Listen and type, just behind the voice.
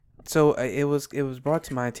So it was brought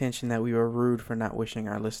to my attention that we were rude for not wishing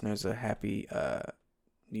our listeners a happy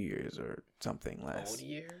New Year's or something last. Old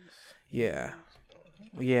years. Yeah.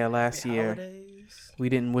 Yeah, last Happy year holidays. we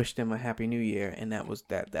didn't wish them a happy New Year, and that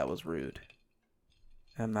was rude.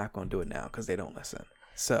 I'm not gonna do it now because they don't listen.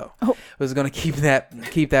 So we're gonna keep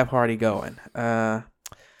that party going. Yeah.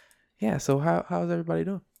 So how's everybody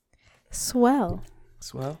doing? Swell.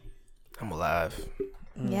 I'm alive.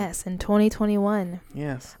 Yes, in 2021.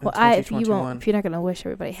 Yes. Well, if you're not gonna wish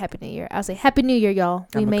everybody Happy New Year, I'll say Happy New Year, y'all.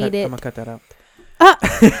 We made it. I'm gonna cut that out.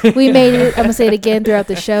 We made it. I'm gonna say it again throughout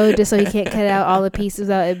the show, just so you can't cut out all the pieces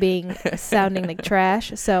without it being sounding like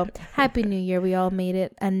trash. So Happy New Year. We all made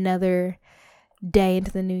it another day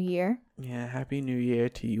into the new year. Yeah, Happy New Year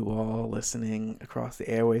to you all listening across the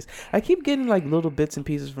airways. I keep getting like little bits and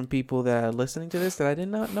pieces from people that are listening to this that I did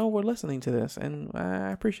not know were listening to this, and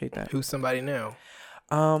I appreciate that. Who's somebody new?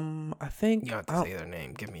 I think You don't have to say their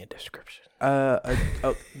name. Give me a description.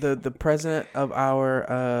 The president of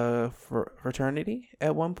our fraternity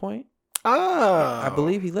at one point. Oh, I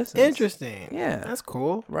believe he listens. Interesting. Yeah, that's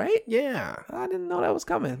cool. Right? Yeah, I didn't know that was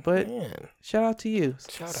coming, but shout out to you.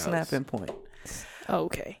 Snap and point.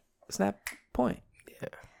 Okay. Snap point. Yeah.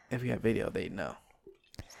 If you have video, they'd know.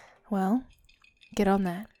 Well, get on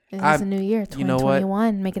that. It's a new year, 2021. You know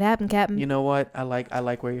what? Make it happen, Captain. You know what? I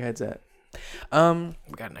like where your head's at. We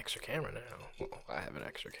got an extra camera now. I have an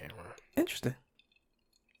extra camera. Interesting.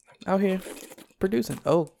 Out here producing.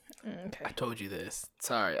 Oh. Okay. I told you this.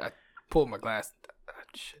 Sorry, I pulled my glass.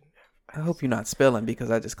 I hope you're not spilling because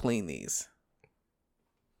I just cleaned these.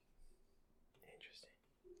 Interesting.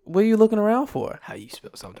 What are you looking around for? How you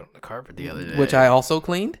spilled something on the carpet the other day. Which I also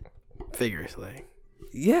cleaned? Vigorously.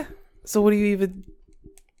 Yeah. So what do you even...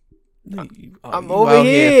 I'm over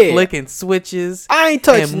here flicking switches. I ain't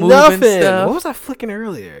touched nothing. Stuff. What was I flicking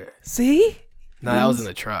earlier? See? No, that was in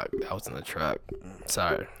the truck.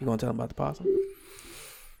 Sorry. You gonna tell them about the possum?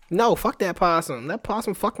 No, fuck that possum. That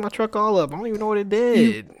possum fucked my truck all up. I don't even know what it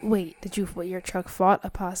did. Your truck fought a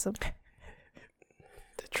possum?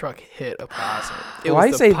 The truck hit a possum.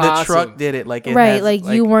 Why say the truck did it? Like it right, has, like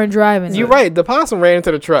you weren't driving. You're right. The possum ran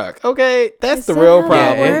into the truck. Okay, that's the real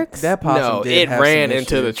problem. Yeah, that possum it ran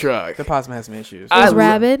into the truck. The possum has some issues. It was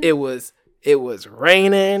rabid. It was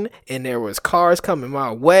raining and there was cars coming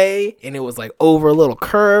my way and it was like over a little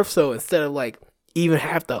curve. So instead of like even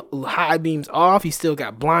have the high beams off, he still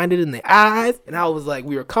got blinded in the eyes. And I was like,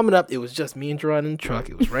 we were coming up. It was just me and Jerron in the truck.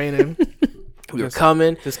 It was raining. We were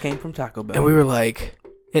coming. Just came from Taco Bell. And we were like,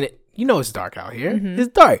 it's dark out here. Mm-hmm.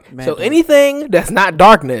 It's dark. Man, so anything that's not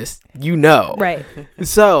darkness, Right.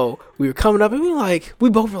 So we were coming up and we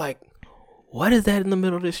both were like, what is that in the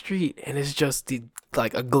middle of the street? And it's just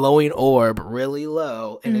like a glowing orb really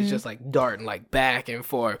low. And it's just like darting like back and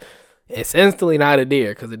forth. It's instantly not a deer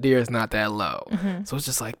because the deer is not that low. Mm-hmm. So it's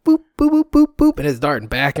just like boop, boop, boop, boop, boop. And it's darting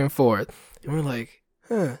back and forth. And we're like,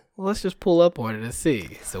 well, let's just pull up on it and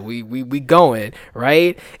see. So we going,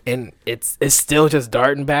 right? And it's still just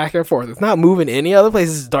darting back and forth. It's not moving any other place.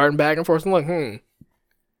 It's darting back and forth. So I'm like,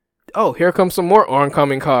 oh, here comes some more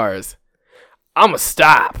oncoming cars. I'm going to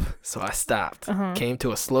stop. So I stopped. Came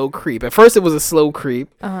to a slow creep. At first, it was a slow creep.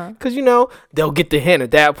 Because, they'll get the hint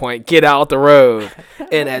at that point. Get out the road.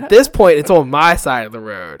 And at this point, it's on my side of the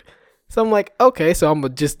road. So I'm like, okay, so I'm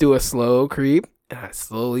going to just do a slow creep. And I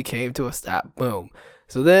slowly came to a stop. Boom.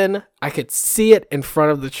 So then I could see it in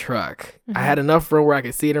front of the truck. I had enough room where I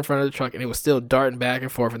could see it in front of the truck, and it was still darting back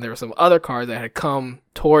and forth. And there were some other cars that had come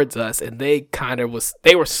towards us, and they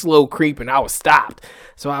were slow creeping. I was stopped.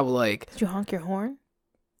 So I was like, did you honk your horn?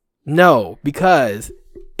 No, because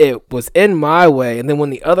it was in my way. And then when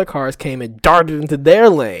the other cars came, it darted into their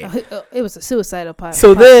lane. It was a suicidal pilot.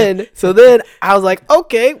 So then I was like,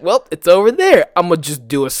 okay, well, it's over there. I'm going to just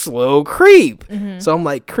do a slow creep. So I'm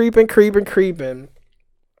like creeping.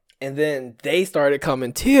 And then they started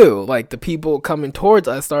coming too. Like the people coming towards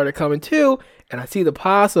us started coming too. And I see the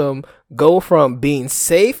possum go from being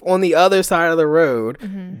safe on the other side of the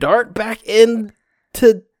road, dart back into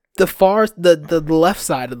the left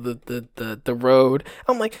side of the road.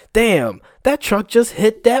 I'm like, damn, that truck just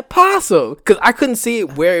hit that possum. Because I couldn't see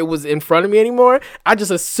it where it was in front of me anymore. I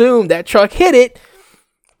just assumed that truck hit it.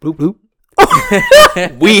 Bloop, bloop.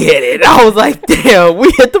 We hit it. I was like, damn,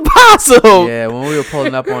 we hit the possum. Yeah, when we were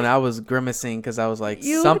pulling up on it, I was grimacing because I was like,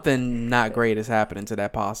 something not great is happening to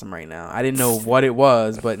that possum right now. I didn't know what it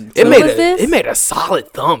was, but it made a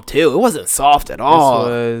solid thump too. It wasn't soft at all.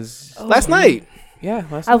 This was last night. Yeah,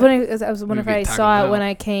 I was wondering if I saw it when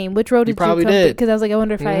I came. Which road did you probably come? Did because I was like, I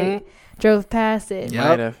wonder if I drove past it.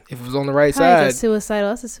 Yeah, if it was on the right side.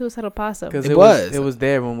 That's a suicidal possum. Because it was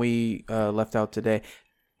there when we left out today.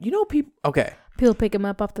 people. Okay. People pick them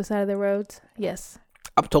up off the side of the roads. Yes.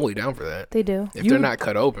 I'm totally down for that. They do. If they're not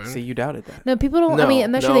cut open. See, you doubted that. No, people don't. I mean,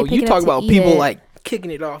 I'm not sure they pick you it talk up about to people eat it. like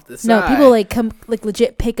kicking it off the side. No, people like come like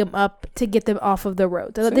legit pick them up to get them off of the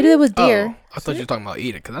road. They did it with deer. I thought you were talking about eat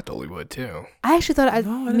it because I totally would too. I actually thought I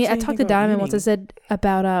didn't talked to Diamond once. I said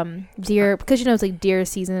about deer because it's like deer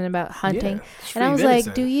season and about hunting, and I was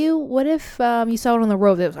like, "Do you? What if you saw it on the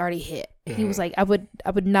road that was already hit?" He was like, "I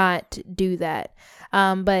would not do that."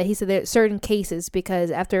 But he said there are certain cases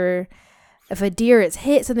because if a deer is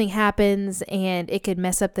hit, something happens and it could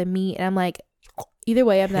mess up the meat, and I'm like. Either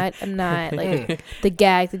way, I'm not like the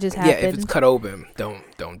gag that just happened. Yeah, if it's cut open, don't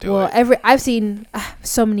do it. Well, I've seen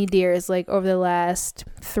so many deers like over the last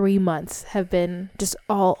 3 months have been just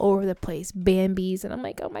all over the place, Bambies, and I'm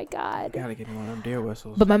like, oh my god. Gotta get one of them deer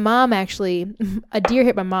whistles. But my mom actually, a deer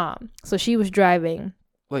hit my mom, so she was driving.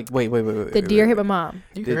 Like wait. The deer hit my mom.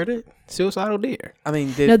 You heard it? Suicidal deer. I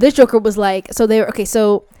mean, no, this joker was like, so they were okay.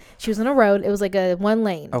 So she was on a road. It was like a 1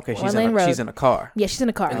 lane. Okay, she's in a car. Yeah, she's in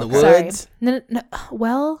a car. In the woods? No.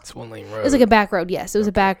 Well, it's 1 lane road. It was like a back road. Yes, it was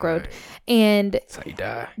a back road, and that's how you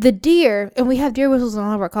die. The deer, and we have deer whistles on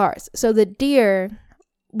all of our cars. So the deer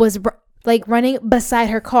was like running beside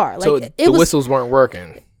her car. Like so the whistles weren't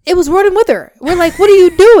working. It was running with her. We're like, what are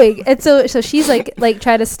you doing? And so she's like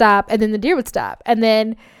try to stop, and then the deer would stop, and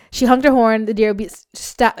then she honked her horn. The deer would be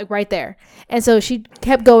stopped like right there, and so she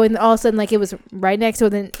kept going. All of a sudden, like it was right next to her,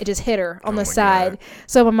 then it just hit her on the side. God.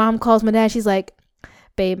 So my mom calls my dad. She's like,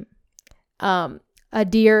 "Babe, a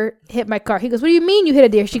deer hit my car." He goes, "What do you mean you hit a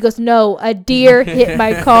deer?" She goes, "No, a deer hit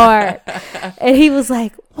my car." And he was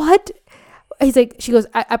like, "What?" He's like, she goes,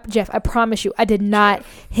 Jeff, I promise you, I did not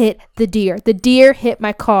hit the deer. The deer hit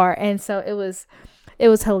my car. And so it was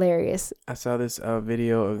hilarious. I saw this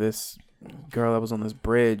video of this girl that was on this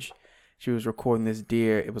bridge. She was recording this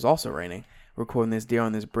deer. It was also raining. Recording this deer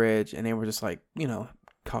on this bridge. And they were just like,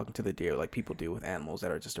 talking to the deer like people do with animals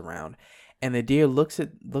that are just around. And the deer looks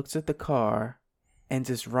at the car and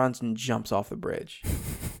just runs and jumps off the bridge.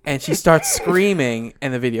 And she starts screaming,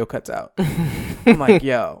 and the video cuts out. I'm like,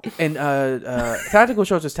 yo. And Tactical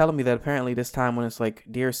Shorts was telling me that apparently this time when it's like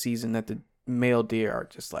deer season, that the male deer are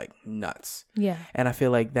just like nuts. Yeah. And I feel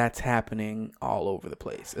like that's happening all over the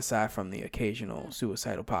place, aside from the occasional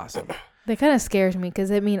suicidal possum. That kind of scares me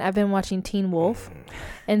because, I've been watching Teen Wolf.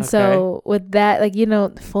 And so with that,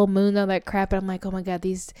 full moon and all that crap, and I'm like, oh my God,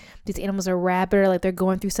 these animals are rabid, or like they're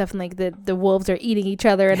going through stuff, and like the wolves are eating each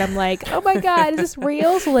other. And I'm like, oh my God, is this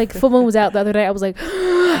real? So like full moon was out the other night. I was like,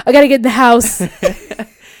 I got to get in the house.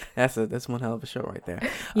 That's one hell of a show right there.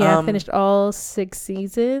 Yeah, I finished all 6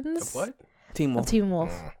 seasons. Of what? Teen Wolf. Teen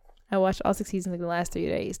Wolf. I watched all 6 seasons the last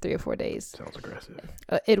 3 or 4 days. Sounds aggressive.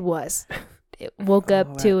 It was. It woke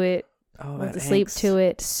up to it. Went to sleep to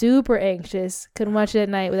it. Super anxious. Couldn't watch it at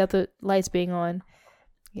night without the lights being on.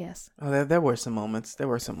 Yes. Oh, there were some moments. There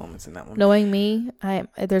were some moments in that one. Knowing me,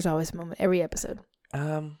 there's always a moment every episode.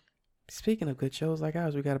 Speaking of good shows like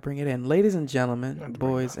ours, we got to bring it in. Ladies and gentlemen,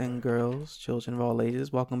 boys and girls, children of all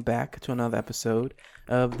ages, welcome back to another episode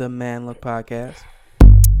of the Man Look Podcast.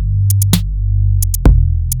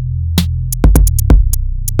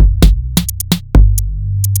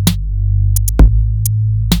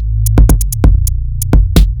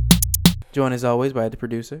 Joined as always by the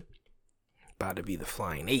producer. About to be the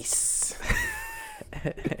flying ace.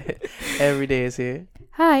 Every day is here.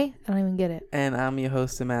 Hi. I don't even get it. And I'm your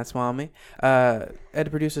host, Matt Swami. Ed, the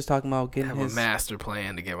producer's talking about getting his... I have a master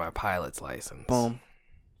plan to get my pilot's license. Boom.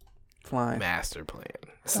 Flying. Master plan.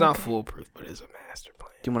 It's not foolproof, but it's a master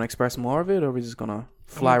plan. Do you want to express more of it, or are we just going to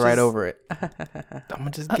fly right over it? I'm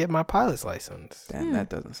going to just get my pilot's license. Damn, that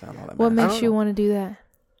doesn't sound all that What makes you want to do that?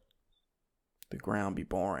 The ground be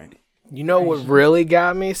boring. You know what really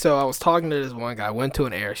got me? So I was talking to this one guy. I went to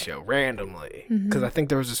an air show randomly because I think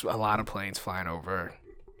there was just a lot of planes flying over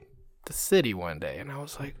the city one day. And I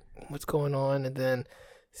was like, what's going on? And then,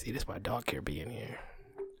 see, this is my dog here being here.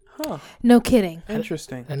 Huh. No kidding.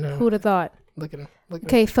 Interesting. I know. Who would have thought? Look at him.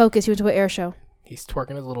 Okay, focus. You went to an air show. He's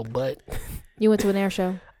twerking his little butt. You went to an air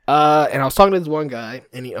show. And I was talking to this one guy,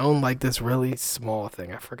 and he owned like this really small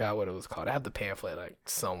thing. I forgot what it was called. I have the pamphlet like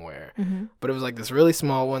somewhere, but it was like this really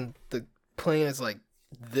small one. The plane is like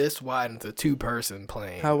this wide, and it's a 2-person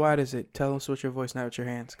plane. How wide is it? Tell us with your voice, not with your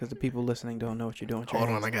hands, because the people listening don't know what you're doing with your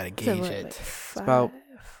hands. Hold on, I gotta gauge it. It's about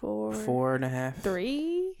 4.5.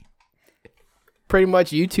 3. Pretty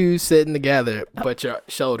much you two sitting together, but your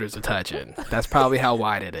shoulders are touching. That's probably how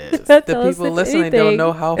wide it is. The people listening don't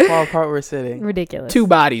know how far apart we're sitting. Ridiculous. 2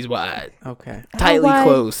 bodies wide. Okay. Tightly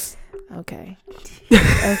close. Okay.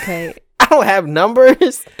 Okay. don't have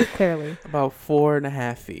numbers. Clearly. About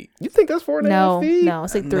 4.5 feet. You think that's 4.5 feet? No,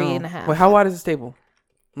 it's like 3.5. Wait, how wide is this table?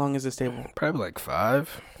 Long is this table? Probably like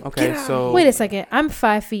 5. Okay, so wait a second. I'm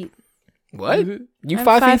 5 feet. What? You I'm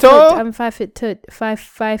 5 feet tall? I'm 5 feet too. 5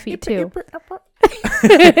 feet too.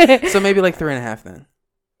 So maybe like 3.5 then.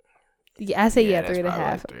 Yeah, I say that's 3.5.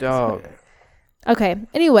 probably Dog. Okay.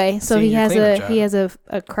 Anyway, so he has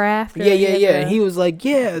a craft. Yeah. And he was like,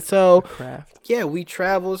 so Craft. yeah, we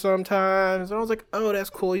travel sometimes. And I was like, oh, that's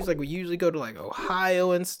cool. He's like, we usually go to like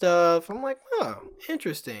Ohio and stuff. I'm like, oh,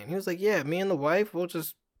 interesting. He was like, yeah, me and the wife, we'll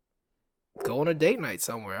just go on a date night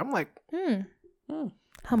somewhere. I'm like,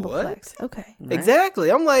 Humble what? flex. Okay. Right.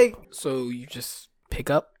 Exactly. I'm like, so you just pick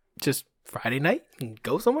up just Friday night and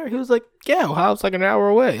go somewhere? He was like, yeah, Ohio's like an hour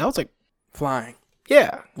away. I was like, Flying.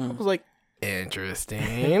 yeah. I was like,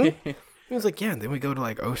 interesting. He was like, yeah, and then we go to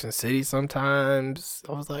like Ocean City sometimes.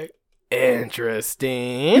 I was like,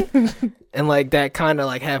 interesting. And like that kind of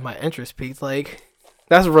like had my interest peaked. Like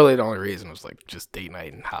that's really the only reason. It was like just date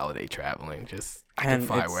night and holiday traveling. Just I can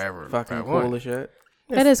fly wherever. Fucking cool as shit.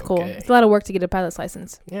 That is cool. Okay. It's a lot of work to get a pilot's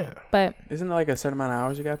license. Yeah. But Isn't there like a certain amount of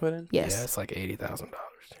hours you got to put in? yes. Yeah, it's like $80,000.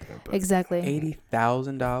 Exactly.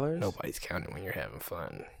 $80,000. Nobody's counting when you're having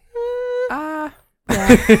fun. Ah.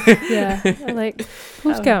 Yeah. I'm like,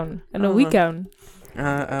 who's counting? I know we counting.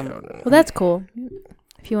 Well, Well, that's cool.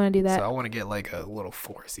 If you want to do that. So I want to get like a little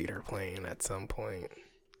 4-seater plane at some point.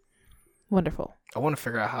 Wonderful. I want to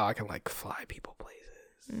figure out how I can like fly people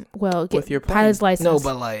places. Well, get With your plane. pilot's license. No,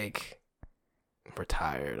 but like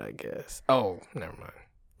retired, I guess. Oh, never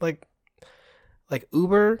mind. Like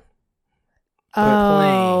Uber.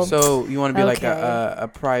 Oh. So you want to be like Okay. a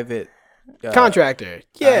private Contractor.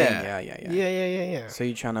 Yeah. Yeah. So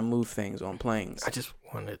you're trying to move things on planes. I just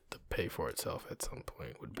wanted to pay for itself at some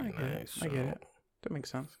point would be nice. I get it. That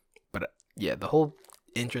makes sense. But yeah, the whole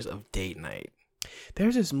interest of date night.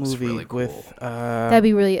 There's this movie really cool. with That'd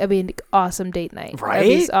be really, an awesome date night. That'd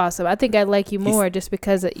be Right? awesome. I think I'd like you more just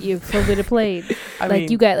because you floated a plane. I Like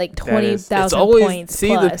mean, you got like that is- 20,000 always points see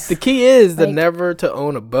plus. the key is Like- never to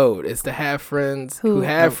own a boat. It's to have friends who Who-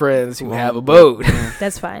 have friends who who have own a a boat.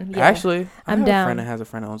 That's fine. Yeah. Actually, I I'm have down. a friend that has a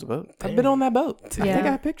friend that owns a boat. I've been on that boat. I think I Yeah.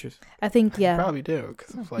 have pictures. I think Probably do.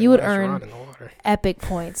 'Cause it's like You would nice earn- run in the water. epic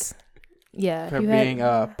points. Yeah. For if you had- being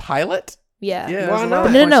a pilot? yeah. Yeah. Why there's a lot not?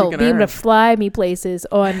 of No, points you can be able to earn. fly me places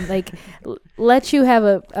on like let you have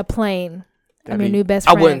a plane. That'd I'm your be- new best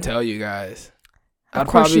I friend. wouldn't tell you guys. Of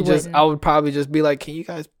course you wouldn't. I would probably just be like, can you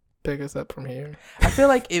guys pick us up from here? I feel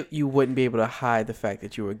like you wouldn't be able to hide the fact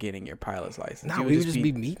that you were getting your pilot's license. No, You we would just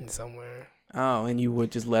be meeting somewhere. Oh, and you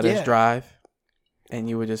would just let Yeah. us drive, and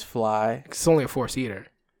you would just fly. It's only a 4-seater.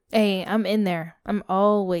 Hey, I'm in there. I'm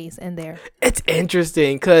always in there. It's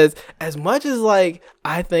interesting because as much as like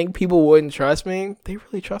I think people wouldn't trust me, they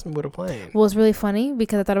really trust me with a plane. Well, it's really funny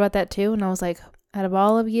because I thought about that too, and I was like, out of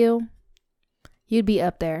all of you, you'd be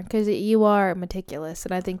up there because you are meticulous,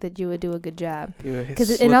 and I think that you would do a good job.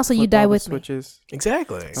 And also you die with me. switches.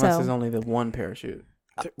 Exactly. Unless So- there's only the one parachute.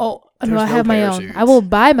 Oh, There's no, I no have my own. parachutes. I will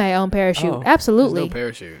buy my own parachute. Oh. Absolutely. There's no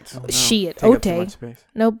parachutes. Oh, no. Shit, Take up too okay. much space.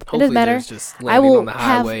 Nope, it Hopefully doesn't matter. there's just I landing will on the have-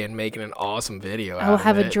 highway and making an awesome video I will out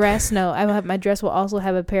have of a it. dress. No, I will have my dress. Will also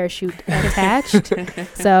have a parachute attached.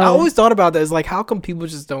 So I always thought about that. It's like, how come people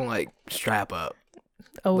just don't like strap up?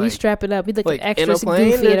 we like- strap it up. We look Like extra in a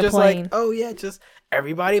plane, goofy they're in a just plane. like, oh yeah, just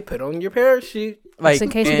everybody put on your parachute. Like in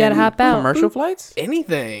case you gotta hop out. Commercial flights?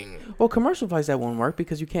 Anything. Well, commercial flights that won't work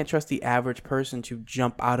because you can't trust the average person to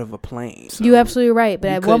jump out of a plane. You're absolutely right. But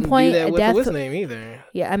You at one couldn't point, do that with that's what's name either.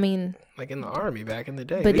 yeah. I mean, Like in the army back in the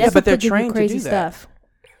day. but Yeah, that's but they're give you trained to crazy do that. stuff.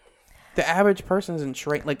 The average person isn't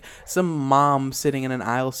trained. Like some mom sitting in an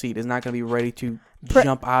aisle seat is not going to be ready to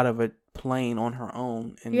jump out of a plane on her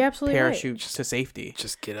own and You're absolutely right. parachute to safety.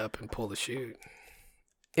 just get up and pull the chute.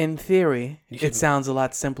 In theory, You it should- sounds a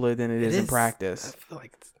lot simpler than it is in I practice. feel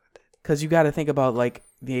like it's Because you got to think about like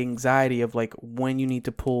the anxiety of like when you need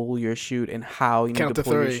to pull your chute and how you Count need to to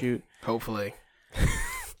pull your 3. chute. hopefully.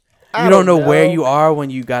 You don't know where you are when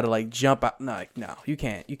you got to like jump out. No, you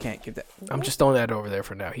can't give that. I'm just throwing that over there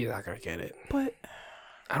for now. He's not gonna get it. But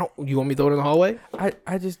I don't. You want me to throw it in the hallway?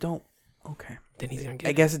 I just don't. Okay. Then he's gonna get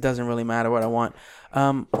I it. guess it doesn't really matter what I want.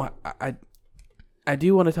 Well, I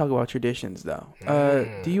do want to talk about traditions though.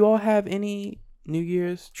 Do you all have any New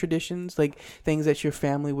Year's traditions, like things that your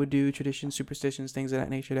family would do, traditions, superstitions, things of that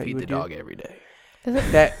nature that Feed you the would dog do every day.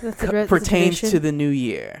 that That's a pertains tradition. to the new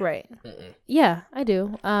year? Right. Yeah, I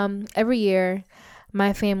do. Every year,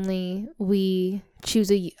 my family, we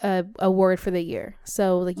choose a word for the year.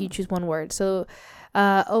 So like you choose one word. So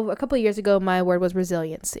over a couple of years ago, my word was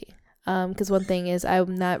resiliency. Because one thing is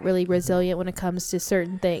I'm not really resilient when it comes to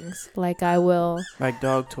certain things. Like I will. Like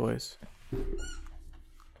dog toys.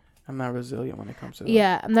 I'm not resilient when it comes to that.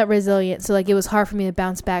 Yeah, I'm not resilient. So like it was hard for me to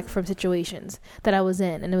bounce back from situations that I was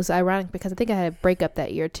in. And it was ironic because I think I had a breakup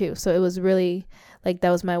that year too. So it was really like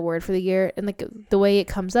that was my word for the year. And like the way it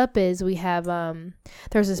comes up is we have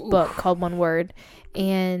there's this book called One Word,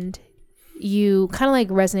 and you kind of like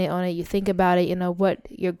resonate on it. You think about it, you know, what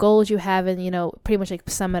your goals you have, and, you know, pretty much like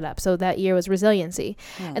sum it up. So that year was resiliency.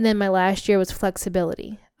 And then my last year was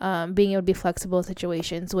flexibility, being able to be flexible in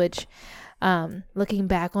situations, which looking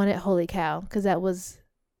back on it, holy cow, because that was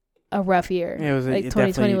a rough year. Yeah, it was like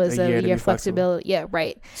 2020 was a year of flexibility. Yeah,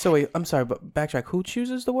 right. So wait, I'm sorry, but backtrack. Who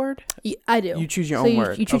chooses the word? I do. You choose your own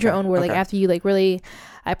word. You choose your own word. Like after you like really,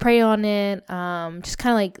 I pray on it. Just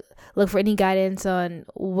kind of like look for any guidance on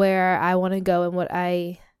where I want to go and what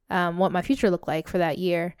I want my future to look like for that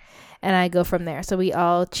year, and I go from there. So we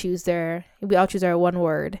all choose our one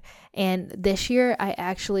word. And this year I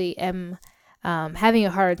actually am having a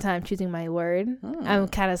harder time choosing my word. I'm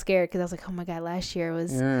kind of scared because I was like, oh my god, last year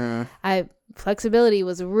was flexibility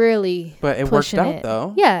was really, but it worked out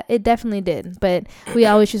though. Yeah, it definitely did. But we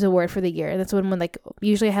always choose a word for the year. And that's when like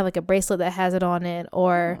usually I have like a bracelet that has it on it,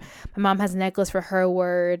 or my mom has a necklace for her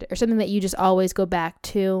word, or something that you just always go back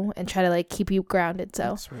to and try to like keep you grounded.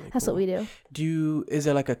 So that's cool. What we do. Is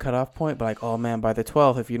there like a cutoff point? But like, oh man, by the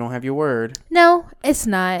 12th, if you don't have your word. No, it's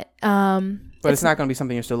not. But it's not going to be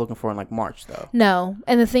something you're still looking for in like March though. No.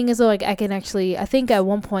 And the thing is though, like I think at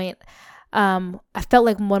one point, I felt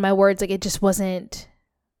like one of my words, like it just wasn't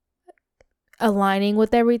aligning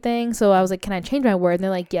with everything. So I was like, can I change my word? And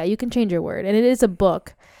they're like, yeah, you can change your word. And it is a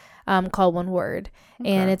book called One Word.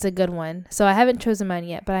 And it's a good one. So I haven't chosen mine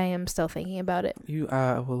yet, but I am still thinking about it. You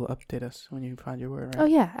will update us when you find your word, right? Oh,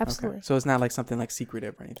 yeah, absolutely. Okay. So it's not like something like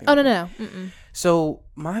secretive or anything? Oh, no. Mm-mm. So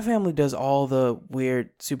my family does all the weird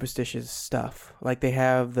superstitious stuff. Like they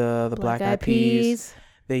have the black eyed peas.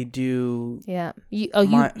 They do. Yeah. You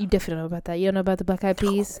definitely know about that. You don't know about the black eyed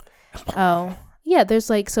peas? Oh. Yeah, there's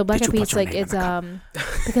like, so black eyed peas, like it's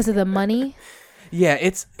because of the money. Yeah,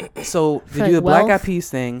 it's so they do the black eyed peas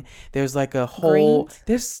thing. There's like a whole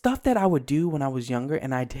there's stuff that I would do when I was younger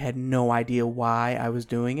and I had no idea why I was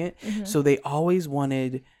doing it. Mm-hmm. So they always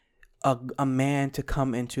wanted a man to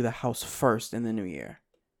come into the house first in the new year.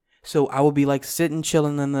 So I would be like sitting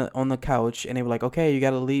chilling on the couch, and they were like, "Okay, you got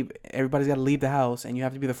to leave. Everybody's got to leave the house, and you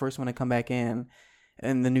have to be the first one to come back in."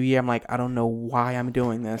 In the new year, I'm like, I don't know why I'm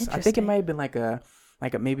doing this. I think it might have been like a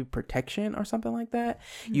maybe protection or something like that.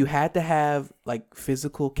 Mm-hmm. You had to have like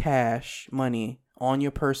physical cash money on your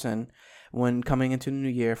person when coming into the new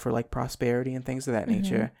year for like prosperity and things of that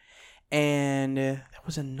nature. And there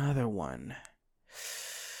was another one.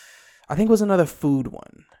 I think it was another food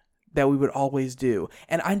one that we would always do.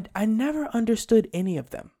 And I never understood any of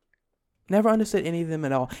them. Never understood any of them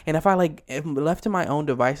at all. And if I'm left to my own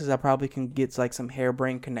devices, I probably can get like some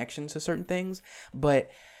harebrained connections to certain things. But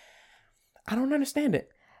I don't understand it.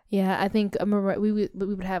 Yeah, I think I remember we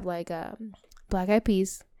would have like black eyed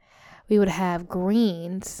peas. We would have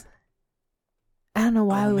greens. I don't know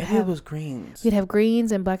why we would have. It was greens. We'd have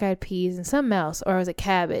greens and black eyed peas and something else, or was it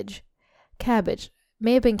cabbage? Cabbage.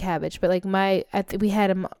 May have been cabbage, but like we had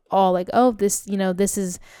them all like, oh, this, this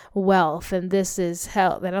is wealth and this is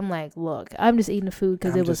health. And I'm like, look, I'm just eating the food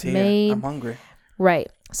because it was made. I'm hungry. Right.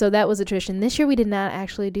 So that was a tradition. This year we did not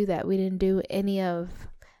actually do that. We didn't do any of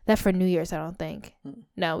that for New Year's, I don't think.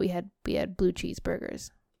 No, we had blue cheeseburgers.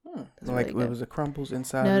 Like really it was a crumbles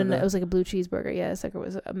inside. No, it was like a blue cheeseburger. Yeah, this sucker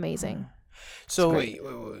was amazing. So wait.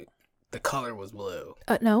 The color was blue.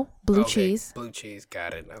 No, blue cheese. Blue cheese,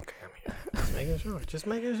 got it. Okay, I'm here. Just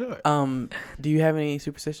making sure. Do you have any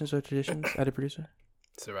superstitions or traditions as a producer?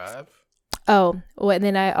 Survive. Oh, well, and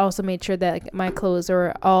then I also made sure that like, my clothes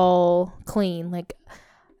are all clean, like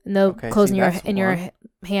no clothes in your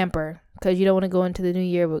hamper, because you don't want to go into the new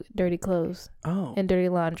year with dirty clothes. And dirty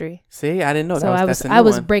laundry. See, I didn't know. So I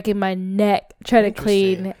was breaking my neck trying to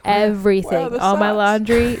clean everything, all my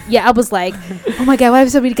laundry. Yeah, I was like, oh my god, why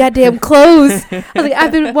have so many goddamn clothes? I was like,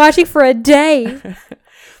 I've been washing for a day.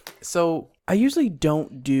 So I usually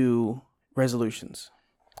don't do resolutions,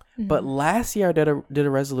 but last year I did a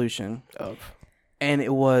resolution, and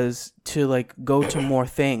it was to like go to more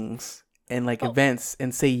things and like events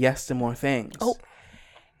and say yes to more things.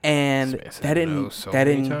 And that didn't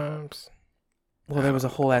times. Well, there was a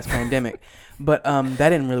whole ass pandemic, but that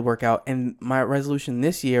didn't really work out. And my resolution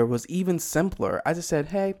this year was even simpler. I just said,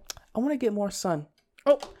 hey, I want to get more sun.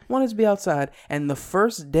 I wanted to be outside. And the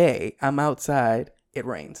first day I'm outside, it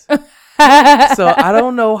rains. So I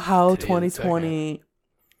don't know how 2020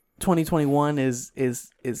 2021 is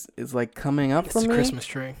like coming up for me. It's the Christmas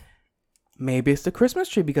tree. Maybe it's the Christmas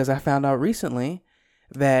tree because I found out recently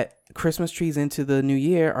that Christmas trees into the new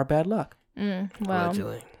year are bad luck. Well,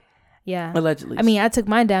 Allegedly. Yeah. Allegedly. I mean, I took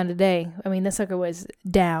mine down today. I mean, the sucker was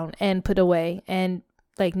down and put away and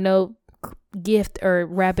like no gift or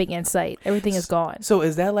wrapping in sight. Everything is gone. So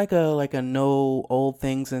is that like a no old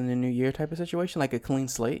things in the new year type of situation? Like a clean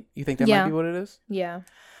slate? You think that might be what it is? Yeah.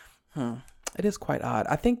 It is quite odd.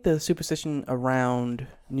 I think the superstition around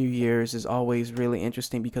New Year's is always really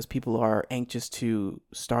interesting because people are anxious to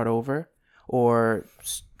start over or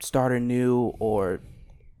start anew or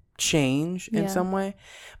change in some way.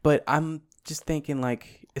 But I'm just thinking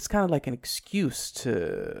like it's kind of like an excuse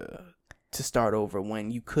to start over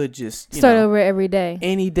when you could just start over every day.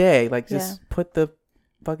 Any day. Like just put the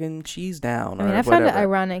fucking cheese down. I mean, I find it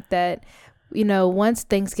ironic that, once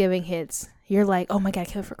Thanksgiving hits, you're like, oh my God, I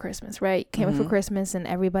can't wait for Christmas, right? Can't wait for Christmas. And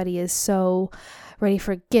everybody is so ready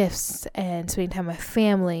for gifts and spending time with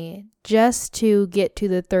family just to get to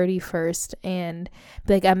the 31st and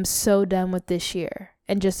be like, I'm so done with this year.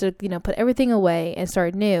 And just to, put everything away and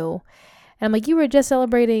start new. And I'm like, you were just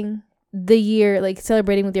celebrating the year, like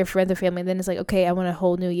celebrating with your friends or family. And then it's like, okay, I want a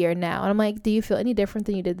whole new year now. And I'm like, do you feel any different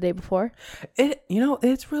than you did the day before?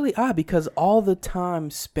 It's really odd because all the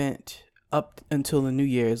time spent up until the new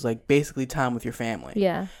year is like basically time with your family.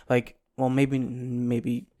 Yeah. Like, well,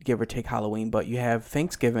 maybe give or take Halloween, but you have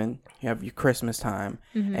Thanksgiving, you have your Christmas time,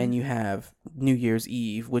 and you have New Year's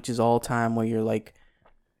Eve, which is all time where you're like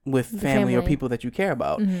with family or people that you care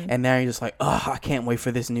about. And now you're just like, oh, I can't wait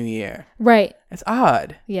for this new year. Right. It's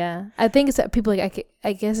odd. Yeah. I think it's that people like,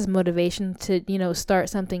 I guess it's motivation to, start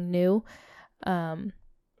something new.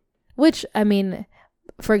 Which, I mean,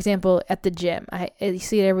 for example, at the gym, I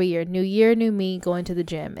see it every year. New year, new me, going to the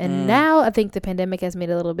gym. And now I think the pandemic has made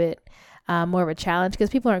it a little bit more of a challenge because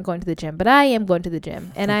people aren't going to the gym. But I am going to the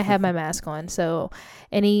gym and I have my mask on. So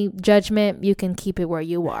any judgment, you can keep it where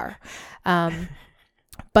you are.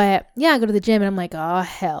 But yeah, I go to the gym and I'm like, oh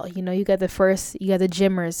hell, you got the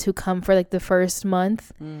gymmers who come for like the first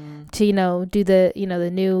month to, do the,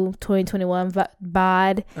 the new 2021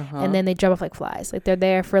 bod and then they drop off like flies. Like they're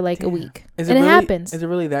there for like a week. It happens. Is it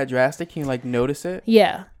really that drastic? Can you like notice it?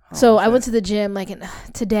 Yeah. So I went to the gym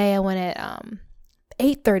today I went at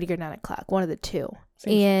 8:30 or 9 o'clock, one of the two.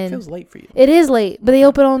 And feels late for you. It is late, but they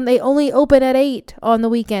only open at 8 on the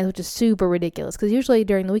weekends, which is super ridiculous. Because usually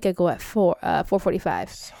during the week I go at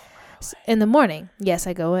 4:45 in the morning. Yes,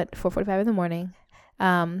 I go at 4:45 in the morning.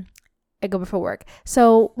 I go before work.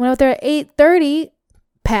 So when I was there at 8:30,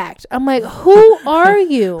 packed. I'm like, who are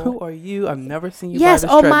you? Who are you? I've never seen you. Yes,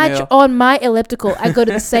 on my elliptical, I go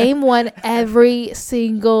to the same one every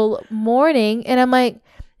single morning, and I'm like,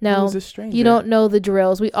 no, you don't know the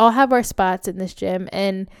drills. We all have our spots in this gym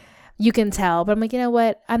and you can tell. But I'm like, you know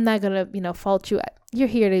what? I'm not going to, fault you. You're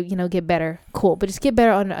here to, get better. Cool. But just get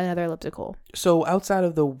better on another elliptical. So outside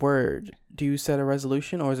of the word, do you set a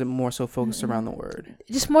resolution or is it more so focused around the word?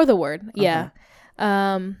 Just more the word. Yeah.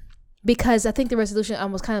 Because I think the resolution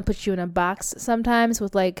almost kind of puts you in a box sometimes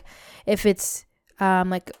with like, if it's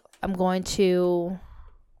like I'm going to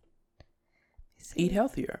eat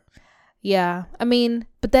healthier. Yeah, I mean,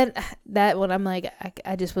 but that one, I'm like,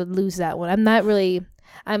 I just would lose that one.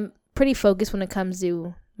 I'm pretty focused when it comes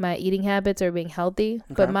to my eating habits or being healthy,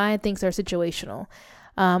 but my things are situational.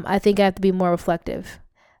 I think I have to be more reflective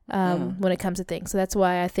when it comes to things. So that's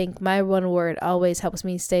why I think my one word always helps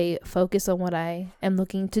me stay focused on what I am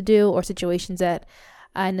looking to do or situations that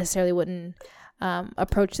I necessarily wouldn't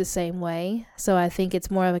approach the same way. So I think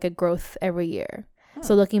it's more like a growth every year.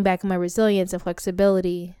 So looking back at my resilience and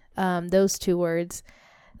flexibility, those two words,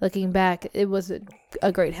 looking back, it was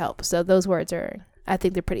a great help. So those words I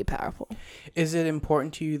think they're pretty powerful. Is it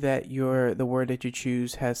important to you that the word that you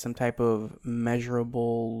choose has some type of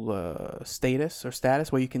measurable status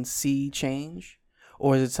where you can see change?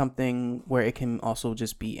 Or is it something where it can also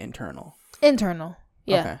just be internal? Internal.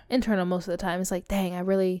 Yeah. Okay. Internal most of the time. It's like, dang, I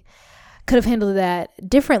really could have handled that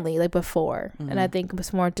differently like before. And I think it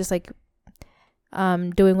was more just like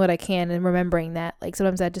doing what I can and remembering that like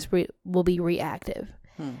sometimes I just will be reactive.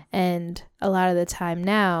 And a lot of the time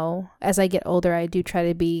now as I get older I do try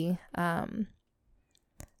to be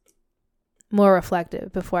more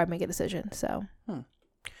reflective before I make a decision. So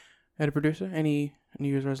Ed, a producer, any New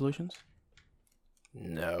Year's resolutions?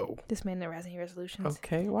 No. This man never has any resolutions.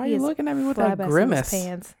 Okay, why are you looking at me with that grimace?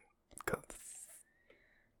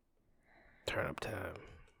 Turn up time.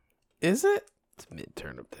 Is it? It's mid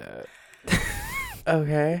turn up time.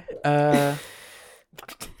 Okay.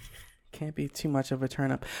 Can't be too much of a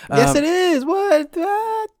turn up. Yes, it is. What?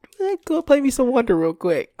 Go play me some Wonder real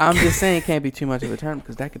quick. I'm just saying it can't be too much of a turn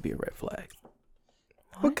because that could be a red flag.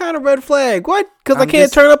 What kind of red flag? What? Because I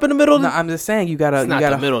can't turn up in the middle of the... No, I'm just saying you gotta... It's not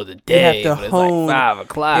the middle of the day, you have to hone, it's like 5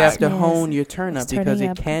 o'clock. You have to hone your turn up because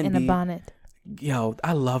it can in be... a bonnet. Yo,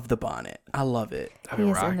 I love the bonnet. I love it.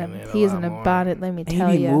 He is in a bonnet, let me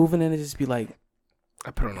tell you. He be moving and it just be like... I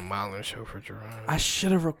put on a modeling show for Jerome. I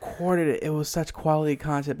should have recorded it. It was such quality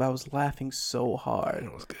content, but I was laughing so hard.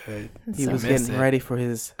 It was good. He was getting ready for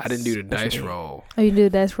his... I didn't do the dice roll. Oh, you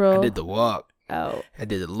did the dice roll? I did the walk. Oh. I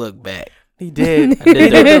did the look back. He did. I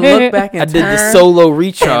did the look back and I did the solo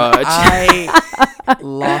recharge. I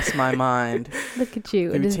lost my mind. Look at you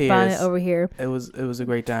in Through this tears. bonnet over here. It was a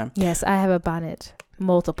great time. Yes, I have a bonnet.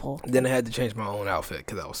 Multiple. Then I had to change my own outfit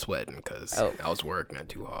because I was sweating because I was working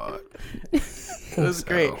too hard. It was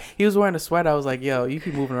great. He was wearing a sweater. I was like, yo, you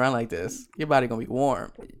keep moving around like this, your body gonna be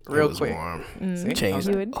warm real quick. Warm. Mm. Changed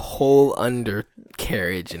a whole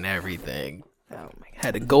undercarriage and everything. Oh my God.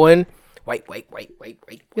 Had to go in, wipe.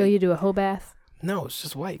 Yo, you do a whole bath? No, it's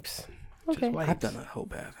just wipes. Okay. Just wipes. I've done a whole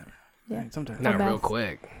bath. Yeah. Like, sometimes. Not real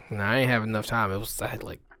quick. No, I ain't have enough time. I had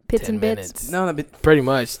like Pits 10 and Bits? minutes. No, but Pretty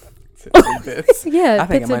much. Tits and Bits. Yeah, I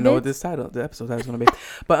think Pits I might and know what Bits. the episode title is going to be.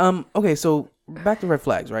 But okay, so back to red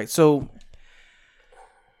flags, right? So,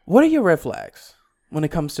 what are your red flags when it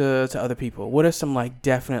comes to other people? What are some like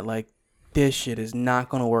definite like this shit is not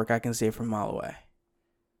going to work? I can see it from a mile away.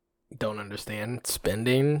 Don't understand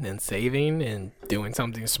spending and saving and doing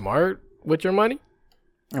something smart with your money.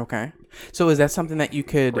 Okay, so is that something that you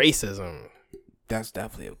could Racism. That's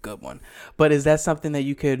definitely a good one. But is that something that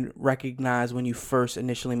you could recognize when you first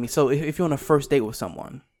initially meet? So if you're on a first date with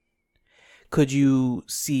someone, could you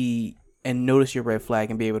see and notice your red flag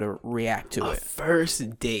and be able to react to it?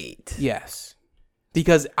 First date. Yes.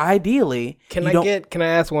 Because ideally, Can I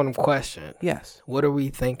ask one question? Yes. What are we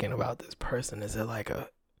thinking about this person? Is it like a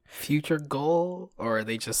future goal, or are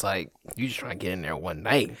they just like you just trying to get in there one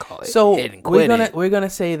night and call it? So hit and quit we're gonna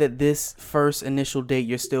say that this first initial date,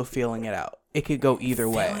 you're still feeling it out. It could go either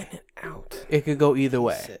way. It could go either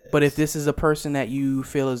way. But if this is a person that you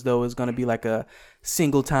feel as though is going to be like a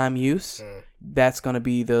single time use, that's going to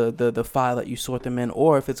be the file that you sort them in.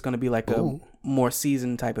 Or if it's going to be like a more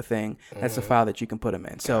seasoned type of thing, that's the file that you can put them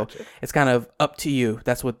in. So it's kind of up to you.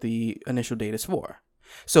 That's what the initial date is for.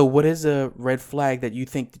 So what is a red flag that you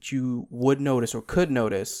think that you would notice or could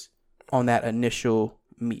notice on that initial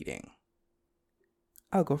meeting?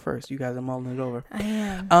 I'll go first. You guys are mulling it over. I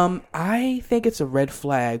am. I think it's a red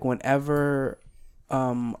flag whenever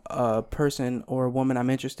a person or a woman I'm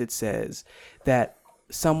interested says that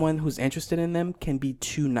someone who's interested in them can be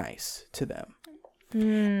too nice to them.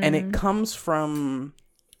 And it comes from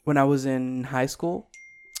when I was in high school,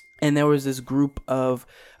 and there was this group of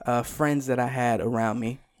friends that I had around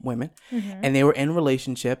me, women, and they were in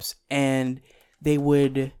relationships, and they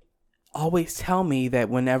would always tell me that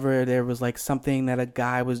whenever there was like something that a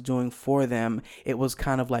guy was doing for them, it was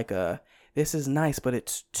kind of like this is nice, but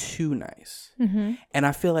it's too nice. And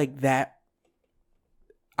I feel like that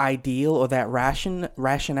ideal or that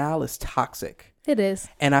rationale is toxic. It is.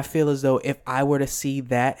 And I feel as though if I were to see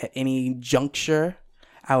that at any juncture,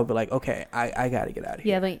 I would be like, okay, I got to get out of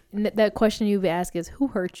here. Yeah, like that question you've asked is, who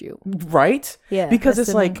hurt you? Right? Yeah. Because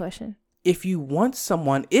it's the main like, question. If you want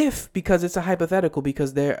someone, because it's a hypothetical,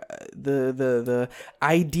 because they're the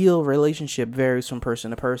ideal relationship varies from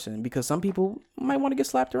person to person, because some people might want to get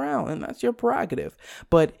slapped around, and that's your prerogative.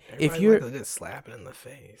 But if you're like a good slapping in the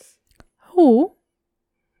face, who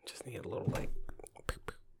just need a little like.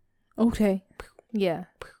 Okay. Yeah.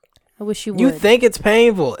 I wish you would. You think it's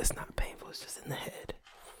painful? It's not painful. It's just in the head.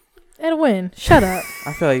 Edwin, shut up.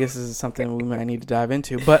 I feel like this is something we might need to dive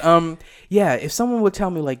into. But yeah, if someone would tell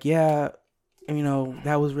me like, yeah,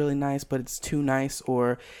 that was really nice, but it's too nice,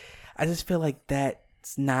 or I just feel like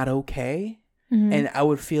that's not okay. And I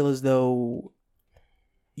would feel as though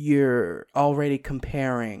you're already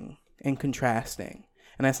comparing and contrasting,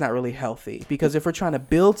 and that's not really healthy, because if we're trying to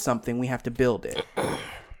build something, we have to build it,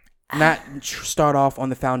 not start off on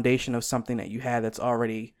the foundation of something that you had that's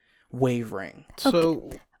already wavering. So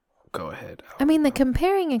go ahead. I mean, the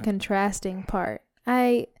comparing and contrasting part,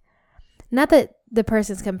 not that the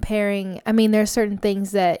person's comparing. I mean, there's certain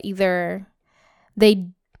things that either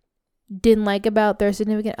they didn't like about their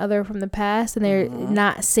significant other from the past, and they're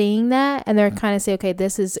not seeing that, and they're kind of say, okay,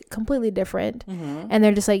 this is completely different. And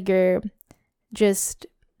they're just like,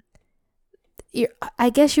 I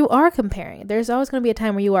guess you are comparing. There's always going to be a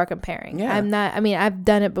time where you are comparing. Yeah. I've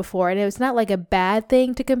done it before, and it's not like a bad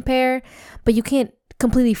thing to compare, but you can't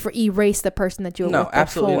completely erase the person that you were with before. No,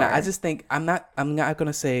 absolutely not. I just think I'm not going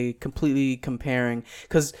to say completely comparing,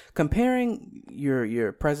 because comparing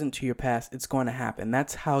your present to your past, it's going to happen.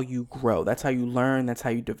 That's how you grow. That's how you learn. That's how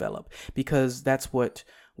you develop, because that's what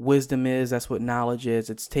wisdom is. That's what knowledge is.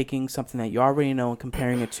 It's taking something that you already know and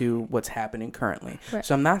comparing it to what's happening currently. Right.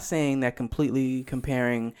 So I'm not saying that completely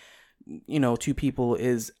comparing, two people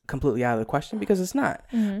is completely out of the question, because it's not.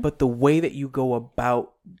 Mm-hmm. But the way that you go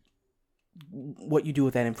about what you do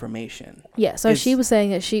with that information. Yeah, so she was saying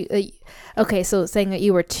that saying that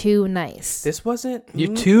you were too nice. This wasn't...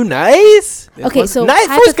 You're too nice? Okay, so...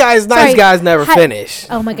 Nice guys never finish.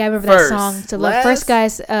 Oh my God, I remember that song. So First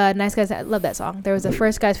Guys, Nice Guys, I love that song. There was a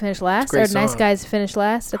First Guys Finish Last, or Nice Guys Finish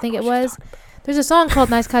Last, I think it was. There's a song called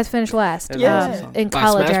Nice Guys Finish Last. In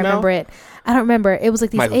college, I remember it. I don't remember. It was like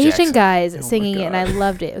these Michael Asian Jackson. Guys singing it, and I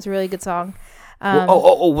loved it. It was a really good song.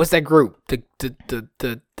 What's that group?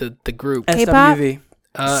 The group. K-pop? SWV.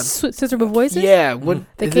 Sister with Voices? Yeah. What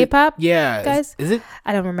the K-pop? Yeah. Guys? Is it?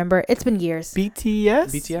 I don't remember. It's been years.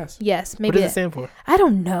 BTS? Yes, maybe. What does it stand for? I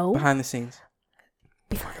don't know. Behind the scenes.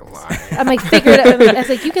 I'm like, figure it out. I was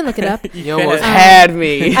like, you can look it up. You almost had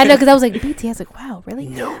me. I know, because I was like, BTS. Like, wow, really?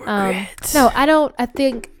 No regrets. No, I don't. I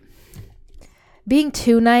think being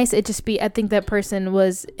too nice, I think that person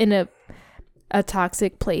was in a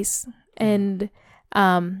toxic place. And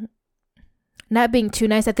not being too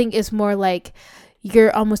nice, I think it's more like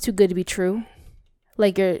you're almost too good to be true.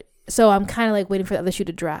 So I'm kind of like waiting for the other shoe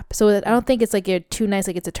to drop. So I don't think it's like you're too nice,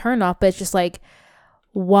 like it's a turn off, but it's just like,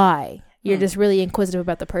 why? You're just really inquisitive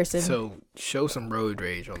about the person. So show some road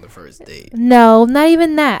rage on the first date. No, not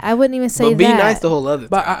even that. I wouldn't even say that. But be nice the whole other time.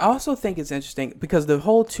 But I also think it's interesting because the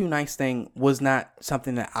whole too nice thing was not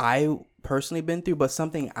something that I personally been through, but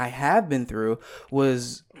something I have been through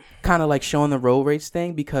was kind of like showing the road rage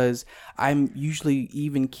thing, because I'm usually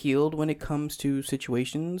even keeled when it comes to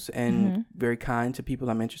situations and very kind to people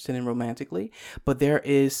I'm interested in romantically. But there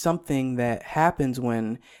is something that happens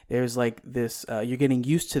when there's like this, you're getting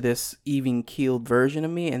used to this even keeled version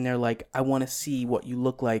of me, and they're like, I want to see what you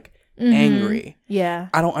look like angry. Yeah.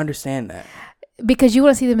 I don't understand that. Because you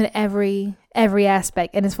want to see them in every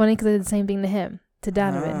aspect. And it's funny because I did the same thing to him. To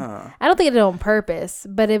Donovan. I don't think I did it on purpose,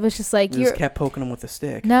 but it was just like you just kept poking him with a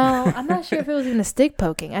stick. No, I'm not sure if it was even a stick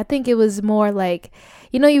poking. I think it was more like,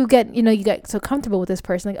 you got so comfortable with this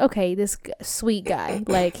person, like, okay, this sweet guy,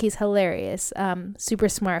 like he's hilarious, super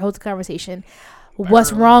smart, holds a conversation.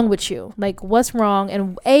 What's wrong with you? Like, what's wrong?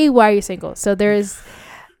 And why are you single? So there's,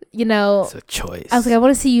 it's a choice. I was like, I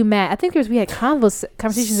want to see you mad. I think we had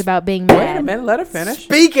conversations about being mad. Wait a minute, let her finish.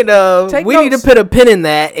 Speaking of, we need to put a pin in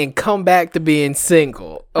that and come back to being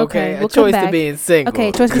single. Okay, we'll a choice to being single.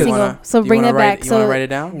 Okay, choice to being single. So bring that back. You want to write it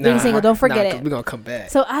down? Being single, don't forget it. We're gonna come back.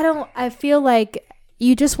 So I feel like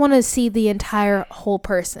you just want to see the entire whole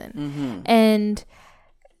person, and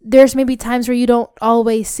there's maybe times where you don't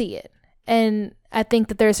always see it. And I think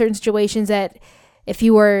that there are certain situations that if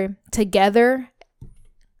you were together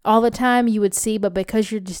all the time you would see, but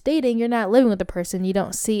because you're just dating, you're not living with the person, you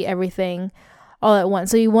don't see everything all at once.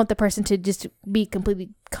 So you want the person to just be completely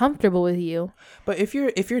comfortable with you. But if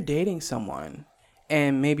you're dating someone,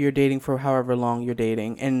 and maybe you're dating for however long you're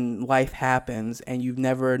dating, and life happens and you've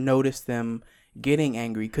never noticed them getting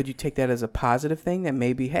angry, could you take that as a positive thing, that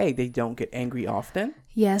maybe, hey, they don't get angry often?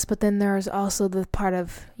 Yes, but then there's also the part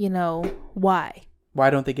of, why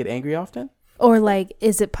don't they get angry often? Or like,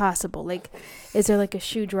 is it possible? Like, is there like a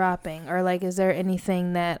shoe dropping, or like, is there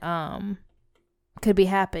anything that could be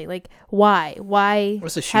happening? Like, why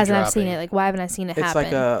hasn't I seen it? Like, why haven't I seen it happen?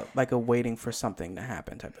 It's like a waiting for something to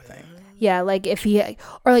happen type of thing. Yeah, like if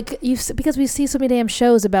because we see so many damn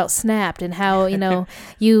shows about Snapped and how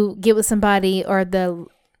you get with somebody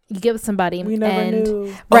you get with somebody we never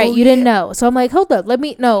knew. Right, you didn't know. So I'm like, hold up, let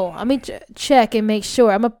me check and make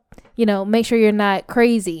sure. Make sure you're not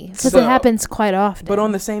crazy, because it happens quite often. But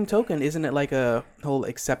on the same token, isn't it like a whole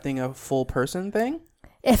accepting a full person thing?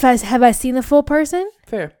 Have I seen the full person?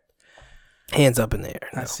 Fair. Hands up in the air.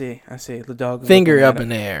 No. I see. The dog. Finger up in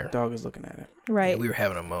the air. Dog is looking at it. Right. Yeah, we were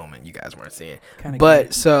having a moment. You guys weren't seeing.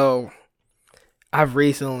 But so, I've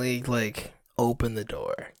recently opened the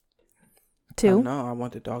door. To? No, I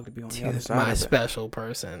want the dog to be on the other side. My special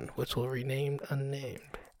person, which will remain unnamed.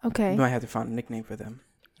 Okay. You might have to find a nickname for them.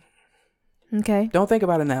 Okay. Don't think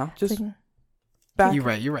about it now. Just back. You're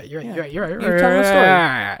right. You're tell them a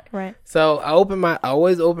story. Right. So I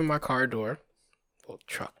always open my car door. Well,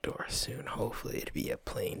 truck door soon. Hopefully it'll be a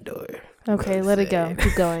plane door. Okay, let it go.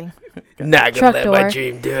 Keep going. Not gonna truck let door. my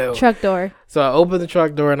dream do. Truck door. So I open the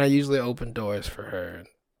truck door, and I usually open doors for her,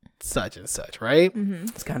 such and such, right? Mm-hmm.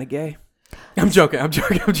 It's kind of gay. I'm joking. I'm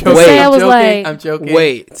joking. Wait, I was like, I'm joking.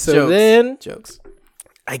 Wait, so Jokes. then Jokes.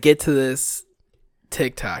 I get to this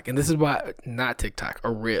TikTok, and this is why, not TikTok,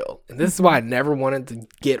 a reel. And this is why I never wanted to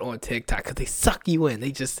get on TikTok, because they suck you in.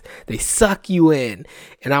 They suck you in.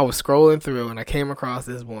 And I was scrolling through, and I came across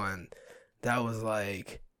this one that was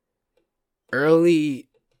like early.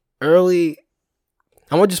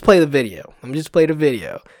 I'm gonna just play the video.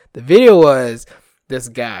 The video was this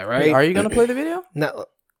guy, right? Wait, are you gonna play the video? No,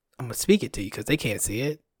 I'm gonna speak it to you because they can't see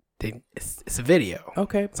it. It's a video.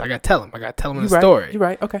 Okay. So I gotta tell them. in the Right. story. You're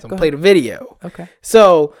right. Okay. So I'm go gonna play ahead. the video. Okay.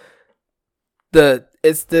 So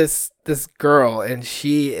it's this girl, and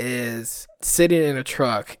she is sitting in a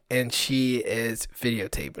truck, and she is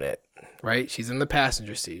videotaping it. Right? She's in the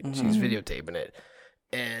passenger seat. Mhm. She's videotaping it,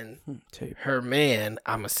 and her man,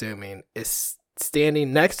 I'm assuming, is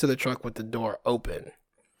standing next to the truck with the door open.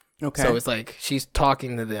 Okay. So it's like she's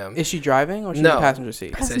talking to them. Is she driving or she's No. in the passenger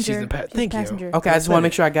seat? I said she's in Thank passenger. you. Okay, I just want to said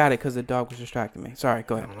make it. sure I got it because the dog was distracting me. Sorry,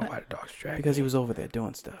 go I ahead. don't know why the dog's dragging. Because he was over there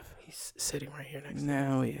doing stuff. He's sitting right here next to me.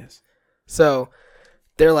 No, he is. So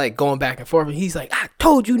they're like going back and forth, and he's like, I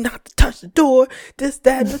told you not to touch the door, this,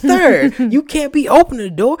 that, and the third. You can't be opening the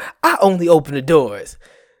door. I only open the doors.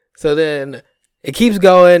 So then it keeps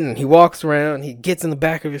going, and he walks around, he gets in the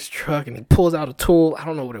back of his truck, and he pulls out a tool. I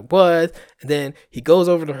don't know what it was. And then he goes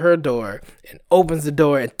over to her door and opens the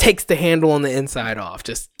door and takes the handle on the inside off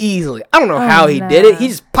just easily. I don't know how he did it. He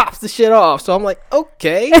just pops the shit off. So I'm like,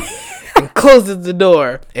 okay. And closes the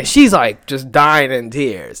door. And she's like just dying in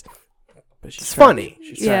tears. But she's It's trapped. funny.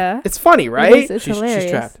 She's trapped. Yeah. It's funny, right? It's She's hilarious.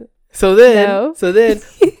 trapped. So then, No.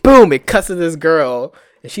 boom, it cuts to this girl.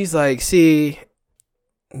 And she's like, see,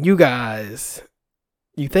 you guys,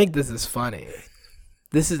 you think this is funny.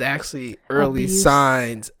 This is actually early Abuse.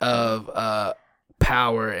 signs of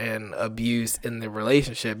power and abuse in the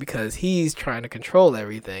relationship, because he's trying to control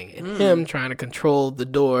everything, and him trying to control the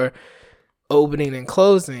door opening and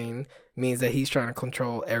closing means that he's trying to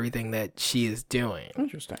control everything that she is doing.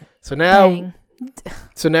 Interesting. So now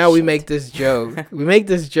Dang. we make this joke. We make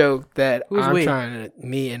this joke that Who's I'm we? trying to,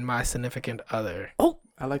 me and my significant other.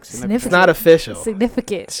 I like It's Significant. not official.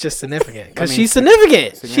 Significant. It's just significant because I mean, she's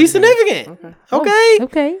significant. She's significant. Okay. Okay.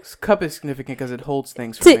 Okay. This cup is significant because it holds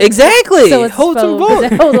things. For See, me. Exactly. So it's Hold some phone.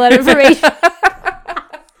 vote. Hold a lot of information.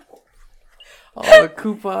 All the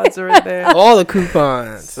coupons are in there. All the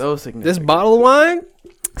coupons. So significant. This bottle of wine,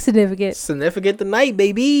 Significant. significant tonight,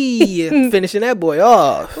 baby. Finishing that boy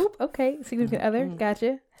off. Oop, okay. Significant other.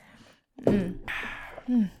 Gotcha.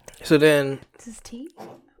 So then This is tea.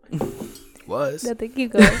 was. Nothing.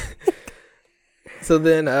 Keep going. So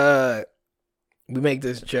then we make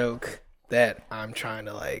this joke that I'm trying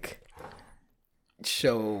to like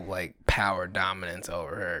show like power dominance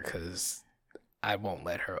over her because I won't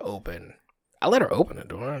let her open. I let her open the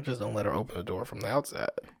door. I just don't let her open the door from the outside.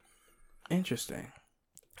 Interesting.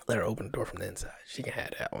 Let her open the door from the inside. She can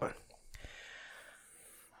have that one.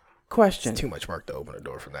 Question. It's too much work to open the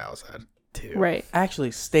door from the outside too. Right.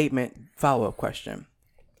 Actually, statement, follow-up question.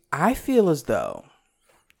 I feel as though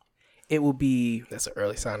it will be... That's an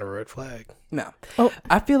early sign of a red flag. No. Oh.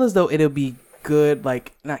 I feel as though it'll be good,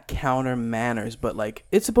 like, not counter manners, but, like,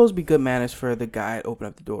 it's supposed to be good manners for the guy to open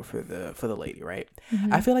up the door for the lady, right?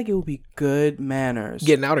 Mm-hmm. I feel like it would be good manners.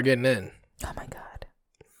 Getting out or getting in? Oh my God.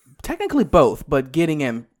 Technically both, but getting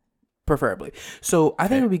in preferably. So I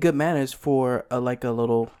think it would be good manners for a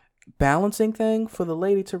little balancing thing for the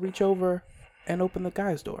lady to reach over and open the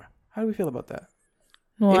guy's door. How do we feel about that?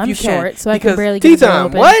 Well, If I'm you can, short, so I because can barely Tea get the door time.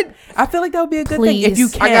 open. What? I feel like that would be a good thing if you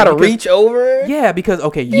Please. can. I gotta because- reach over. Yeah, because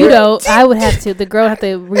okay, You don't. I would have to. The girl have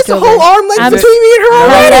to reach It's a over. whole arm length I'm- between me and her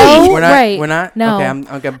already. Hello? We're not. Right. We're not. No. Okay, I'm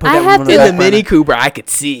gonna put I that have one on to- In the the back Mini burner. Cooper, I could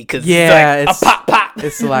see because Yeah, it's like it's- a pop pop.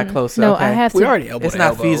 It's a lot closer. No, okay. I have We to. already elbowed It's not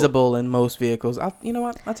elbow. feasible in most vehicles. You know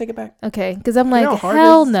what? I'll take it back. Okay, because I'm You like, know how hard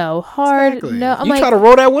hell it is? no, hard Exactly. no. I'm you like, try to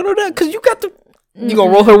roll that window down because you got the. You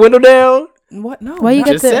gonna roll her window down? What? No. why you not-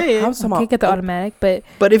 got Just the? saying. I was talking I about- can't get the automatic, but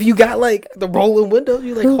But if you got like the rolling window,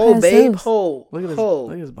 you like Who hold, has babe, those? hold, Look at this. hold.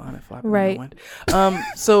 Look at his bonnet flapping Right. in the wind.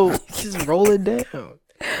 So Just roll it down.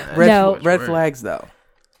 red, No. red flags though.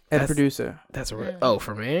 And That's- producer. That's a red. Oh,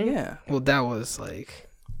 for me? Yeah. Well, that was like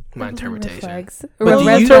my red interpretation. flags. But Red do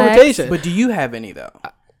flags. you- interpretation. But do you have any though?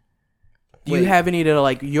 Do you Wait. have any that are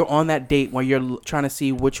like you're on that date where you're trying to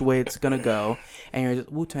see which way it's gonna go, and you're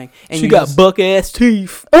just Wu-Tang, and She you got just- buck ass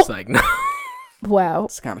teeth. Oh. It's like no. Wow,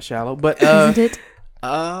 It's kind of shallow, but isn't it?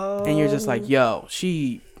 Oh. and you're just like, yo,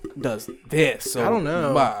 she does this. So I don't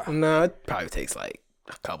know. blah. No, it probably takes like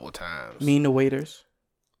a couple times. Mean to waiters.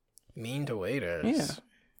 Mean to waiters. Yeah.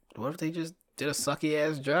 What if they just did a sucky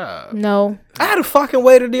ass job. No. I had a fucking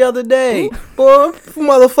waiter the other day. Boy,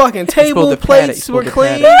 motherfucking table plates were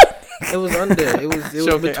clean. It was under. It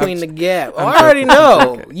was between the gap. Oh, I already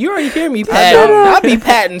know. You already hear me patting. I be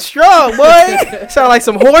patting strong, boy. Sound like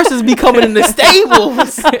some horses be coming in the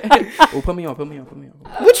stables. Oh, put me on.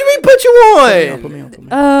 What you mean put you on? Put me on.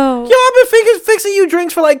 Oh. Yo, I've been fixing you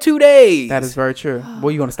drinks for like 2 days. That is very true.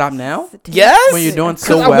 Well, you want to stop now? Yes. When you're doing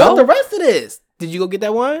so I well? want the rest of this. Did you go get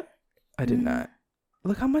that wine? I did not.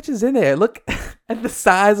 Look how much is in there. Look at the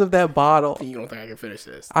size of that bottle. You don't think I can finish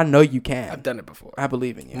this? I know you can. I've done it before. I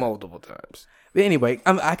believe in you. Multiple times. But anyway,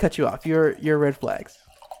 I cut you off. Your red flags.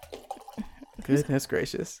 Goodness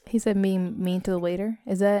gracious. He said mean to the waiter.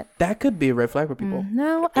 Is that? That could be a red flag for people.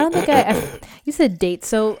 No, I don't think you said date.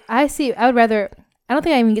 So I don't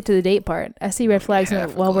think I even get to the date part. I see red flags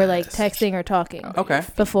while we're like texting or talking. Okay.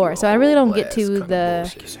 Before. So I really don't get to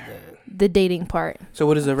the dating part. So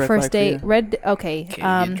what is a red First flag date, okay.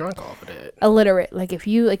 Can't get drunk off of that. Illiterate. Like if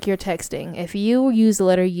you're texting, if you use the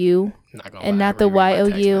letter U and not the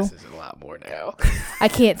YOU, a lot more now. I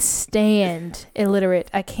can't stand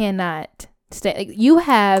illiterate. I cannot stand. Like, you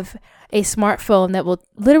have a smartphone that will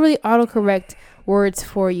literally autocorrect words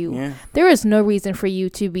for you. Yeah. There is no reason for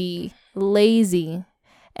you to be lazy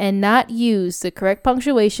and not use the correct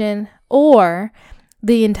punctuation or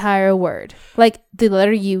the entire word. Like the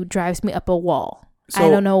letter U drives me up a wall. So, I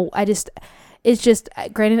don't know. It's just,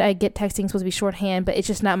 granted, I get texting supposed to be shorthand, but it's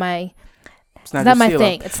just not my. It's not my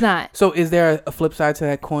thing. It's not. So is there a flip side to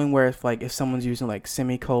that coin where if someone's using like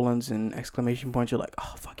semicolons and exclamation points, you're like,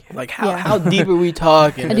 oh fuck yeah. Like how deep are we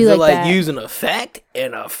talking? I do Is like it that. using effect?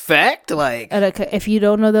 Like if you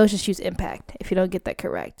don't know those, just use impact. If you don't get that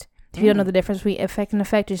correct. If you don't know the difference between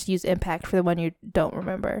effect, just use impact for the one you don't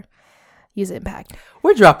remember. Use impact.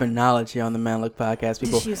 We're dropping knowledge here on the Man Look Podcast,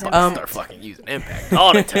 people. Start fucking using impact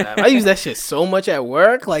all the time. I use that shit so much at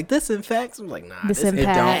work. Like this impacts. I'm like, nah, this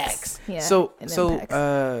impacts. Yeah. So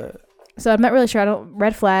I'm not really sure.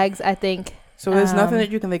 Red flags. I think. So there's nothing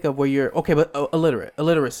that you can think of where you're okay, but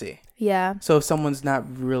illiteracy. Yeah. So if someone's not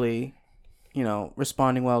really,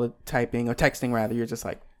 responding well to typing or texting, rather, you're just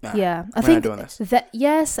like, nah, yeah. I think not doing this.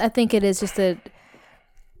 Yes, I think it is just a.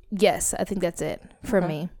 Yes, I think that's it for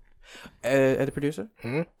me. The producer,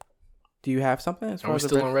 do you have something? As far Are we as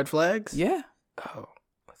still on red flags? Yeah. Oh,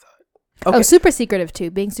 I thought. Okay. Oh, super secretive too.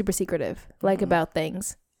 Being super secretive, about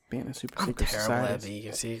things. Being a super I'm secret terrible society. at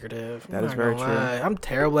being secretive. That is very true. I'm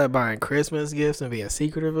terrible at buying Christmas gifts and being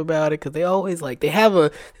secretive about it because they always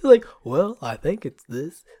well, I think it's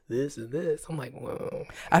this, and this. I'm like, whoa.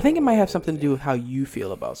 I think it might have something to do with how you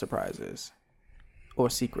feel about surprises, or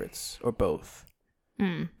secrets, or both.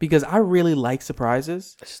 Because I really like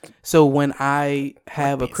surprises. So when I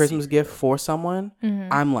have a Christmas gift for someone,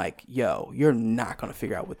 I'm like, yo, you're not going to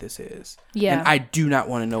figure out what this is. Yeah. And I do not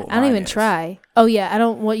want to know what I don't even try. Oh, yeah. I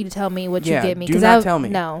don't want you to tell me what you get me. Do not tell me.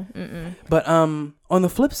 No. But on the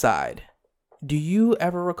flip side, do you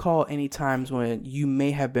ever recall any times when you may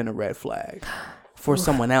have been a red flag for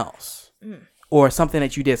someone else? Or something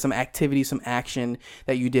that you did, some activity, some action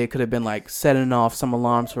that you did could have been like setting off some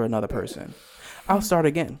alarms for another person. I'll start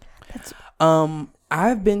again.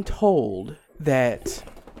 I've been told that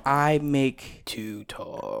I make too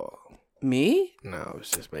tall. Me? No, I was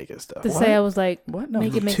just making stuff. Say I was like, what? No,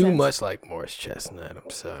 make it make too sense. much like Morris Chestnut. I'm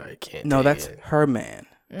sorry, I can't. No, that's it. her man.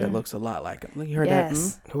 That looks a lot like him. Look, you heard that?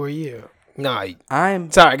 Who are you? No,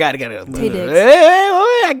 I'm sorry. I got it. Hey,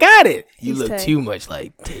 I got it. You look too much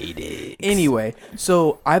like Tay Diggs. Anyway,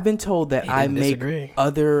 so I've been told that I make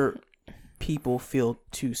other people feel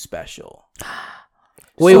too special.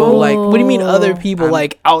 Wait, what do you mean other people?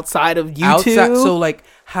 Like outside of you two? So like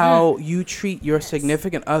how you treat your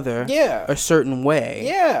significant other a certain way.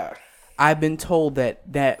 Yeah. I've been told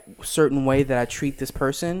that certain way that I treat this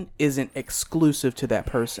person isn't exclusive to that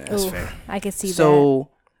person. That's fair. I can see that. So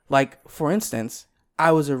like for instance,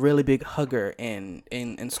 I was a really big hugger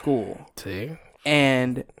in school. See?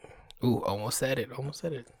 And almost said it.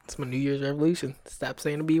 It's my New Year's resolution. Stop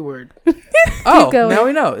saying the B word. Now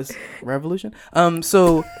we know. It's revolution.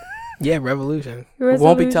 So yeah, revolution. It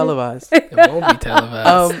won't be televised. It won't be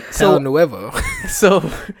televised. Nuevo.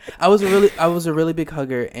 So I was a really big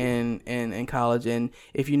hugger in college, and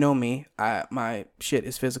if you know me, my shit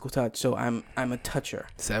is physical touch. So I'm a toucher.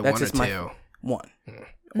 Is that That's one or just two? One.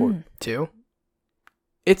 Or two?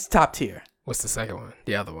 It's top tier. What's the second one?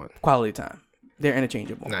 The other one. Quality time. They're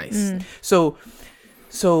interchangeable. Nice.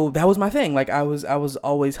 So that was my thing. Like I was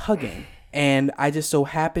always hugging, and I just so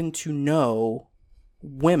happened to know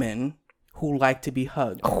women who like to be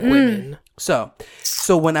hugged. Women.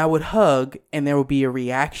 So when I would hug and there would be a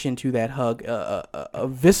reaction to that hug, a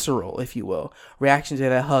visceral, if you will, reaction to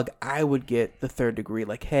that hug, I would get the third degree,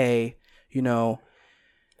 like, hey, you know,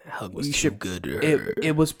 that hug was too good to her.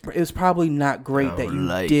 It was probably not great that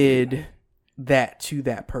you did that to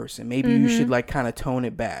that person. Maybe you should like kind of tone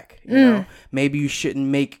it back. You know, maybe you shouldn't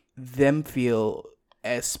make them feel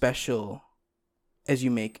as special as you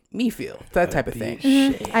make me feel. That type of thing.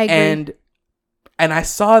 I agree. And I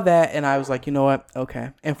saw that and I was like, you know what?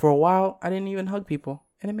 Okay. And for a while, I didn't even hug people.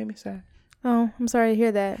 And it made me sad. Oh, I'm sorry to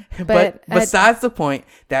hear that. But besides the point,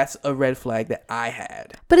 that's a red flag that I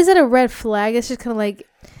had. But is it a red flag? It's just kind of like,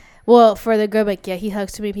 well, for the girl, like, yeah, he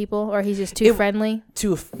hugs too many people, or he's just too friendly.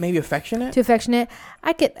 Maybe affectionate? Too affectionate.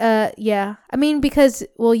 I could, yeah. I mean, because,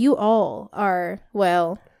 well, you all are,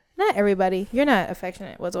 well, not everybody. You're not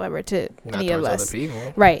affectionate whatsoever to any of us. Other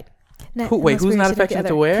people. Right. Who's not affectionate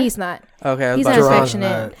to where? He's not. Okay, he's not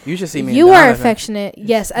affectionate. You should see me. You are affectionate,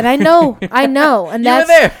 yes, and I know, and that's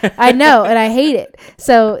there. I know, and I hate it.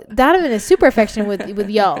 So Donovan is super affectionate with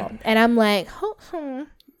y'all, and I'm like,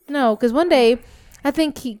 no, because one day, I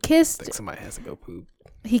think he kissed. Like somebody has to go poop.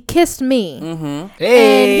 He kissed me,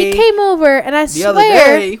 Hey, and he came over, and I swear, other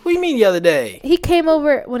day. What do you mean the other day? He came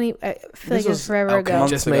over when he. I feel like it was forever ago.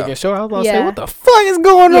 Just making sure. I was about to say, what the fuck is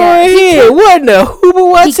going on here? What in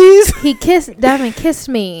the He kissed. Donovan kissed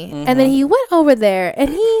me, and then he went over there,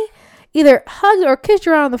 and he either hugged or kissed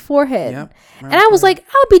her on the forehead. Yep. And I was like,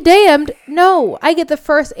 I'll be damned. No, I get the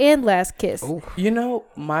first and last kiss. Ooh. You know,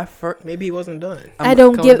 my first. Maybe he wasn't done. I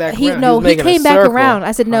don't give. He came back around.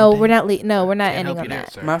 I said, no, we're not. We're not ending on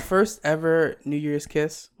that. My first ever New Year's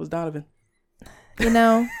kiss was Donovan. You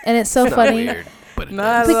know, and it's so funny. Weird, but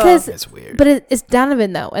because it's weird. But it's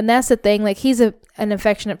Donovan though, and that's the thing. Like, he's an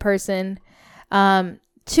affectionate person. To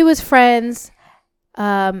his friends,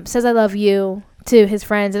 says I love you to his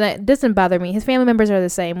friends, and it doesn't bother me. His family members are the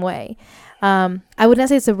same way. I would not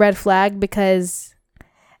say it's a red flag because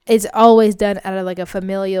it's always done out of like a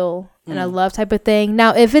familial and a love type of thing.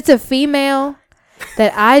 Now, if it's a female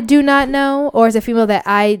that I do not know, or it's a female that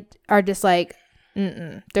I are just like,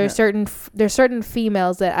 there's certain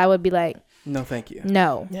females that I would be like, no, thank you.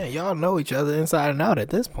 No. Yeah, y'all know each other inside and out at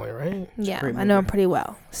this point, right? Yeah, I know him pretty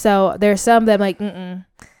well. So there's some that I'm like,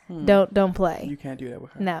 don't play. You can't do that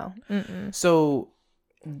with her. No. So,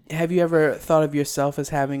 have you ever thought of yourself as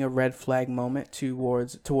having a red flag moment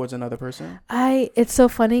towards another person? It's so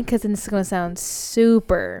funny because it's gonna sound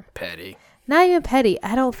super petty. Not even petty.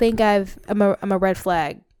 I don't think I'm a red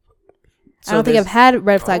flag. So I don't think I've had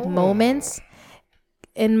red flag moments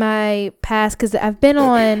in my past because I've been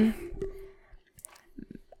on.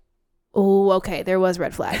 Oh, okay. There was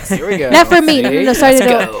red flags. Here we go. Not for me. No, sorry.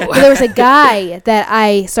 No. There was a guy that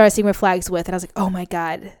I started seeing red flags with, and I was like, oh my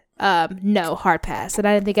God. No, hard pass. And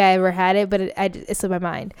I didn't think I ever had it, but it slipped my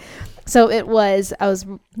mind. So I was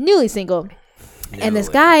newly single, and this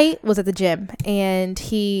guy was at the gym, and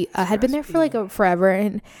he had been there for like forever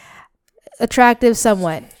and attractive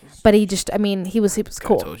somewhat, but he was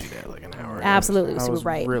cool. I told you that like an hour ago. Absolutely, super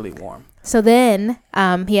bright. Really warm. So then,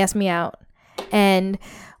 he asked me out, and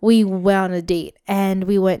we went on a date, and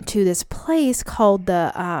we went to this place called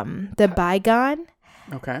the Bygone.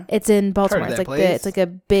 Okay. It's in Baltimore. It's like a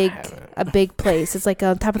big place. It's like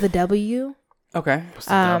on top of the W. Okay. What's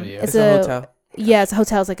the W? It's a hotel. Yeah, it's a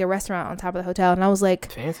hotel. It's like a restaurant on top of the hotel. And I was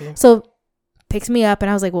like, fancy. So picks me up, and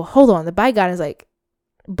I was like, well, hold on. The Bygone is like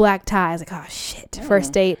black tie. I was like, oh shit.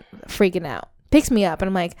 First date, freaking out. Picks me up, and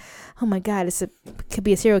I'm like, oh my God, could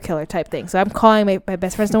be a serial killer type thing. So I'm calling my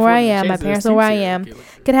best friends know where I am. My parents know where I am.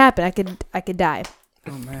 Could happen. I could die.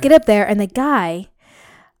 Oh, man. Get up there, and the guy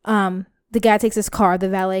takes his car. The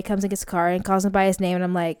valet comes and gets his car and calls him by his name, and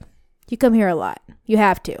I'm like, you come here a lot. You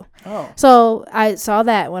have to. Oh. So I saw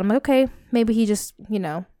that one. I'm like, okay, maybe he just,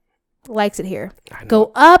 likes it here.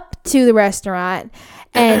 Go up to the restaurant,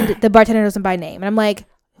 and the bartender knows him by name. And I'm like,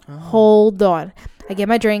 hold on. I get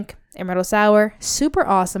my drink, Emerald Sour. Super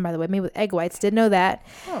awesome, by the way. Made with egg whites. Didn't know that.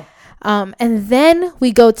 Oh. And then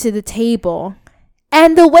we go to the table,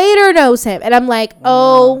 and the waiter knows him. And I'm like,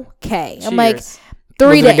 okay. Cheers. I'm like,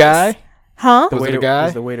 3 days. Was it a guy? Huh? Was it a guy?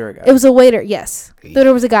 Was the waiter a guy? It was a waiter, yes.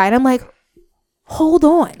 There was a guy. And I'm like, hold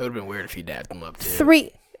on. It would have been weird if he dapped him up, too.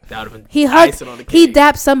 3. That would have been he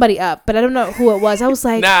dapped somebody up, but I don't know who it was. I was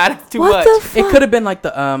like, nah, that's too what much. The fuck? It could have been like the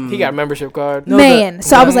He got a membership card.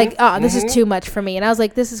 So I was like, this is too much for me. And I was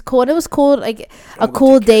like, this is cool. And it was cool, like a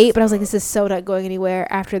cool date, but I was like, this is so not going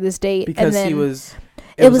anywhere after this date. Because and then it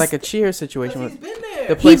was like a cheers situation. He's been there.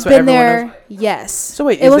 The place he's been there, yes. So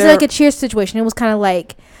wait, it wasn't like a cheers situation. It was kind of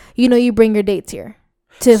like, you bring your dates here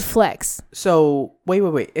to flex. So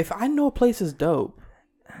wait. If I know a place is dope,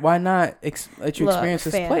 Why not let you experience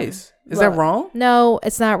this place? Is that wrong? No,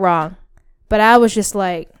 it's not wrong. But I was just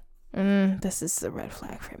like, this is a red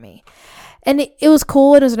flag for me. And it was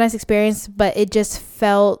cool and it was a nice experience, but it just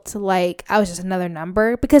felt like I was just another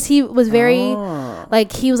number because he was very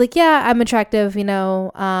like, he was like, yeah, I'm attractive, you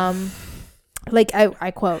know, like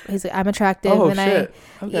I quote, he's like, I'm attractive. Oh, and shit.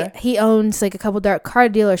 Okay. he owns like a couple dark car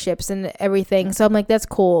dealerships and everything. So I'm like, that's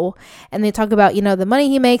cool. And they talk about, you know, the money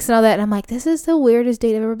he makes and all that. And I'm like, this is the weirdest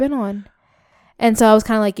date I've ever been on. And so I was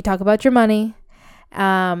kind of like, you talk about your money.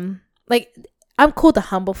 Like, I'm cool to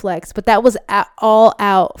humble flex, but that was all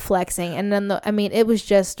out flexing. And then, it was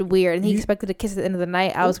just weird. And he expected to kiss at the end of the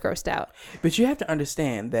night. I was grossed out. But you have to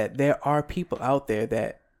understand that there are people out there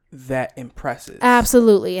that impresses.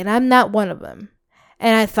 Absolutely. And I'm not one of them.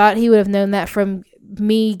 And I thought he would have known that from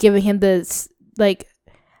me giving him the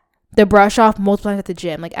brush off multiple times at the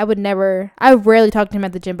gym. Like, I rarely talked to him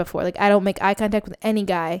at the gym before. Like, I don't make eye contact with any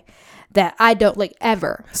guy that I don't like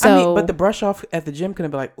ever. So, but the brush off at the gym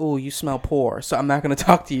couldn't be like, oh, you smell poor, so I'm not gonna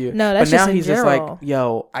talk to you. No, that's but now just he's general. just like,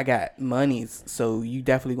 yo, I got monies, so you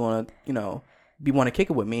definitely gonna, want to kick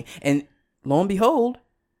it with me. And lo and behold,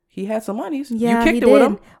 he had some monies. Yeah, you kicked it with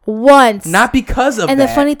him once, not because of and that.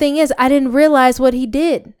 the funny thing is, I didn't realize what he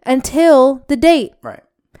did until the date. Right.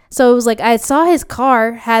 So it was like I saw his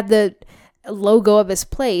car had the logo of his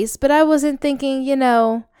place, but I wasn't thinking,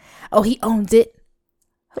 oh, he owns it.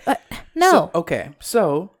 No.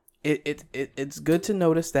 So it's good to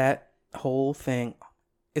notice that whole thing.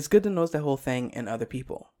 It's good to notice that whole thing in other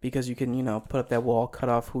people because you can, put up that wall, cut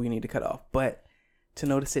off who you need to cut off. But to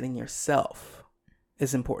notice it in yourself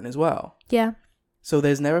is important as well. Yeah. So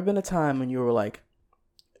there's never been a time when you were like,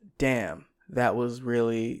 damn, that was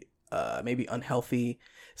really maybe unhealthy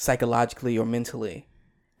psychologically or mentally.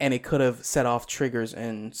 And it could have set off triggers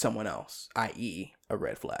in someone else, i.e. a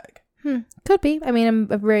red flag. Could be. I'm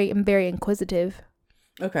very inquisitive.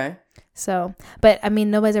 Okay. So, but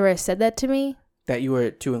nobody's ever said that to me. That you were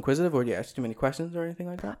too inquisitive or you asked too many questions or anything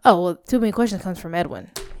like that? Oh, well, too many questions comes from Edwin.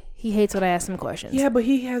 He hates when I ask him questions. Yeah, but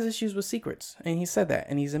he has issues with secrets. And he said that.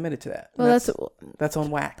 And he's admitted to that. Well, that's on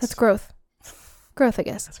wax. That's growth. Growth, I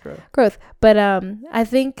guess. That's growth. Growth. But I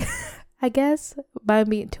think, I guess, by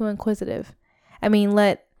being too inquisitive.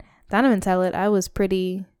 Let Donovan tell it. I was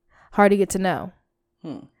pretty hard to get to know.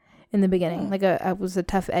 In the beginning. Like I was a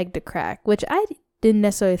tough egg to crack, which I didn't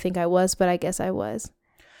necessarily think I was, but I guess I was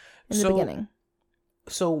in the beginning.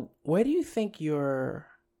 So where do you think your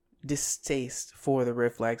distaste for the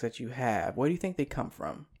red flags that you have, where do you think they come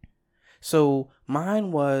from? So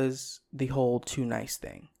mine was the whole too nice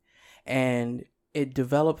thing. And it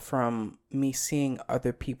developed from me seeing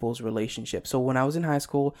other people's relationships. So when I was in high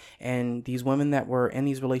school and these women that were in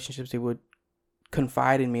these relationships, they would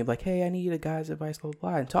confide in me like, hey, I need a guy's advice, blah,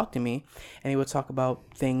 blah, blah, and talk to me. And he would talk about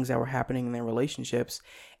things that were happening in their relationships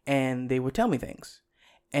and they would tell me things.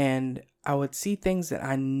 And I would see things that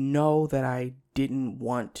I know that I didn't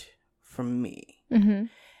want from me. Mm-hmm.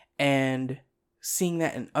 And seeing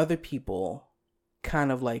that in other people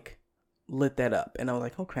kind of like lit that up. And I was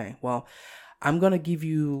like, okay, well, I'm going to give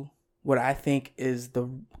you what I think is the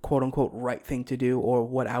quote unquote right thing to do or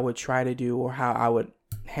what I would try to do or how I would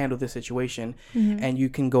handle this situation. Mm-hmm. And you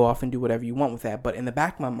can go off and do whatever you want with that. But in the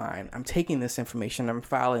back of my mind, I'm taking this information, I'm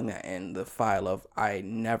filing that in the file of I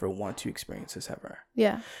never want to experience this ever.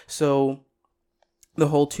 Yeah. So the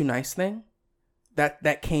whole too nice thing,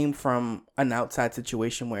 that came from an outside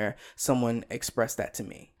situation where someone expressed that to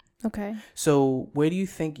me. Okay. So where do you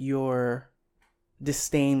think your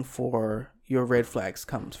disdain for your red flags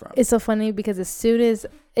comes from? It's so funny because as soon as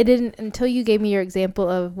it didn't, until you gave me your example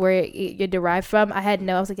of where it derived from, I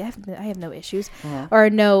was like, I have no issues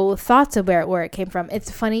or no thoughts of where it came from.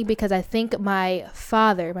 It's funny because I think my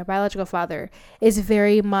biological father is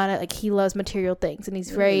very he loves material things and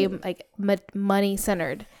he's very like money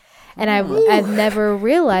centered. And I've never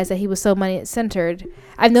realized that he was so money centered.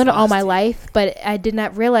 I've known it all my life, but I did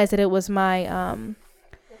not realize that it was my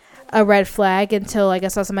a red flag until I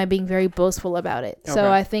saw somebody being very boastful about it. Okay. So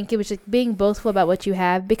I think it was just being boastful about what you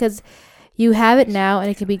have because you have it now and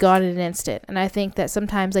it can be gone in an instant. And I think that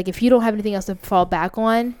sometimes if you don't have anything else to fall back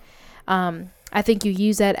on, I think you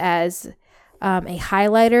use that as a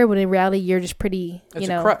highlighter when in reality you're just pretty, it's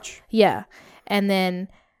a crutch. Yeah. And then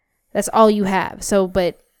that's all you have. So,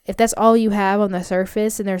 but if that's all you have on the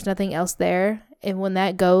surface and there's nothing else there, and when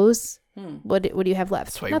that goes, what do you have left?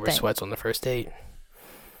 That's why you wear sweats on the first date.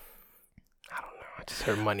 I just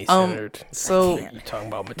heard money centered. So you're talking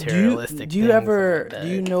about materialistic. Do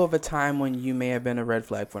you know of a time when you may have been a red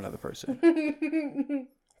flag for another person?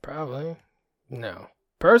 Probably. No.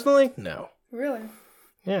 Personally, no. Really?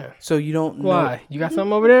 Yeah. So you don't know. Why? You got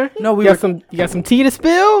something over there? No, You got some tea to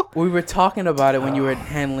spill? We were talking about it when you were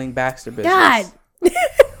handling Baxter business. God,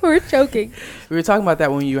 we're choking. We were talking about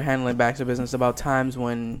that when you were handling Baxter business, about times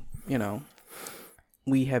when,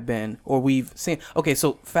 we have been, or we've seen. Okay,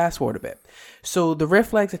 so fast forward a bit. So the red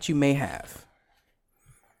flags that you may have,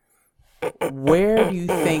 where do you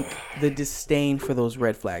think the disdain for those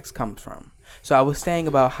red flags comes from? So I was saying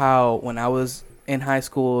about how when I was in high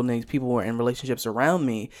school and these people were in relationships around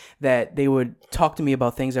me, that they would talk to me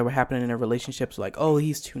about things that were happening in their relationships, like, oh,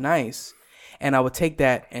 he's too nice. And I would take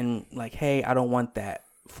that and like, hey, I don't want that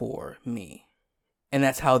for me. And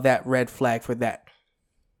that's how that red flag for that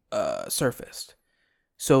surfaced.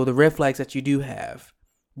 So the red flags that you do have,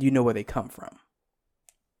 you know where they come from.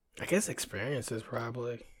 I guess experiences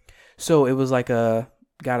probably. So it was like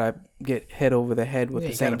gotta get hit over the head with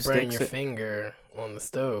the same stick. You gotta burn your finger on the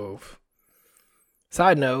stove.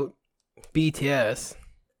 Side note, BTS,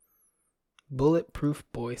 Bulletproof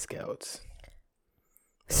Boy Scouts.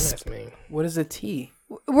 Don't ask me. What is a T?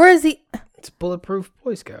 Where is he? It's Bulletproof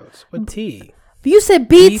Boy Scouts. What T? You said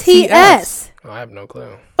BTS. Oh, I have no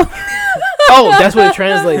clue. Oh, that's what it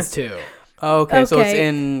translates to. Okay, so it's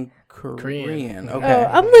in Korean. Okay. Oh,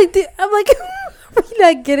 I'm like, we're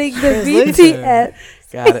not getting the BTS.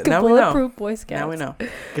 Got it. Now we know. Bulletproof Boy Scouts. Now we know.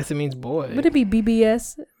 Guess it means boy. Would it be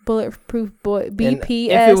BBS? Bulletproof Boy. BPS.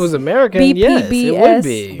 And if it was American, BPBS, yes, it would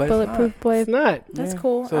be. But Bulletproof Boy. It's not. That's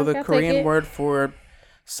cool. So the Korean word for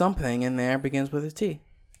something in there begins with a T.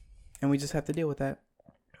 And we just have to deal with that.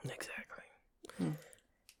 Exactly.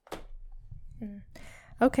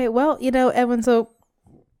 Okay, well, Edwin, so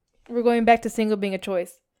we're going back to single being a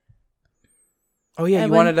choice. Oh, yeah, Edwin,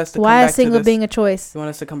 you wanted us to come why back is single to this. being a choice? You want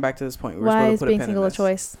us to come back to this point. We were Why supposed is to put being a pin single in a this.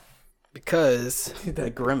 choice? Because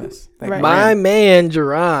That grimace. That Right. my grin. man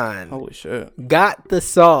Jerron Holy shit. got the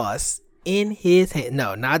sauce in his hand.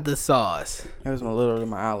 No, not the sauce. That was literally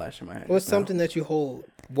my eyelash in my head. What's No. something that you hold?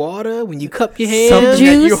 Water when you cup your hands. Something that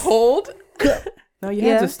you Juice? hold? No, your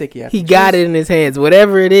hands are sticky. He got it in his hands.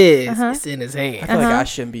 Whatever it is, Uh-huh. it's in his I hand. feel like I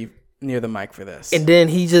shouldn't be near the mic for this. And then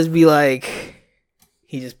he just be like,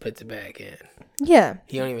 he just puts it back in. Yeah.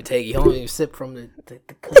 He don't even take it. He don't even sip from the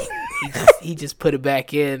cup. He just put it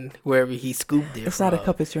back in wherever he scooped it. It's from. not a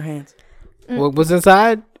cup, it's your hands. What was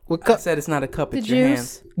inside? What I cup? said it's not a cup, The it's your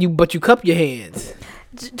juice. hands. But you cup your hands.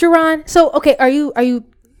 Jerron, so, okay, are you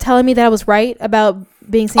telling me that I was right about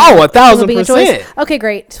being single? Oh, 1,000%. being a choice? Okay,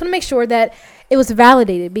 great. Just want to make sure that it was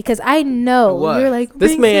validated because I know you're like,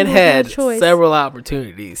 this being man single is had a choice. several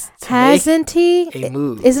opportunities. To Hasn't he? make a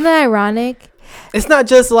move. Isn't that ironic? It's not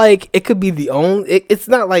just like it could be the only. It's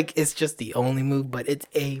not like it's just the only move, but it's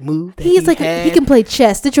a move. That He's like had. he can play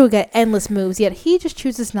chess. Digital got endless moves, yet he just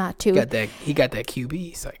chooses not to. He got that QB.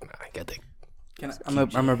 He's like, nah, I got that. I'm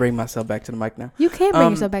gonna bring myself back to the mic now. You can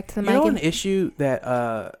bring yourself back to the mic. You know, and- an issue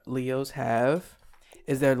that Leos have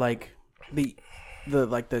is they're like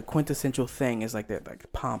the quintessential thing is like they're like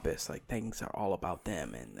pompous, like things are all about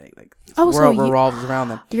them and they like Oh, the so world you- revolves around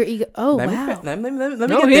them. Your ego. Oh, Let me wow. let me No,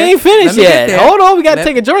 get he there. ain't finished Let me get yet. there. Hold on, we got to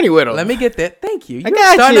take a journey with him. Let me get there. Thank you. I You're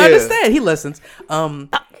got starting you. to understand. He listens.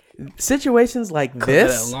 Situations like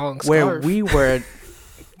this that long where scarf.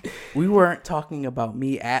 we weren't talking about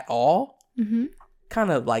me at all. Mm-hmm.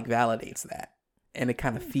 Kind of like validates that, and it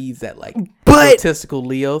kind of feeds that like But- egotistical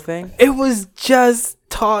Leo thing. It was just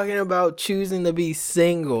talking about choosing to be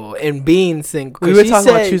single and being single. We were talking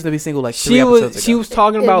about choosing to be single like 3 episodes ago. She was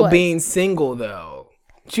talking It about was. being single though.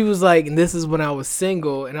 She was like, and this is when I was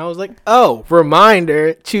single, and I was like, oh,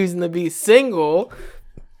 reminder, choosing to be single.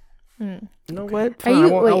 You know what? Are Fine, you I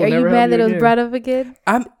will are you never mad have that it was again. brought up again?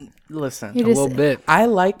 Listen. You A just little bit. I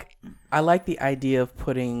like the idea of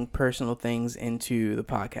putting personal things into the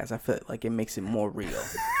podcast. I feel like it makes it more real.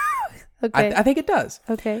 okay. I think it does.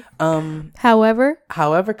 Okay. However,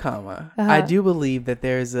 Uh-huh. I do believe that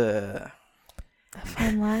there's a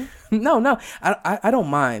Fine line. no. I don't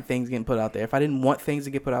mind things getting put out there. If I didn't want things to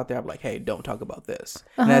get put out there, I'd be like, hey, don't talk about this.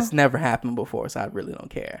 And that's never happened before, so I really don't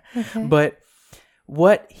care. Okay. But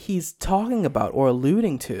what he's talking about or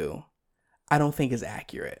alluding to, I don't think is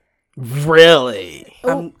accurate. Really?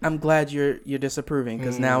 I'm glad you're disapproving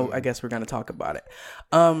because now I guess we're gonna talk about it.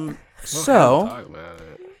 Talk about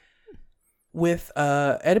it. With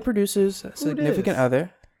Edit Producer's significant dis?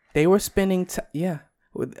 other, they were spending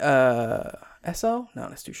with SO. No,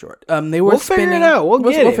 that's too short. They were We'll spending. figure it out. We'll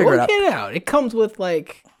get it. figure We'll it out. get it out. It comes with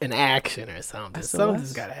like an action or something. SOS?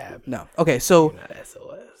 Something's gotta happen. No. Okay, so Not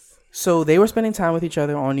SOS. so they were spending time with each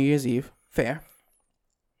other on New Year's Eve. Fair.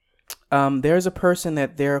 There's a person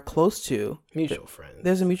that they're close to. Mutual friends.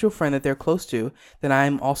 There's a mutual friend that they're close to that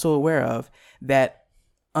I'm also aware of that,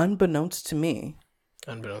 unbeknownst to me,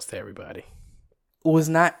 Unbeknownst to everybody.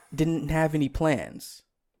 Didn't have any plans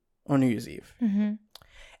on New Year's Eve. Mm-hmm.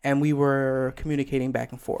 And we were communicating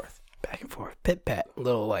back and forth. Back and forth, pit pat,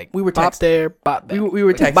 little like we were bop there, bop back. We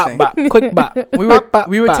were texting. Bop, bop, quick bop.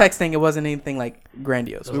 We were texting. It wasn't anything like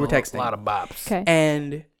grandiose. We were texting. A lot of bops. Okay.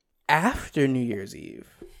 And after New Year's Eve,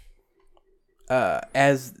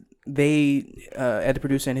 as the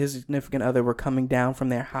producer and his significant other were coming down from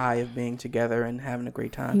their high of being together and having a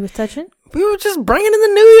great time. He was touching? We were just bringing in the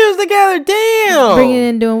New Year's together. Damn. Bringing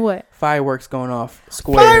in doing what? Fireworks going off.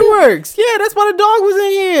 Square. Fireworks. Yeah, that's why the dog was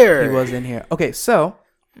in here. He was in here. Okay, so.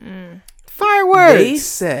 Fireworks. They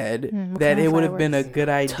said that it would have been a good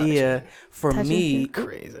idea for me.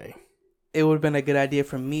 Crazy. It would have been a good idea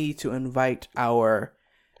for me to invite our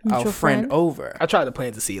Mutual friend over. I tried to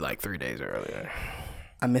plant the seed like 3 days earlier.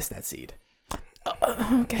 I missed that seed.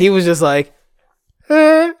 Okay. He was just like,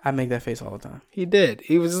 eh. I make that face all the time. He did.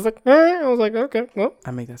 He was just like, eh. I was like, okay, well.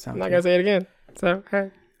 I make that sound. I'm not going to say it again. So,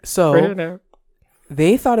 hey. So, we're here now.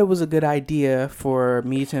 They thought it was a good idea for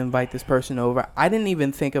me to invite this person over. I didn't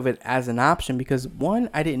even think of it as an option because, one,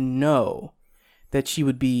 I didn't know that she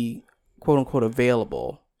would be, quote unquote,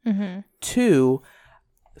 available. Mm-hmm. Two,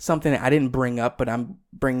 something that I didn't bring up, but I'm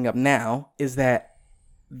bringing up now, is that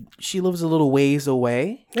she lives a little ways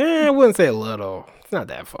away. I wouldn't say a little. It's not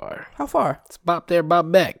that far. How far? It's bop there, bop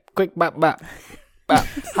back. Quick bop, bop. Bop.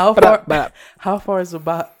 How far? Bop. How far is the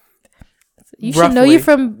bop? You should know you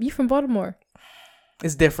from Baltimore.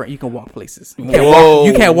 It's different. You can walk places. You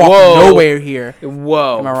Whoa, can't walk nowhere here.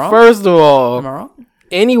 Whoa. Am I wrong? First of all, am I wrong?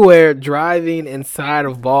 Anywhere driving inside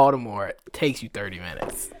of Baltimore takes you 30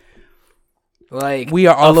 minutes. Like, we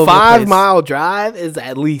are all a over 5-mile drive is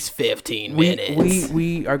at least 15 minutes.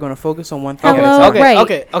 We are going to focus on one thing. Hello, okay, right.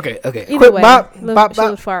 okay. Either Quick way, bop, live, bop, she bop,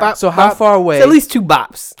 lives far. bop. So how far away? It's at least 2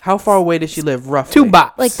 bops. How far away does she live roughly? 2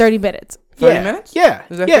 bops. Like 30 minutes. 30 minutes? Yeah.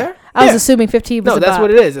 Is that fair? I was assuming 15 was No, that's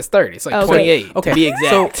what it is. It's 30. It's like 28 to be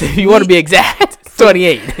exact. So if you want to be exact,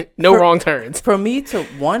 28. No wrong turns. For me to,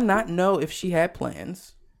 one, not know if she had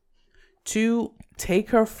plans. 2,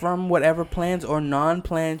 take her from whatever plans or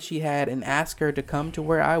non-plans she had and ask her to come to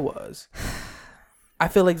where I was. I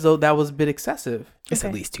feel like that was a bit excessive. It's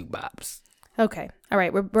at least 2 bops. Okay. All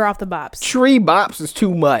right. We're off the bops. 3 bops is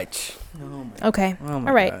too much. Okay. Oh my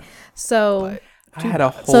all right. God. So I had a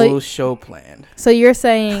whole show planned. So you're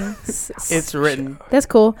saying it's written. That's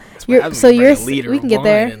cool. We can get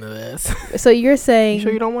there. So you're saying you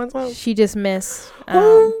sure you don't want some? She just missed.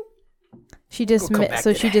 She just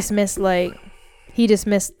missed like he just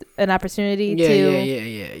missed an opportunity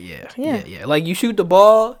to. Yeah. Like you shoot the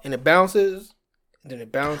ball and it bounces. And then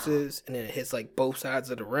it bounces, and then it hits like both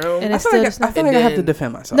sides of the rim. And I feel like I have to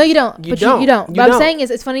defend myself. No, you don't. You don't. But I'm saying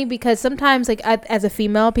is, it's funny because sometimes, like as a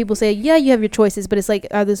female, people say, "Yeah, you have your choices," but it's like,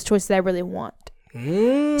 are those choices I really want?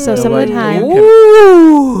 So some of the time,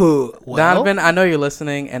 Donovan, I know you're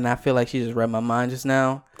listening, and I feel like she just read my mind just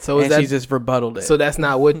now. So she just rebutted it. So that's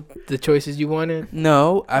not what the choices you wanted.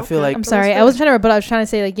 No, I feel like I'm sorry. I wasn't trying to rebut. I was trying to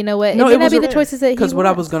say, like, you know what? No, it may not be the choices that he wants. Because what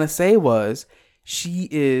I was gonna say was, she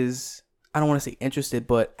is. I don't want to say interested,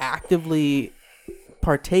 but actively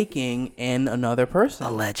partaking in another person.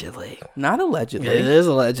 Allegedly. Not allegedly. It is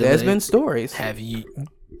allegedly. There's been stories. That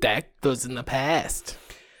was in the past.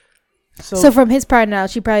 So from his part now,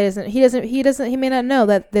 she probably doesn't. He may not know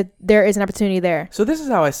that there is an opportunity there. So this is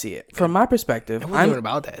how I see it. From my perspective, I'm doing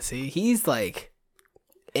about that. See, he's like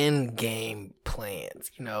end game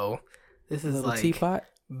plans. You know, this is like teapot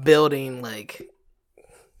building like.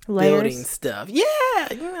 Layers. Building stuff,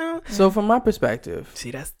 yeah, you know. So from my perspective, see,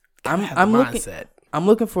 that's I'm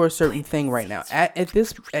looking for a certain thing right now. At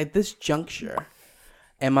this juncture,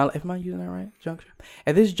 am I using that right? Juncture.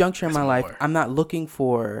 At this juncture in my life, I'm not looking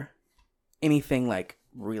for anything like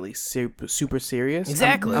really super serious.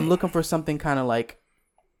 Exactly. I'm looking for something kind of like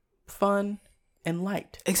fun and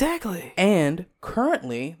light. Exactly. And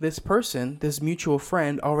currently, this mutual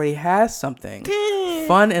friend, already has something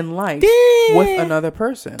fun and light with another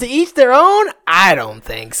person. To each their own? I don't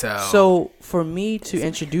think so. So for me to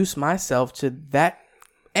introduce myself to that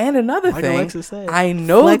and another thing, I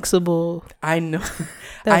know flexible. I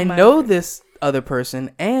know this other person,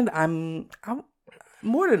 and I'm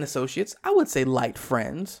more than associates. I would say light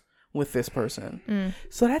friends with this person.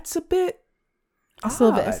 So that's a bit. It's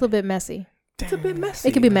a little bit messy. It's a bit messy.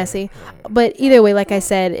 It could be messy, but either way, like I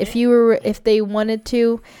said, if they wanted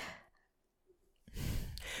to,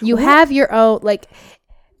 have your own. Like,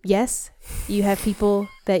 yes, you have people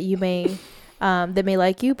that you may that may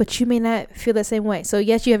like you, but you may not feel the same way. So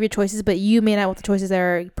yes, you have your choices, but you may not want the choices that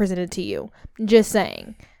are presented to you. Just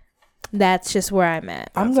saying. That's just where I'm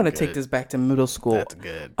at. I'm gonna take this back to middle school. That's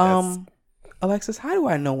good. Alexis, how do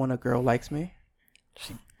I know when a girl likes me?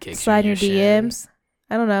 She kicks Slide you your DMs.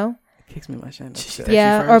 I don't know. Kicks me in my shin.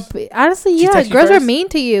 Yeah, or honestly, She yeah, text you girls are first? mean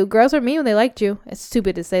to you. Girls are mean when they liked you. It's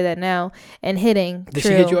stupid to say that now. And hitting. Did she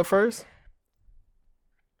hit you up first?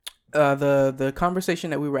 The conversation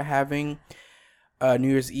that we were having New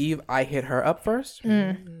Year's Eve, I hit her up first.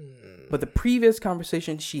 But the previous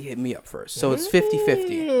conversation, she hit me up first. So it's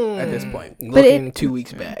 50-50 at this point. Looking 2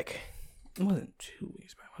 weeks back. It wasn't 2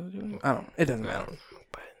 weeks back. Was it? I don't know. It doesn't matter.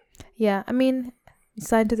 Yeah, I mean,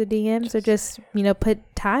 slide into the DMs or just,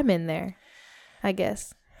 put time in there, I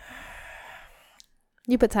guess.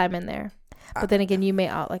 You put time in there. But then again, you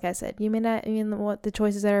may, like I said, you may not want the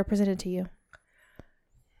choices that are presented to you.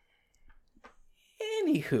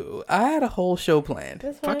 Anywho, I had a whole show planned.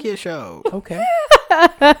 Fuck your show. Okay.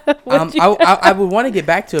 I would want to get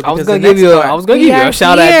back to it. I was gonna give you a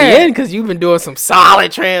shout out at the end because you've been doing some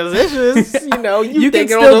solid transitions. You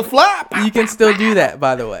thinking on the fly. You can still do that,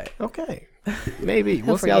 by the way. Okay. Maybe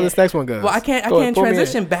we'll see how this next one goes. Well, I can't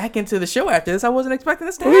transition back into the show after this. I wasn't expecting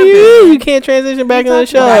this to happen. happen. You can't transition back into the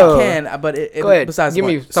show. I can, but it go ahead. Besides, give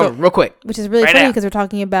me something real quick. Which is really funny because we're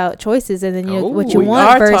talking about choices and then what you we want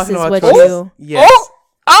are versus what choices. you. Yes.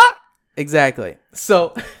 Exactly.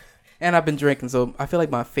 So, and I've been drinking, so I feel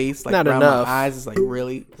like my face, like around my eyes, is like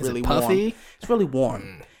really puffy. Warm. It's really warm,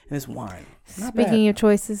 and it's wine. Speaking of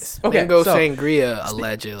choices, mango sangria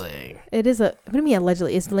allegedly. It is what do you mean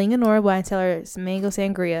allegedly? It's Linganora wine cellar. It's mango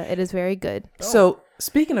sangria. It is very good. So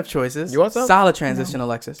speaking of choices, you want some? Solid transition,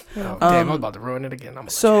 Alexis. Oh, damn, I was about to ruin it again.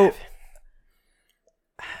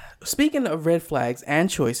 Speaking of red flags and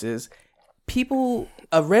choices,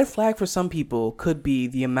 a red flag for some people could be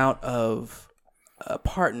the amount of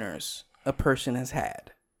partners a person has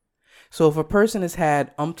had. So if a person has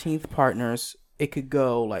had umpteenth partners, it could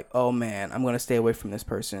go like, oh man, I'm going to stay away from this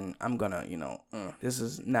person. I'm going to, this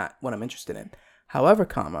is not what I'm interested in. However,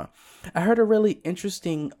 I heard a really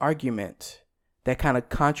interesting argument that kind of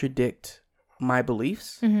contradict my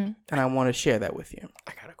beliefs. And I want to share that with you.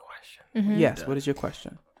 I got a question. Yes. What is your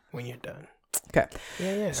question? When you're done. Okay.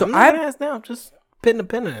 Yeah. So I'm not gonna ask now. I'm just putting a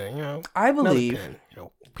pin in it, I believe,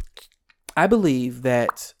 I believe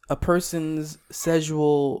that a person's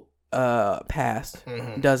sexual past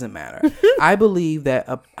doesn't matter. I believe that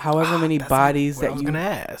however many bodies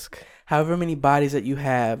that however many bodies that you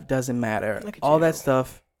have doesn't matter. All that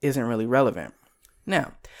stuff isn't really relevant.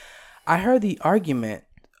 Now, I heard the argument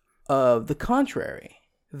of the contrary,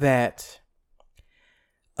 that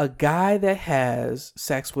a guy that has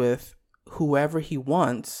sex with whoever he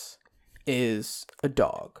wants is a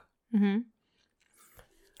dog.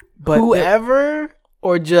 But whoever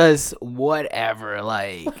or just whatever,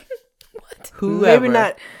 like whoever. Maybe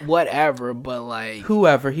not whatever, but like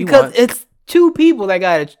whoever he because wants. it's two people that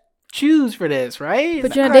gotta choose for this, right?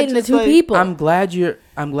 But you're not dating the two people. I'm glad you're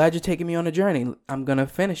taking me on a journey. I'm gonna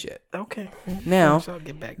finish it. Okay. Now I'll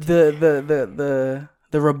get back to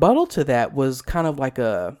the rebuttal to that was kind of like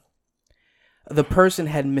the person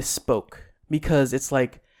had misspoke, because it's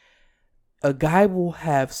like a guy will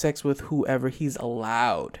have sex with whoever he's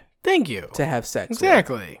allowed. Thank you. To have sex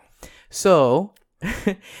exactly. with. So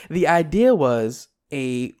the idea was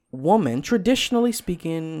a woman, traditionally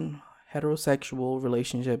speaking, heterosexual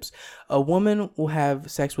relationships, a woman will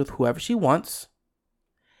have sex with whoever she wants,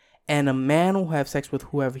 and a man will have sex with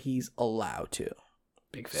whoever he's allowed to.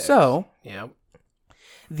 Big facts. So, yep.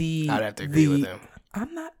 I'd have to agree with him.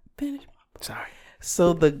 I'm not finished. Sorry.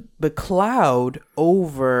 So the cloud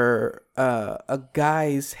over a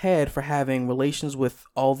guy's head for having relations with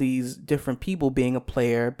all these different people, being a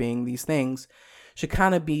player, being these things, should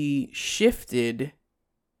kind of be shifted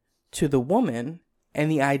to the woman,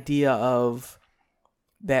 and the idea of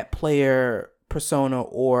that player persona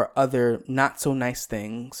or other not so nice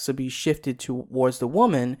things to be shifted towards the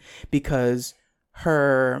woman, because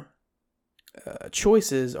her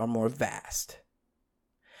choices are more vast.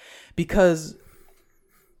 Because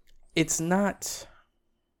it's not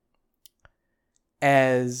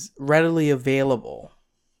as readily available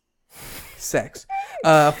sex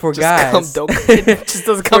for guys. It just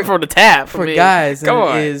doesn't come from the tap for guys than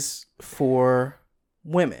it is for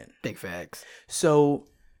women. Big facts. So,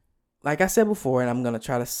 like I said before, and I'm gonna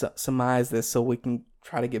try to surmise this so we can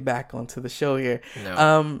try to get back onto the show here.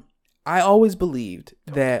 No. I always believed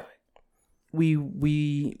that we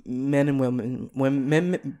men and women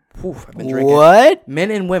I've been drinking. What?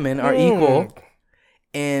 Men and women are equal,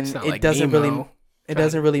 and Sound it like doesn't Nemo.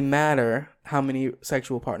 doesn't really matter how many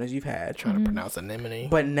sexual partners you've had. Trying to pronounce anemone.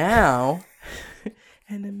 But now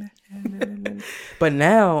but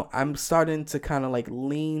now I'm starting to kind of like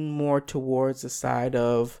lean more towards the side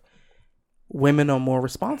of women are more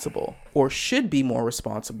responsible or should be more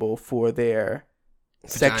responsible for their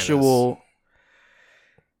sexual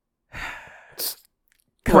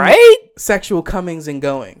sexual comings and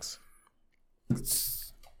goings.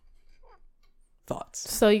 Thoughts?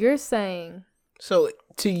 So you're saying, so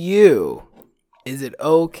to you, is it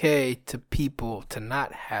okay to people to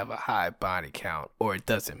not have a high body count, or it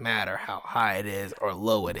doesn't matter how high it is or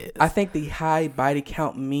low it is? I think the high body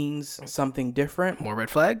count means something different. More red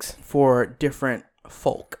flags for different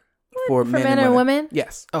folk. For men and women?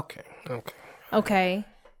 Yes. Okay.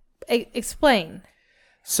 Explain.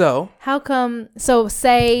 So how come? So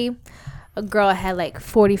say a girl had like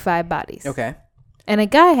 45 bodies. Okay. And a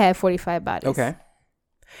guy had 45 bodies. Okay.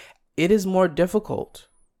 It is more difficult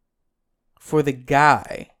for the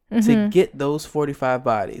guy to get those 45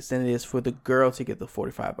 bodies than it is for the girl to get the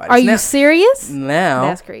 45 bodies. Are you serious? Now,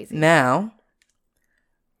 that's crazy. Now,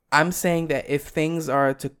 I'm saying that if things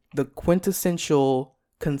are to the quintessential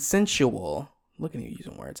consensual, look at you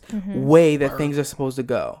using words, way that things are supposed to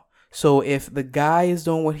go. So if the guy is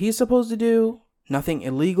doing what he's supposed to do, nothing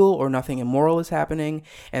illegal or nothing immoral is happening,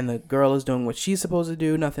 and the girl is doing what she's supposed to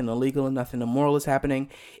do, nothing illegal and nothing immoral is happening,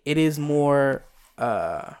 it is more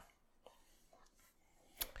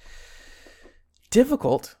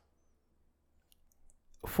difficult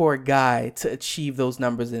for a guy to achieve those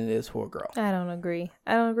numbers than it is for a girl. I don't agree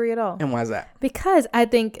at all. And why is that? Because I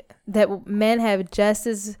think that men have just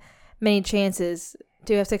as many chances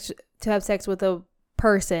to have sex with a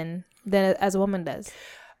person than as a woman does.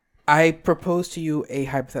 I propose to you a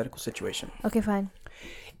hypothetical situation. Okay, fine.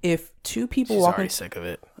 If two people She's walk already sick of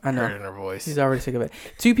it. I know. Heard it in her voice. She's already sick of it.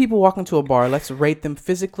 Two people walk into a bar. Let's rate them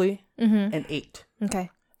physically an 8. Okay.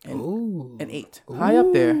 An 8. High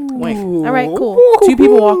up there. Wink. All right, cool. Two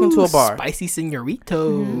people walk into a bar. Spicy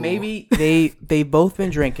señorito. Maybe they've both been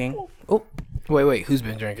drinking. Oh, wait. Who's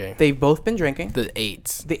been drinking? They've both been drinking. The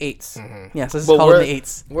 8s. The 8s. Yes, let's call them the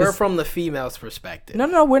 8s. We're from the female's perspective.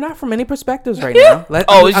 No, we're not from any perspectives right now.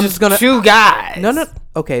 I'm just gonna two guys. No.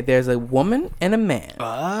 Okay, there's a woman and a man.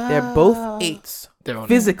 They're both 8s.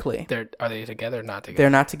 Physically. Are they together or not together? They're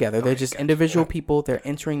not together. They're just individual people. They're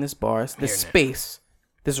entering this bar, this space,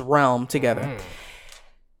 this realm together.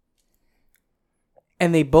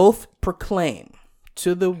 And they both proclaim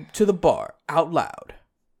to the bar out loud,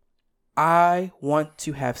 I want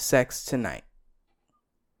to have sex tonight.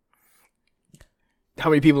 How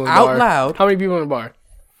many people in the bar? Out loud. How many people in the bar?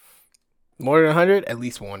 More than 100? At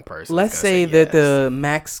least one person. Let's say that the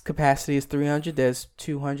max capacity is 300. There's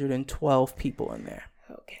 212 people in there.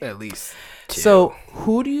 Okay. At least 2. So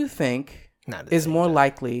who do you think is more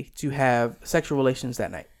likely to have sexual relations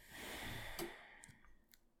that night?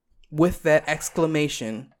 With that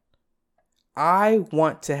exclamation, I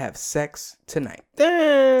want to have sex tonight.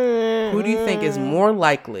 Who do you think is more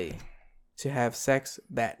likely to have sex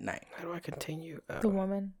that night? How do I continue? The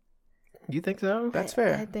woman. You think so? That's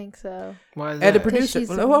fair. I think so. Why is that? Ed, the producer.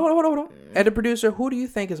 Hold on. Ed, the producer, who do you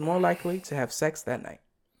think is more likely to have sex that night?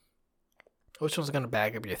 Which one's going to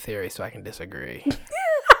back up your theory so I can disagree?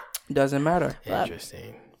 Doesn't matter.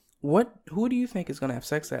 Interesting. Who do you think is going to have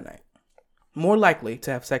sex that night? More likely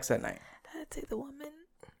to have sex that night? I'd say the woman.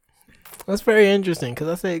 That's very interesting because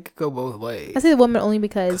I say it could go both ways. I say the woman only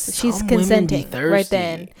because she's consenting right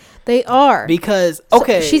then. They are. Because,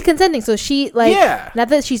 okay. So she's consenting. So she, like, not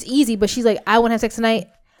that she's easy, but she's like, I want to have sex tonight.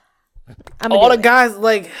 All the guys,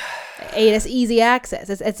 like, hey, that's easy access.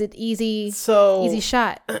 It's an easy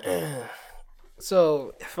shot.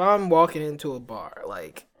 So if I'm walking into a bar,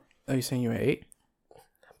 like. Are you saying you're 8?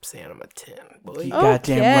 I'm saying I'm a 10. Boy.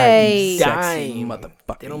 Goddamn right. You sexy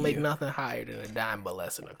motherfucker. They don't make nothing higher than a dime, but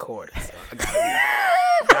less than a quarter. So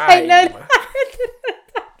I gotta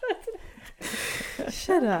be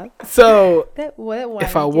Shut up. So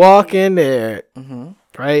if I walk in there,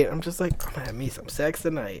 right, I'm just like, I'm gonna have me some sex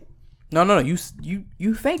tonight. No. You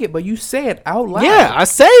think it, but you say it out loud. Yeah, I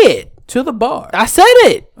say it to the bar. I said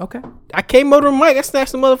it. Okay. I came over to the mic. I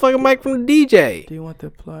snatched the motherfucking mic from the DJ. Do you want the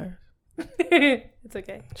pliers? It's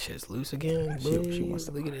okay. Shit's loose again. She wants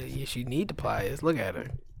to look at it. Yeah, she need the pliers. Look at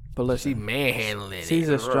her. But listen, she manhandling it. She's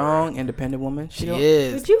a strong, independent woman. She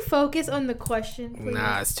is. Would you focus on the question, please?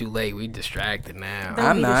 Nah, it's too late. We distracted now.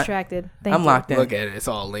 Don't be distracted. I'm locked in. Look at it. It's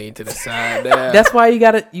all leaned to the side now. That's why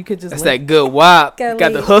you could just. That's that good wop.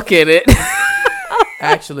 Got the hook in it.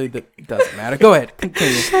 Actually, it doesn't matter. Go ahead.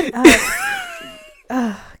 Continue. Shut up.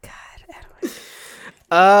 Oh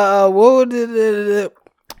God. What would it?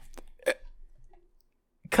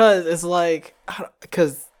 Cause it's like,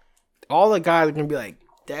 cause all the guys are gonna be like,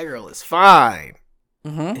 that girl is fine.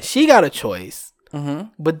 And she got a choice.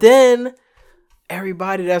 But then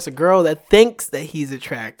everybody that's a girl that thinks that he's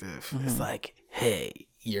attractive, it's like, hey,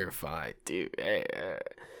 you're fine, dude. Hey,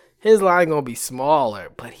 his line gonna be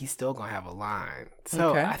smaller, but he's still gonna have a line.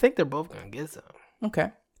 So I think they're both gonna get some.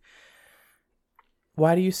 Okay.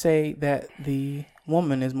 Why do you say that the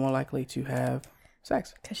woman is more likely to have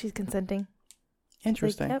sex? Because she's consenting.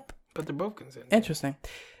 Interesting. Like, yep. But they're both consenting. Interesting.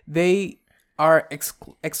 They are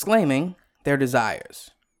exclaiming their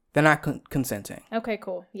desires. They're not consenting. Okay,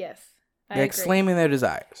 cool. Yes. They're exclaiming their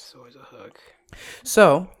desires. It's always a hook.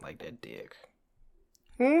 So. Like that dick.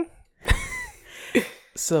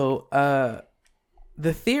 So,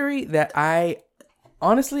 the theory that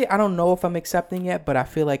honestly, I don't know if I'm accepting yet, but I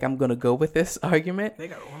feel like I'm going to go with this argument. They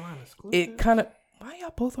got online exclusive. It kind of, why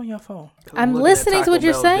y'all both on your phone? I'm listening to what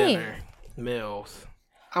you're saying. Mills.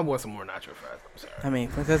 I want some more nacho fries. I'm sorry. I mean,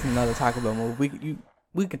 if there's another Taco Bell movie,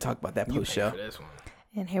 we can talk about that post show.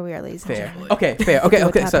 And here we are, ladies and gentlemen. Okay, fair.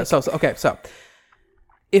 Okay. So,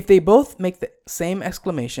 if they both make the same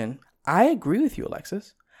exclamation, I agree with you,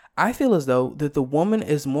 Alexis. I feel as though that the woman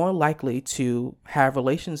is more likely to have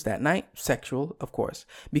relations that night, sexual, of course,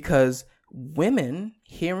 because women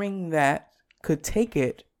hearing that could take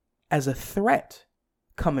it as a threat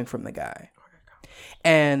coming from the guy.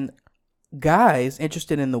 And guys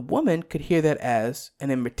interested in the woman could hear that as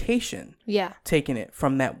an invitation. Yeah. Taking it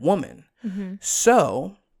from that woman. Mm-hmm.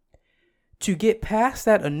 So, to get past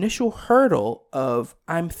that initial hurdle of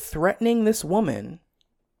I'm threatening this woman,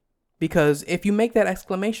 because if you make that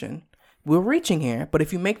exclamation, we're reaching here, but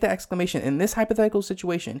if you make that exclamation in this hypothetical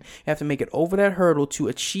situation, you have to make it over that hurdle to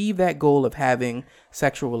achieve that goal of having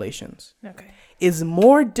sexual relations. Okay. Is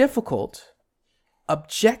more difficult,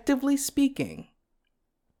 objectively speaking,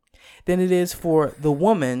 than it is for the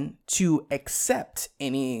woman to accept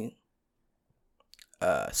any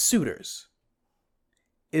suitors.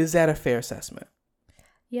 Is that a fair assessment?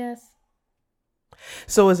 Yes.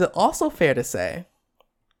 So is it also fair to say,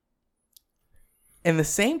 in the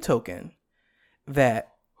same token,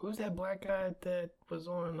 that... Who's that black guy that was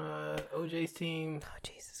on OJ's team? Oh,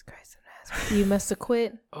 Jesus Christ. You must have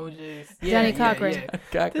quit. OJ's. Johnny Cochran.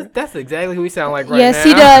 That's exactly who we sound like right now. Yes,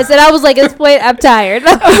 he does. And I was like, at this point, I'm tired.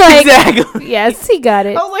 I was like, exactly. Yes, he got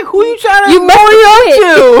it. I was like, who you trying to You must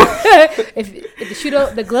have quit. If the shoe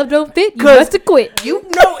the glove don't fit, you must have quit. You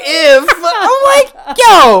know if. I'm like,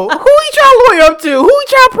 yo, who you trying to lawyer up to? Who you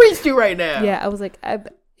trying to preach to right now? Yeah, I was like,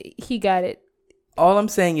 he got it. All I'm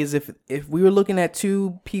saying is if we were looking at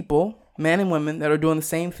two people, men and women, that are doing the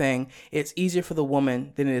same thing, it's easier for the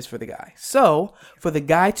woman than it is for the guy. So for the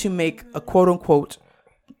guy to make a quote unquote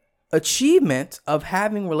achievement of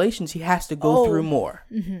having relations, he has to go through more.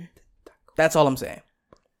 Mm-hmm. That's all I'm saying.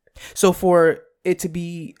 So for it to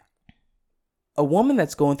be a woman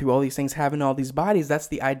that's going through all these things, having all these bodies, that's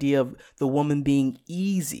the idea of the woman being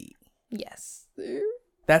easy. Yes.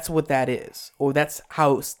 That's what that is. Or that's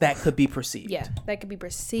how that could be perceived. Yeah, that could be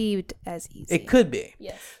perceived as easy. It could be.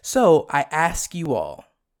 Yes. So I ask you all,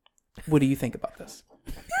 what do you think about this?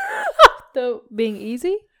 So being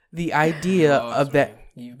easy? The idea of that.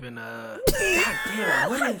 You've been, God damn,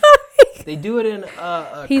 what is... They do it in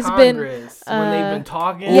He's Congress when they've been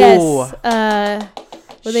talking. Yes.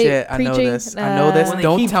 Shit, I know this. I know this. When they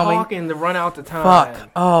Don't keep tell talking to run out the time.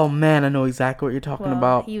 Fuck. Oh man, I know exactly what you're talking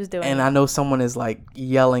about. He was doing and it. I know someone is like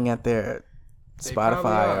yelling at their They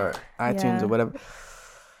Spotify or iTunes or whatever.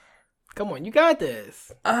 Come on, you got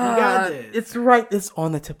this. You got this. It's right. It's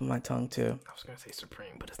on the tip of my tongue too. I was gonna say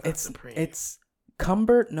Supreme, but it's not Supreme. It's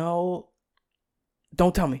Cumbert. No,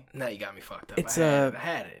 don't tell me. Now you got me fucked up. It's I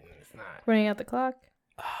had it. And it's not Running out the clock.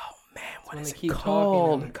 Oh man, what when is they it keep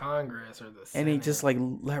called? talking in Congress or the Senate. And he just like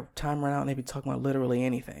let time run out and they be talking about literally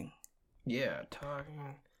anything. Yeah,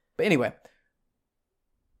 talking. But anyway,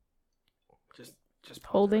 just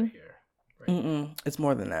holding right here. Right. It's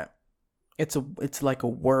more than that. It's like a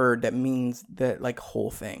word that means that like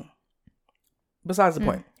whole thing. Besides the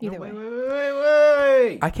point. Either No, way.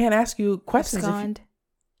 wait. I can't ask you questions. Abscond.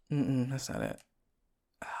 That's not it.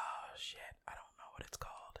 Oh shit, I don't know what it's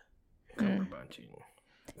called.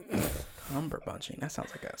 Cumber bunching. That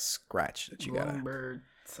sounds like a scratch that you got. Bird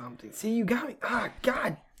something. See, you got me.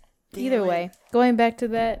 God. Either way, going back to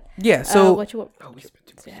that. Yeah. So what you want? We spent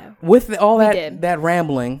too much time. with all We that did. that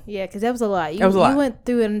rambling. Yeah, because that was a lot. That was a lot. You went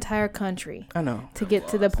through an entire country I know. to get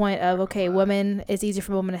to the point of women. It's easier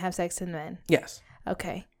for women to have sex than men. Yes.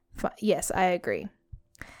 Okay. Yes, I agree.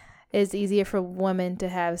 It's easier for women to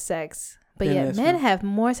have sex, but yet men have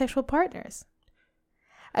more sexual partners.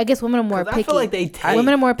 I guess women are more picky. I feel like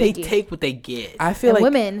women are more picky. They take what they get. I feel like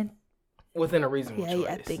women within a reasonable choice.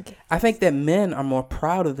 Yeah, I think that men are more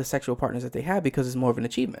proud of the sexual partners that they have because it's more of an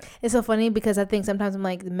achievement. It's so funny because I think sometimes I'm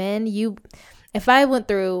like, men, if I went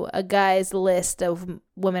through a guy's list of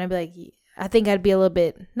women, I'd be like, I think I'd be a little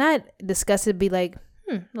bit not disgusted, be like,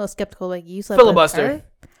 a little skeptical. Like you slept Filibuster. with her?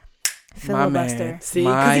 Filibuster. See,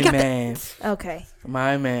 my man. Okay.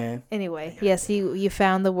 My man. Anyway, yes, you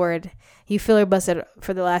found the word. You filibustered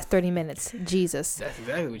for the last 30 minutes. Jesus. That's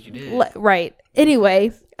exactly what you did. Right.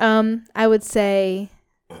 Anyway, I would say,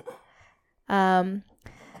 I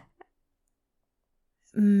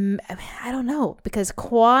don't know, because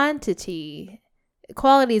quality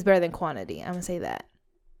is better than quantity. I'm gonna say that.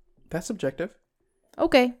 That's subjective.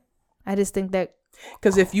 Okay. I just think that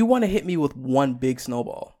because if you want to hit me with one big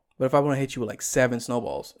snowball, but if I want to hit you with like 7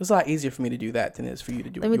 snowballs, it's a lot easier for me to do that than it is for you to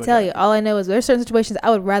do. Let me tell you, all I know is there's certain situations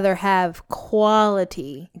I would rather have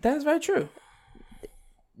quality. That is very true.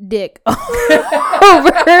 Dick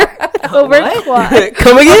over quantity.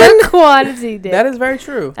 Come again? Quantity dick. That is very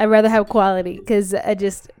true. I'd rather have quality because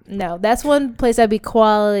no. That's one place I'd be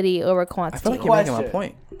quality over quantity. I feel like you're making my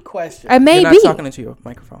point. Question. I may You're be not talking into your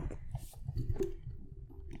microphone.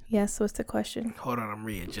 Yes. What's the question? Hold on, I'm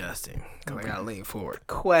readjusting because I gotta lean forward.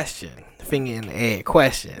 Question. Finger in the air.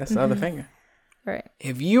 Question. That's the other finger. Right.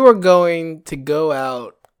 If you were going to go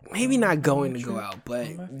out, maybe not going to go out,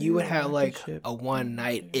 but you would have like a one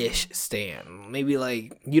night ish stand. Maybe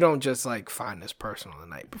like you don't just like find this person on the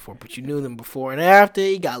night before, but you knew them before and after.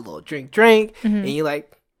 You got a little drink, and you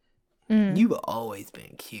like, you've always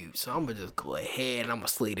been cute, so I'm gonna just go ahead and I'm gonna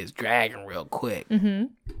slay this dragon real quick.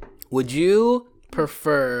 Would you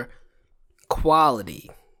prefer quality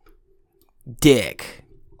dick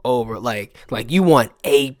over like you want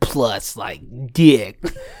A+ like dick?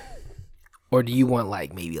 Or do you want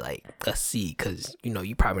like maybe like a C? Because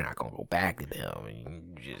you probably not gonna go back to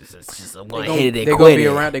them. It's just a one hit it and quit it.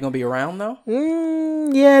 They're gonna be around though.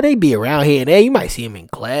 Yeah, they be around here and there. You might see them in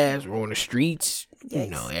class or on the streets.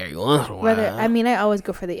 Yikes. Every once in a while. I always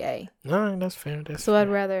go for the A. No, that's fair.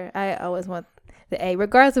 I always want the A,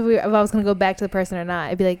 regardless if I was gonna go back to the person or not.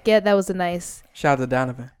 I'd be like, yeah, that was a nice. Shout out to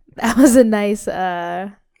Donovan. That was a nice.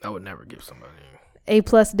 I would never give somebody A+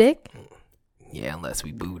 dick. Yeah, unless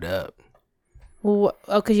we booed up. Well,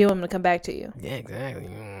 because you want them to come back to you. Yeah, exactly.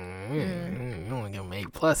 You don't want to give them A+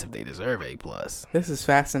 if they deserve A+. This is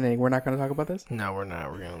fascinating. We're not going to talk about this? No, we're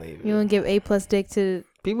not. We're going to leave it. You want to give A+ dick to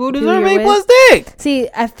people who deserve A+ dick. See,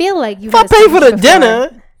 I feel like you. If I pay for the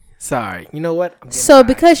dinner. Sorry. You know what? So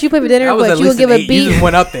because you pay for dinner, but you will give a B. You just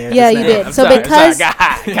went up there. Yeah, you did. I'm So sorry, because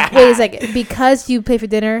got wait a second, because you pay for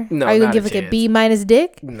dinner, No, are you gonna not give a like a chance. B-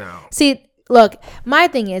 dick? No. See, look, my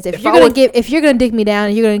thing is if you're gonna dick me down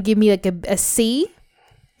and you're gonna give me like a C,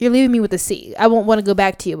 you're leaving me with a C. I won't want to go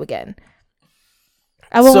back to you again.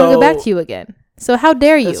 I won't want to go back to you again. So how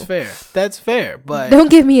dare you? That's fair. But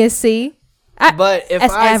don't give me a C. But if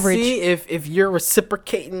that's I average. see if you're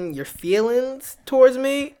reciprocating your feelings towards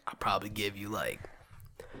me, I'll probably give you like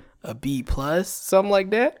a B+, something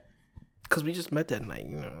like that. Because we just met that night,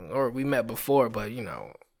 or we met before, but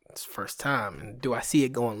it's first time. And do I see it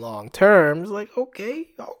going long term? It's like, okay,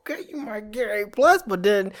 you might get A+, but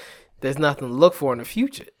then there's nothing to look for in the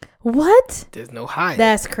future. What? There's no high.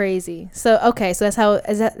 That's crazy. So that's how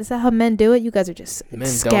is that how men do it? You guys are just men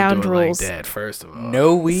scoundrels. Don't do it like that, first of all.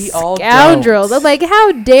 No, we all scoundrels. don't. I'm like,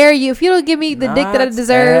 how dare you? If you don't give me the dick that I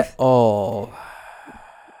deserve. At all.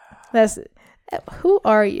 Who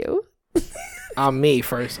are you? I'm me,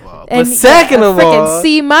 first of all. And but second of all,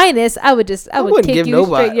 C-, I would kick you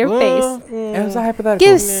straight in your face. It was a hypothetical.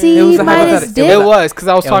 Give C- dick. It was because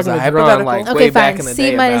I was talking to Jerron like okay, way fine. back in the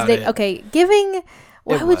day about dick. it. Okay, giving.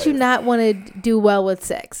 Why would you not want to do well with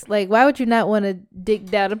sex? Like, why would you not want to dig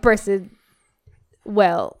down a person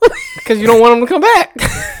well? Because you don't want them to come back.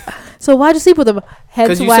 So why'd you sleep with them?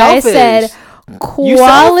 Hence why selfish. I said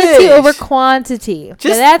quality over quantity.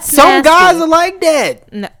 Just that's some nasty. guys are like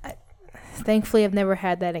that. No, thankfully, I've never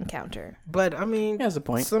had that encounter. But I mean, he has a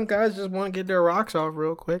point. Some guys just want to get their rocks off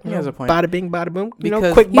real quick. He has a point. Bada bing, bada boom.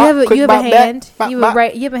 Because quick you have a hand. Back,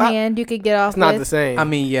 you have a hand. You could get off. It's not the same. I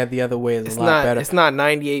mean, yeah, the other way is a lot better. It's not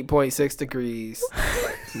 98.6 degrees,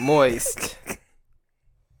 moist,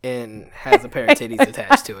 and has a pair of titties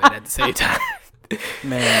attached to it at the same time.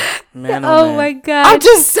 Man, oh man. my god! I'm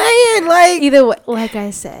just saying, like either way, like I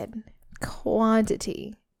said,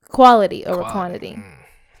 quality over quantity.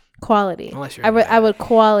 Quality. I would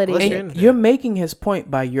quality. And you're making his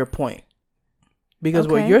point by your point. Because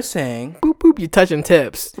what you're saying... Boop, boop, you're touching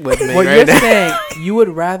tips with me what right you're now. saying, you would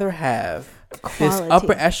rather have quality. this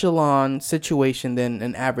upper echelon situation than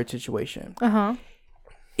an average situation. Uh-huh.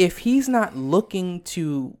 If he's not looking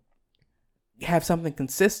to have something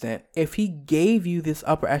consistent, if he gave you this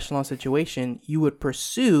upper echelon situation, you would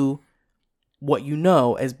pursue what you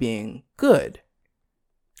know as being good.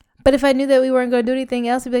 But if I knew that we weren't going to do anything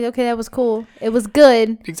else, I'd be like, okay, that was cool. It was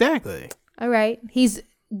good. Exactly. All right. He's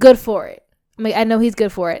good for it. I mean, I know he's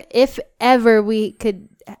good for it. If ever we could,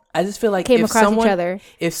 I just feel like came across each other.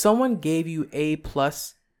 If someone gave you A+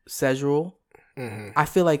 Cesaril, I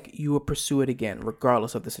feel like you would pursue it again,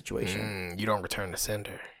 regardless of the situation. You don't return the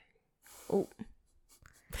sender. Oh.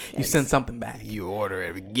 You send something back. You order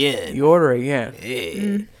it again.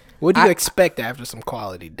 Yeah. What do you expect after some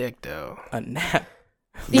quality dick, though? A nap.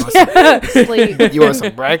 Sleep. You want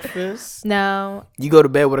some breakfast? No. You go to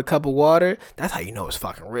bed with a cup of water? That's how you know it's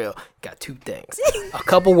fucking real. Got two things. A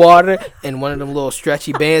cup of water and one of them little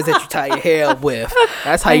stretchy bands that you tie your hair up with.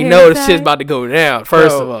 That's how you know this shit's about to go down,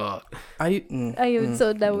 first of all. I am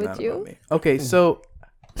so done with you. Okay, so...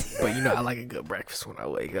 But you know, I like a good breakfast when I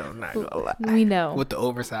wake up. I'm not gonna lie. We know. With the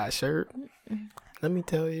oversized shirt. Let me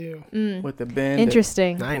tell you. With the bend.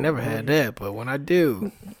 Interesting. I ain't never had that, but when I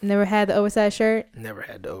do. Never had the oversized shirt? Never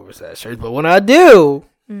had the oversized shirt, but when I do.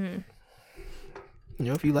 You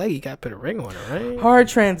know, if you like it, you gotta put a ring on it, right? Hard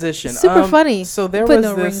transition. Super funny. So there put was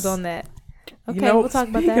no this, rings on that. Okay, you know, we'll talk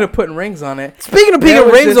about that. Speaking of putting rings on it. Speaking of putting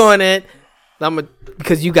rings on it.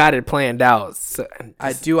 Because you got it planned out. So,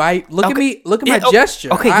 I do. Look at me. Look at my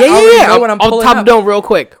gesture. Okay, I yeah. know what I'm pulling top up. dome real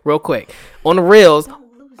quick. On the reels.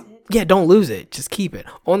 Yeah, don't lose it. Just keep it.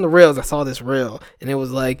 On the reels, I saw this reel, and it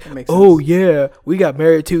was like, oh, yeah, we got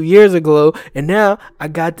married 2 years ago, and now I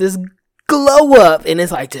got this glow up, and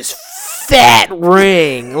it's like this fat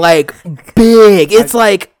ring, like big. It's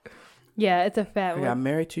like... Yeah, it's a fat one. I got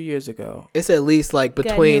married 2 years ago. It's at least like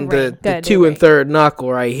between the ring. 2 and 3rd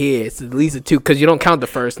knuckle right here. It's at least a 2 because you don't count the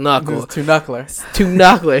first knuckle. It's 2 knucklers. 2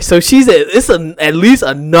 knucklers. So it's at least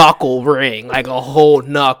a knuckle ring, like a whole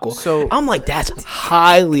knuckle. So I'm like, that's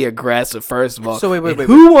highly aggressive. First of all. So wait.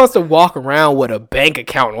 Who wants to walk around with a bank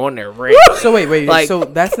account on their ring? So wait. Like, so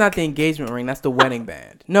that's not the engagement ring. That's the wedding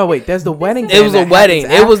band. No, wait. There's the wedding band. It was a wedding.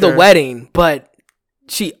 It was the wedding, but.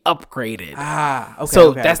 She upgraded. Okay.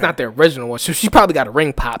 So that's not the original one. So she probably got a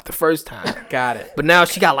ring pop the first time. Got it. But now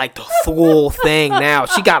she got like the full thing now.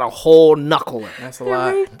 She got a whole knuckle. That's a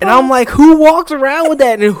lot. And I'm like, who walks around with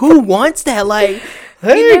that and who wants that? Like,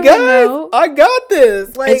 hey guys, I got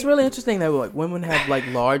this. Like, it's really interesting that like women have like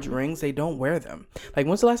large rings. They don't wear them. Like,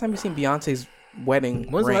 when's the last time you seen Beyonce's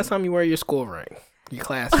wedding When's ring? the last time you wear your school ring? Your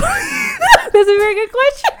class ring? That's a very good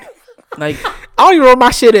question. Like, I don't even know what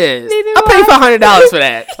my shit is. I paid $500 for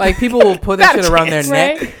that. Like, people will put that shit around their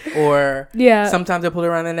neck, or yeah, sometimes they'll put it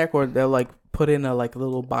around their neck, or they'll like put in a like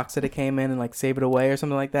little box that it came in and like save it away or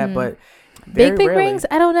something like that. But big rings,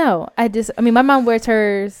 I don't know. I mean, my mom wears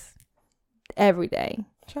hers every day.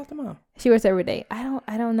 Shout out to mom. She wears it every day. I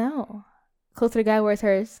don't know. Close to the guy wears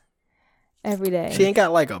hers every day. She ain't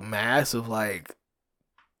got like a massive like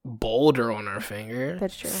boulder on her finger.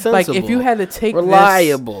 That's true. Sensible. Like, if you had to take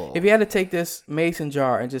reliable, if you had to take this mason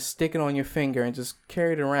jar and just stick it on your finger and just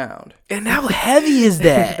carry it around, and how heavy is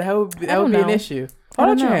that? that would be an issue. Hold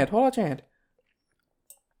out your hand.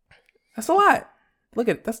 That's a lot. Look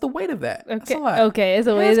at it. That's the weight of that. Okay. That's a lot. Okay, it's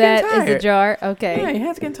the weight of that. Is the jar. Okay. Yeah, your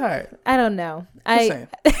hand's getting tired. I don't know.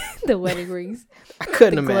 The wedding rings. I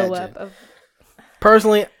couldn't the imagine. Glow up of,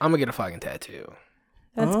 personally, I'm gonna get a fucking tattoo.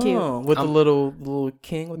 That's cute. With the little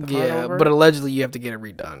king with the heart over. But allegedly you have to get it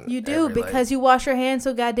redone. You do because you wash your hands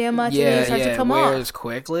so goddamn much and then it starts to come off. It wears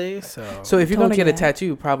quickly. So if you're gonna get a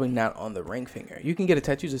tattoo, probably not on the ring finger. You can get a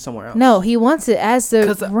tattoo just somewhere else. No, he wants it as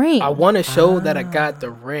the ring. I want to show that I got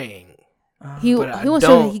the ring. He wants to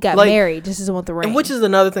show that he got married. Just doesn't want the ring. And which is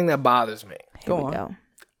another thing that bothers me. Go on.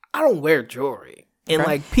 I don't wear jewelry. And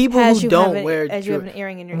like people who don't wear jewelry. You have an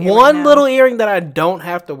earring in your one little earring that I don't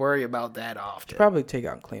have to worry about that often. Probably take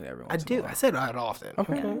out and clean it every once in a while. I said that often.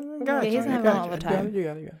 Okay. Gotcha. He doesn't have it all the time. You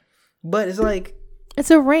got it. But it's like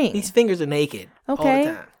it's a ring. These fingers are naked. Okay. All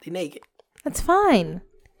the time. They're naked. That's fine.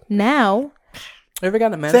 Now. You ever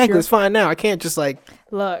got a manicure? Exactly. It's fine now. I can't just like.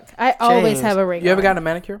 Look, I always have a ring. You ever got a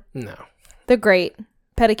manicure? No. They're great.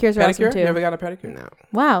 Pedicures are awesome too. You ever got a pedicure? No.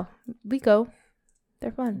 Wow. We go.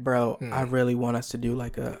 They're fun. Bro, I really want us to do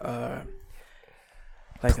like a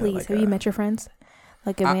Please, have you met your friends?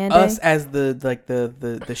 Like a man us day? as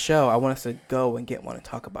the show. I want us to go and get one and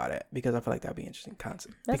talk about it because I feel like that'd be an interesting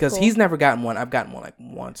concept. That's because cool. He's never gotten one. I've gotten one like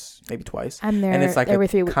once, maybe twice. I'm there and it's like every a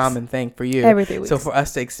 3 weeks. common thing for you. Every 3 weeks. So for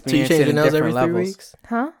us to experience so you it in nose different every 3 levels. weeks?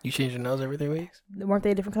 Huh? You change your nose every 3 weeks? Weren't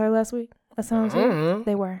they a different color last week? Last time I was here?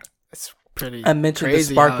 They were. It's pretty. I mentioned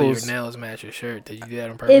crazy the sparkles. How your nails match your shirt. Did you do that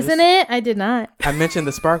on purpose? Isn't it? I did not. I mentioned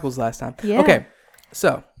the sparkles last time. Yeah. Okay,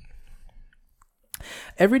 so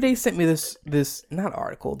Everyday sent me this not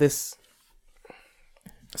article, this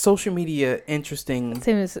social media interesting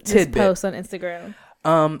Same as this tidbit post on Instagram.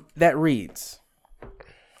 that reads,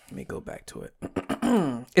 Let me go back to it.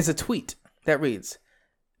 It's a tweet that reads,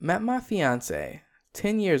 "Met my fiance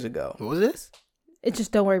 10 years ago." What was this? It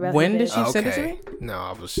just don't worry about it. When did she send it to me? No,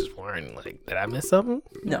 I was just wondering, like, did I miss something?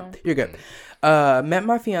 No, you're good. Met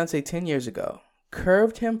my fiance 10 years ago.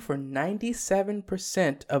 Curved him for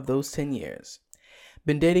 97% of those 10 years.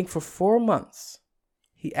 Been dating for 4 months.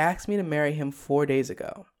 He asked me to marry him 4 days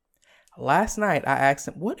ago. Last night, I asked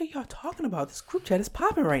him, what are y'all talking about? This group chat is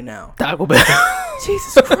popping right now. Taco Bell.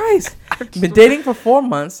 Jesus Christ. Been dating for 4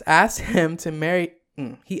 months. Asked him to marry.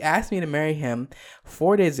 He asked me to marry him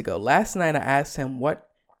 4 days ago. Last night, I asked him, what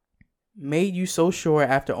made you so sure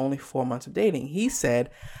after only 4 months of dating? He said,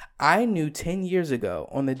 I knew 10 years ago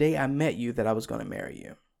on the day I met you that I was going to marry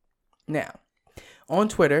you. Now, on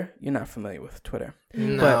Twitter, you're not familiar with Twitter.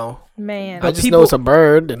 No. Man. I just know it's a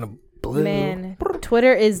bird and a blue. Man,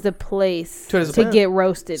 Twitter is the place to get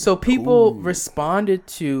roasted. So people responded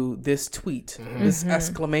to this tweet, this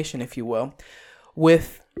exclamation, if you will,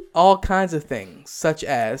 with all kinds of things, such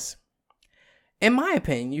as, in my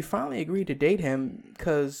opinion, you finally agreed to date him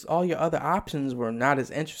because all your other options were not as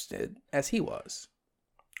interested as he was.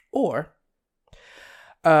 Or,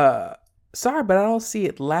 sorry, but I don't see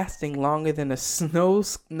it lasting longer than a snow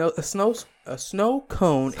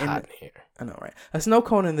cone in here. I know, right? A snow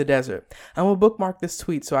cone in the desert. I'm gonna bookmark this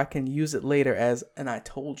tweet so I can use it later as an "I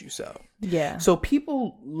told you so." Yeah. So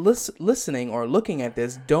people listening or looking at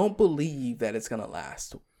this don't believe that it's gonna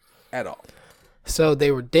last at all. So they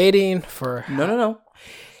were dating for no.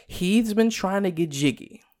 He's been trying to get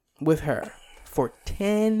jiggy with her for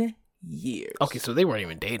 10 years. Okay, so they weren't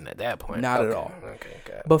even dating at that point. Not at all.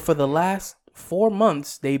 Okay. But for the last 4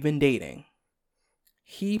 months, they've been dating.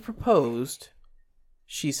 He proposed.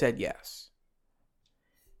 She said yes.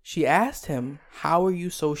 She asked him, how are you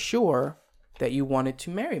so sure that you wanted to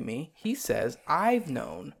marry me? He says, I've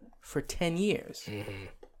known for 10 years.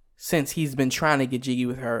 Since he's been trying to get jiggy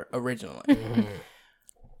with her originally.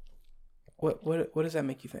 What does that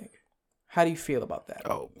make you think? How do you feel about that?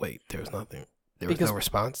 Oh, wait, there was nothing. There was no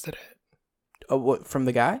response to that? What, from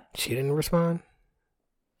the guy? She didn't respond?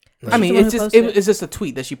 I mean, it's just a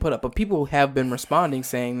tweet that she put up, but people have been responding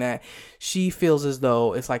saying that she feels as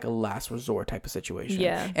though it's like a last resort type of situation.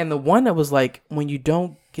 Yeah. And the one that was like, when you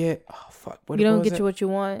don't get, you don't get what you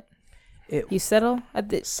want, you settle?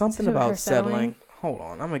 Something about settling. Hold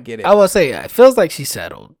on, I'm going to get it. I will say, it feels like she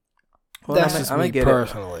settled. Well, that's just me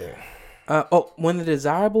personally. When the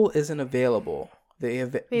desirable isn't available, the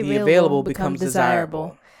available becomes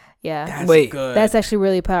desirable. Yeah. That's good. That's actually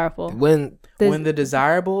really powerful. When the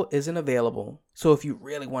desirable isn't available. So if you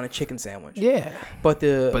really want a chicken sandwich. Yeah. But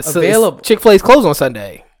available. Chick-fil-A's closed on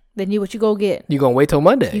Sunday. Then what you go get? You going to wait till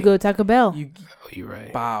Monday. You go to Taco Bell. You're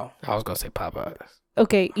right. Wow. I was going to say Popeyes.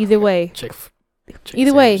 Okay, either way.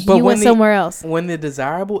 Either way, you went somewhere else. When the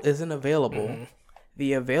desirable isn't available,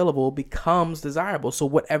 the available becomes desirable. So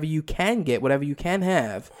whatever you can get, whatever you can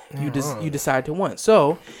have, you decide to want.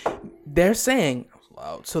 So they're saying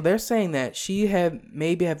that she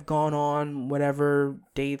maybe have gone on whatever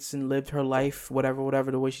dates and lived her life,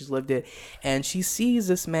 whatever the way she's lived it, and she sees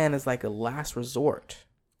this man as like a last resort.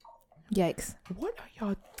 Yikes! What are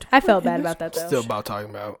y'all doing? I felt bad about that though. Still about talking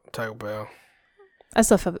about Taco Bell.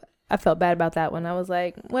 I felt bad about that one. I was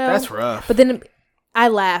like, well, that's rough. But then I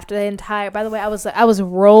laughed the entire. By the way, I was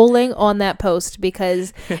rolling on that post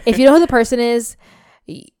because if you know who the person is,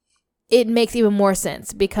 it makes even more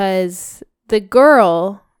sense because the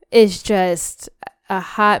girl is just a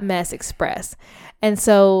hot mess express, and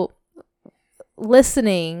so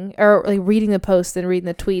listening or like reading the post and reading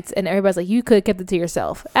the tweets, and everybody's like, you could have kept it to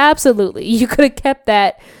yourself. Absolutely, you could have kept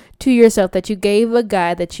that to yourself. That you gave a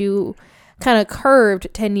guy that you kind of curved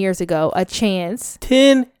 10 years ago a chance.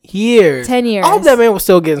 10 years. I hope that man was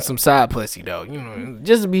still getting some side pussy though. You know,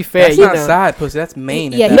 just to be fair. That's not side pussy. That's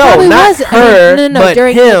main. Yeah, no, not her. No, but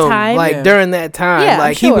during him. the time. Like during that time,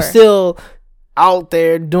 like he was still out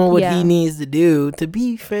there doing what he needs to do. To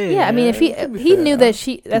be fair. Yeah, I mean, if he knew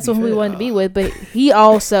that that's what we wanted to be with, but he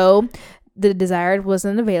also the desired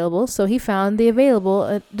wasn't available, so he found the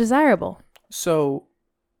available desirable. So,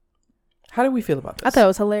 how do we feel about this? I thought it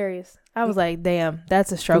was hilarious. I was like, damn,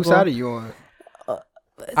 that's a struggle. Whose side are you on?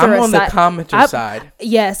 I'm on the commenter side.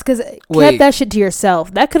 Yes, because kept that shit to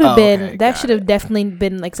yourself. That could have been, okay, that should have definitely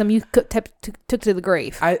been like something you took to the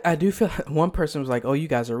grave. I do feel like one person was like, oh, you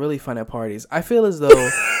guys are really fun at parties. I feel as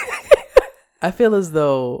though,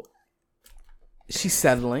 she's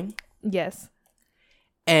settling. Yes.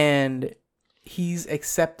 And he's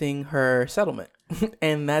accepting her settlement.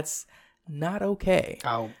 And that's not okay.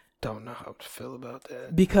 I don't know how to feel about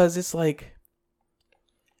that. Because it's like,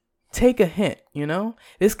 take a hint, you know?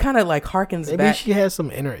 This kind of like harkens Maybe back. she has some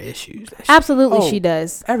inner issues. Absolutely, she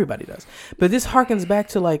does. Everybody does. But this harkens back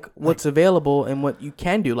to like what's available and what you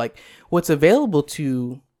can do. Like what's available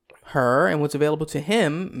to her and what's available to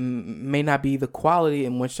him may not be the quality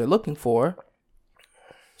in which they're looking for.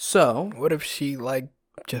 So what if she like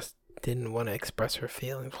just didn't want to express her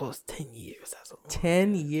feelings? Well, it's 10 years. That's a long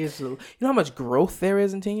 10 years. You know how much growth there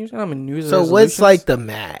is in 10 years? You know how many New So what's like the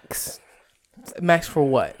max? Max for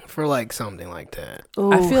what? For like something like that.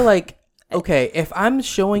 Ooh. I feel like, okay, if I'm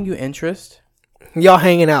showing you interest, y'all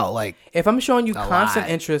hanging out, like if I'm showing you a constant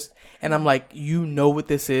lot. interest and I'm like, you know what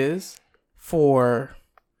this is for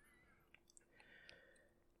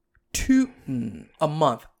a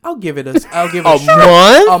month. I'll give it a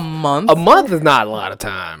month. A month. A month is not a lot of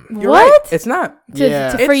time. You're What? right. It's not.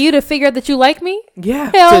 For you to figure out that you like me?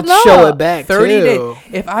 Yeah. Hell To no. show it back 30 too. days.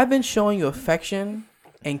 If I've been showing you affection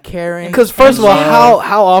and caring, Because first of all, love,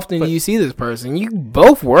 how often do you see this person? You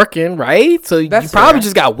both working, right? So you That's probably fair.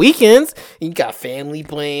 just got weekends. You got family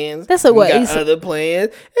plans. That's like you what, got he's- other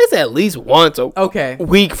plans. It's at least once a okay,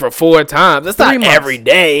 week for 4 times. That's 3 not months. every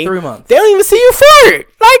day. 3 months. They don't even see you flirt.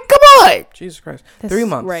 Like, come on. Jesus Christ, That's 3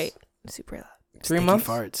 months. Right. Super loud. 3 Sticky months.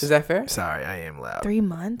 farts. Is that fair? Sorry, I am loud. 3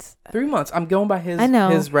 months? 3 months. I'm going by his I know.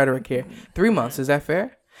 his rhetoric here. 3 months. Is that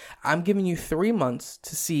fair? I'm giving you 3 months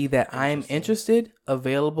to see that I am interested,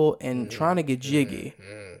 available, and trying to get jiggy.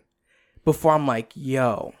 Before I'm like,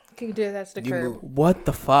 yo, Can you do that's the curb? what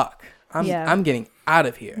the fuck? I'm getting out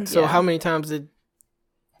of here. So Yeah. how many times did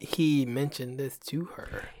he mention this to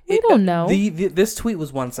her? We don't know. This tweet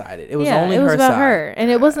was one sided. It was yeah, only it was her about side. her,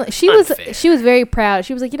 and it wasn't. She Unfair. was very proud.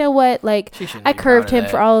 She was like, you know what, like She shouldn't I be proud curved of him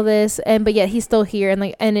that. for all of this, and but yet he's still here, and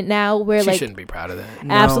like, and now we're She like, shouldn't be proud of that.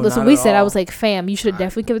 No, absolutely. So not we at said, I all. was like, fam, you should have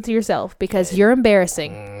definitely given it to yourself because you're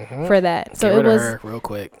embarrassing for that. So Get it rid of was, her real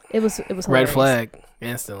quick. it was Red hilarious. flag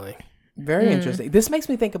instantly. Very interesting. This makes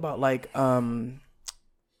me think about like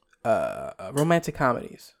romantic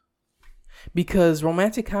comedies. Because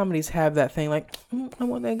romantic comedies have that thing like, I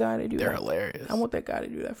want that guy to do They're that. hilarious. I want that guy to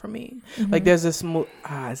do that for me. Like there's this,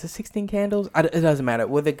 is it 16 Candles? It doesn't matter.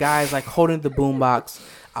 Where the guy's like holding the boombox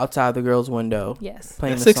outside the girl's window. Yes.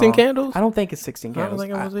 Playing the 16 song. Candles? I don't think it's 16 I don't Candles.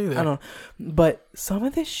 think it was either. I don't. But some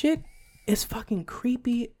of this shit is fucking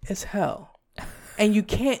creepy as hell. And you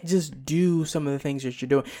can't just do some of the things that you're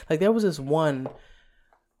doing. Like there was this one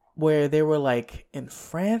where they were like in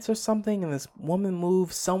France or something, and this woman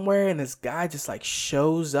moved somewhere, and this guy just like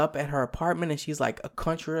shows up at her apartment, and she's like a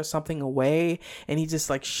country or something away, and he just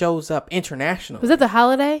like shows up internationally. Was that The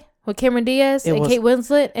Holiday with Cameron Diaz and Kate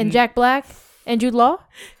Winslet and Jack Black and Jude Law?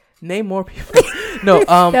 Name more people. No,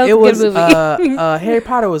 was a it good was movie. Harry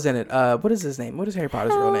Potter was in it. What is his name? What is Harry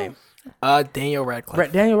Potter's real name? Daniel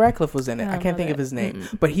Radcliffe. Daniel Radcliffe was in it. I can't think of his name,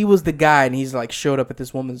 but he was the guy, and he's like showed up at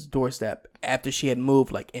this woman's doorstep after she had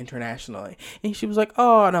moved like internationally, and she was like,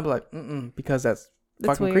 "Oh," and I'm like, because that's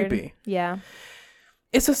fucking weird. creepy. Yeah.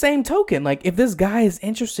 It's the same token. Like if this guy is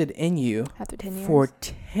interested in you After 10 years. for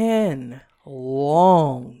 10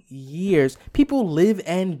 long years, people live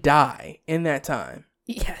and die in that time,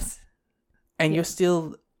 Yes. and you're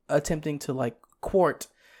still attempting to like court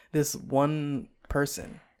this one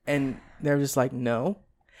person. And they're just like, no,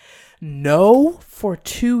 for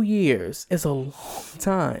 2 years is a long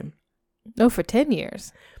time. No, for 10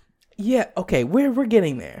 years. Yeah, okay, we're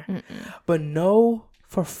getting there. But no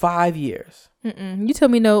for 5 years. You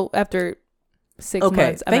told me no after 6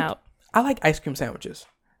 months. I'm out. I like ice cream sandwiches.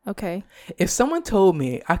 Okay. If someone told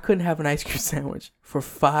me I couldn't have an ice cream sandwich for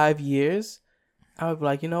 5 years, I would be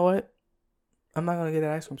like, you know what? I'm not gonna get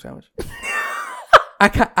that ice cream sandwich. I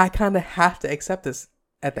kind of have to accept this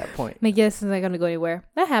at that point. I guess it's not going to go anywhere.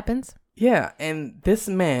 That happens. Yeah, and this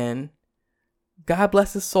man, God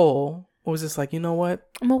bless his soul, was just like, you know what?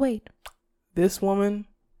 I'm going to wait. This woman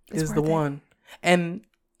It's is the worth it. one. And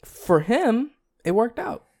for him, it worked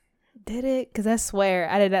out. Did it? Because I swear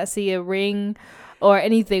I did not see a ring or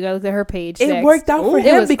anything. I looked at her page. It next. worked out for It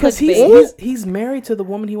him was because clickbait. he's married to the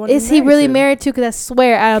woman he wanted Is to he marry really to. married to? Because I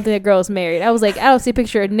swear I don't think that girl's married. I was like, I don't see a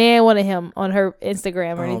picture of nan one of him on her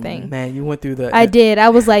Instagram or anything. Man, you went through the... I did. I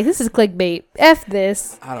was like, this is clickbait. F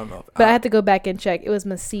this. I don't know. But I had to go back and check. It was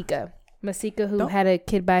Masika. Masika who had a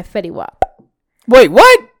kid by Fetty Wap. Wait,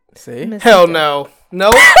 what? See? Masika. Hell no.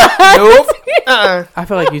 Nope. Nope. I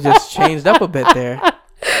feel like you just changed up a bit there.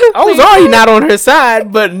 I was already not on her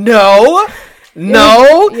side, but no.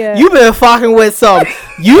 Yeah. You been fucking with some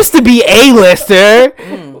used to be A-lister.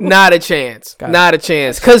 Not a chance. Got it. Not a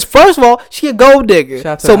chance. Because first of all, she a gold digger. Shout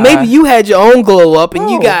out to So the maybe eye. you had your own glow up and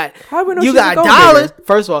you No. got How do we know you she's a got gold dollars. digger?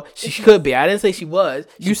 First of all, she could be. I didn't say she was.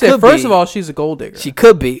 You said, could first be. of all, she's a gold digger. She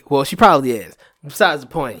could be. Well, she probably is. Besides the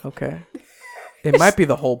point. Okay. It might be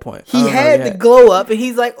the whole point. He had the glow up, and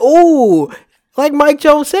he's like, "Oh, like Mike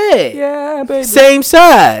Jones said, yeah, baby. same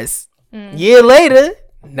size." Year later,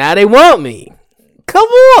 now they want me. Come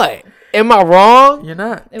on, am I wrong? You're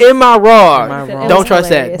not. Am I wrong? Don't trust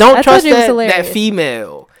hilarious. that. Don't I trust told you it was that hilarious.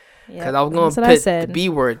 female. Because I was going to put the B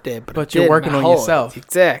word there, but you're working on yourself.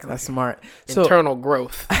 Exactly. That's smart. So, internal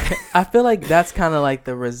growth. I feel like that's kind of like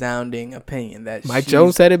the resounding opinion that Mike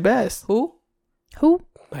Jones said it best. Who?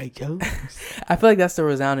 Mike Jones. I feel like that's the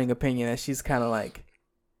resounding opinion that she's kind of like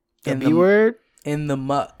the B word in the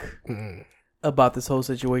muck about this whole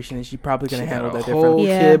situation, and she's probably gonna handle that differently.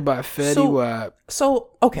 differently. Kid by Fetty Wap.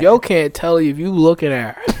 So okay, yo can't tell you if you looking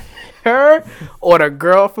at her or the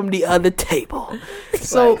girl from the other table.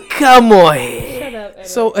 So like, come on here. Shut up.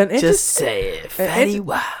 So just say it, Fetty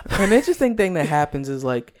Wap. An interesting thing that happens is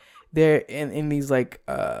like they're in these like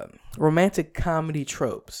romantic comedy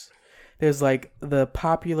tropes. There's like the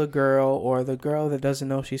popular girl or the girl that doesn't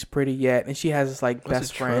know she's pretty yet, and she has this like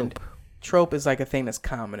best friend. Trope is like a thing that's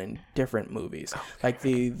common in different movies, like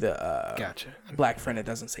the gotcha black friend that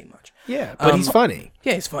doesn't say much. Yeah, but he's funny.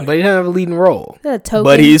 Yeah, he's funny. But he doesn't have a leading role. A token.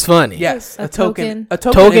 But he's funny. Yes, a token. A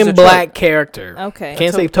token is a black trope. character. Okay.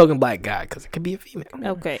 Can't say token black guy because it could be a female.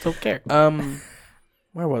 Okay. It's okay.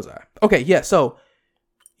 Where was I? Okay, yeah. So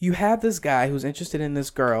you have this guy who's interested in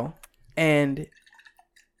this girl, and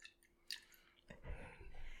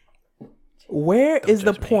where is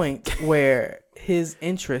the point where his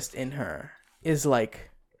interest in her is like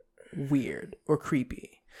weird or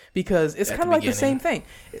creepy? Because it's kind of like the same thing.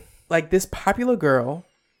 Like this popular girl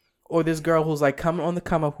or this girl who's like coming on the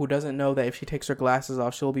come up who doesn't know that if she takes her glasses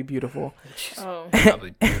off, she'll be beautiful. She's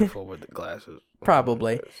probably beautiful with the glasses.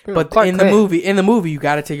 Probably. But in the movie, you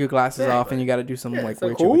got to take your glasses off and you got to do some weird shit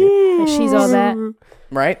with it. She's all that.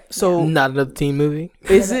 Right? So not another teen movie.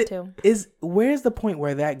 Where's the point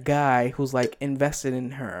where that guy who's like invested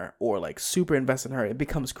in her or like super invested in her, it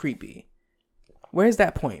becomes creepy? Where's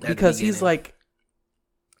that point? Because he's like,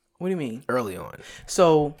 what do you mean? Early on.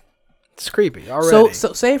 So it's creepy already.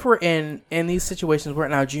 So say if we're in these situations, we're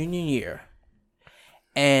in our junior year,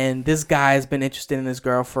 and this guy has been interested in this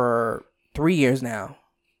girl for 3 years now.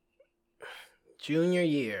 Junior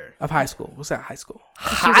year of high school. What's that? High school.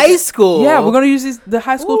 High school. Yeah, we're gonna use the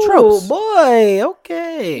high school tropes. Oh boy.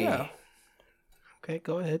 Okay. Yeah. Okay,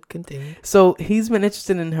 go ahead. Continue. So he's been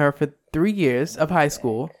interested in her for 3 years of high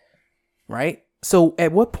school, right? So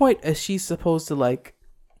at what point is she supposed to like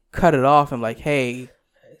cut it off and like, hey,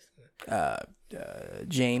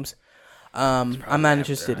 James, I'm not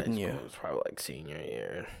interested in you. It's probably like senior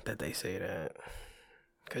year that they say that,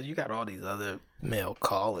 because you got all these other male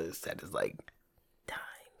callers that is like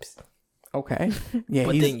times. Okay. Yeah.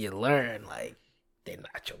 But then you learn like they're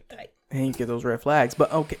not your type. And you get those red flags.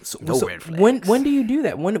 But okay, so red flags. When do you do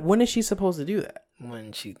that? When is she supposed to do that?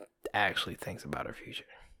 When she actually thinks about her future.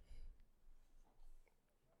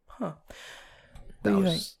 Huh. That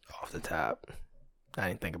was off the top. I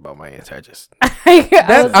didn't think about my answer. I just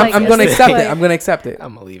I'm gonna accept it. I'm gonna accept it.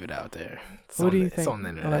 I'm gonna leave it out there. What do you think? It's on the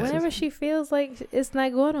internet. Whenever she feels like it's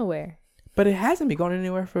not going nowhere. But it hasn't been going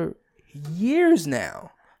anywhere for years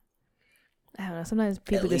now. I don't know. Sometimes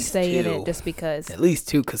people just stay in it just because. At least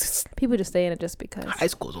 2, because people just stay in it just because. High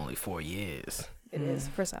school is only 4 years. It is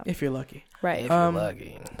for some. If you're lucky, right? If you're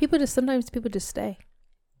lucky. Sometimes people just stay.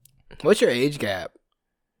 What's your age gap?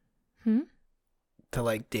 To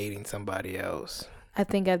like dating somebody else. I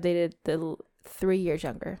think I dated 3 years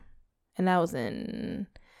younger, and I was in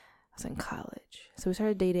college. So we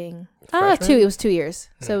started dating. It was 2 years.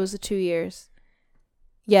 So it was 2 years.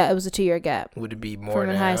 Yeah, it was a 2-year gap. Would it be more from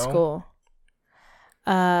now? In high school?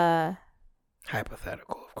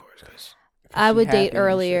 Hypothetical, of course, because I would date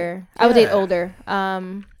earlier. I would date older.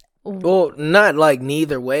 Well, not like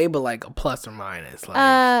neither way, but like a plus or minus.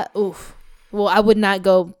 Like, Well, I would not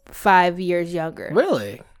go 5 years younger.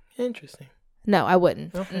 Really? Interesting. No, I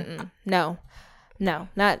wouldn't. Okay. No,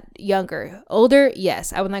 not younger. Older,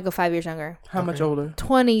 yes. I would not go 5 years younger. How much older?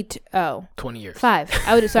 20 years. 5.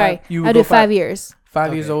 I would, sorry. You I would do 5 years.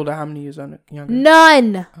 5 years older. How many years younger?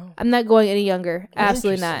 None. Oh. I'm not going any younger.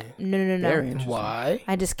 Absolutely not. No. Very interesting. Why?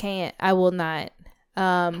 I just can't. I will not.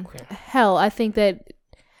 Hell, I think that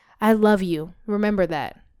I love you. Remember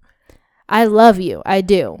that. I love you. I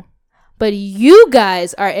do. But you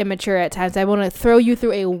guys are immature at times. I want to throw you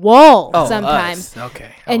through a wall sometimes. Us.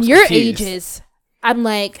 Okay. And your ages, I'm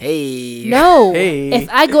like, hey, no. Hey. If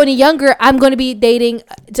I go any younger, I'm going to be dating.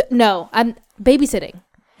 No, I'm babysitting.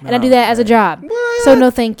 And I do that as a job. What? So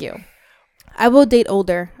no, thank you. I will date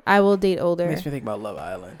older. Makes me think about Love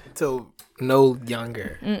Island. So no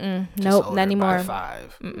younger. Nope, not anymore. By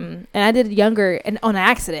 5. And I did younger and on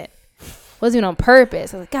accident. Wasn't even on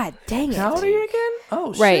purpose. I was like, God dang it. How old are you again?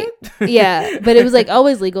 Oh, right. shit. Yeah, but it was like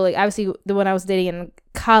always legal. Like obviously, the one I was dating in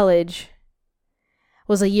college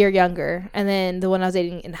was a year younger, and then the one I was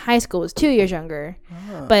dating in high school was 2 years younger.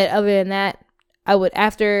 But other than that, I would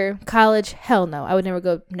after college. Hell no, I would never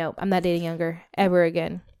go. No, I'm not dating younger ever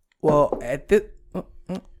again. Well, at this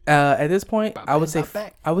point, I would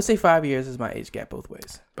say 5 years is my age gap both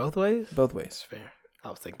ways. Both ways? Both ways. That's fair. I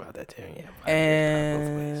was thinking about that too. Yeah.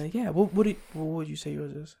 And yeah, what would you say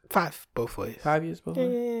yours is? 5 both ways. 5 years both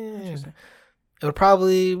ways. Yeah. It would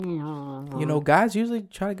probably. Guys usually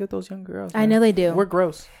try to get those young girls. Man. I know they do. We're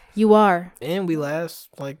gross. You are. And we last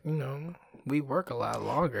we work a lot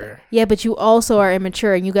longer. Yeah, but you also are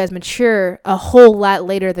immature, and you guys mature a whole lot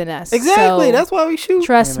later than us. Exactly. So that's why we shoot.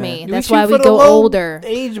 Trust Yeah, me. man. That's why we go older.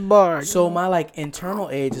 Age bar. So my internal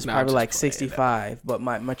age is probably just 65, but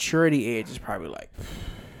my maturity age is probably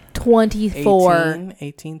 24.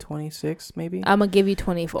 18, 26 maybe. I'm gonna give you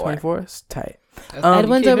 24. 24 is tight.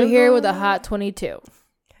 Edwin's over here with a hot 22.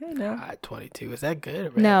 Hey, now. Hot 22. Is that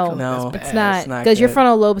good? No, no, it's not. not Because your good.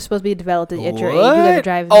 frontal lobe is supposed to be developed at your age. You What? gotta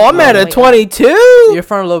drive. Oh, I'm at a 22. Your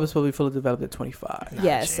frontal lobe is supposed to be fully developed at 25.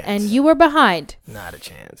 Yes, chance. and you were behind. Not a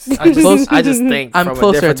chance. I just think I'm from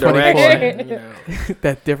closer a at different 24. direction.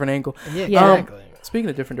 That different angle. Yeah, Yeah. exactly. Speaking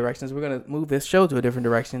of different directions, we're gonna move this show to a different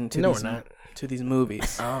direction. No, we're not. To these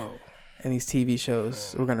movies Oh. and these TV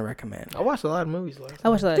shows we're gonna recommend. I watched a lot of movies last I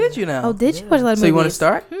watched a lot. Did you now? Oh, did you watch a lot of So movies? you want to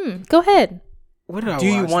start? Go ahead. What did I Do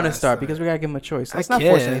you watch want to last start? night? Because we gotta give them a choice. Let's I not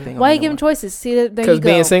force can. anything. Why on are you giving anyone. choices? See, there you Because go.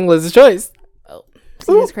 being single is a choice.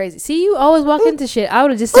 See, that's crazy. See, you always walk into shit. I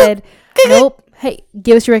would have just said, nope. Hey,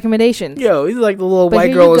 give us your recommendations. Yo, he's like the little But white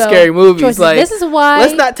here girl you in go. scary movies. Choices. Like, This is why.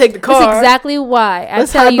 let's not take the car. That's exactly why. I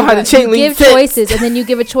Let's tell hide you, behind the chain you link give fence. choices, and then you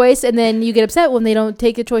give a choice, and then you get upset when they don't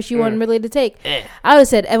take the choice you want really to take. I would have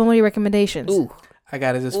said, Evan, what are your recommendations? Ooh. I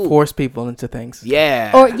gotta just force people into things. Yeah.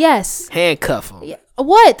 Or yes. Handcuff them. Yeah.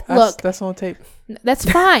 What? Look, That's on tape. that's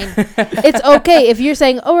fine. It's okay if you're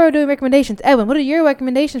saying, "Oh, we're doing recommendations." Evan, what are your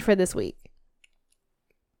recommendations for this week?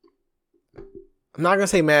 I'm not gonna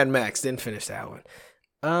say Mad Max. Didn't finish that one.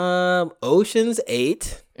 Ocean's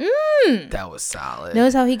 8. That was solid.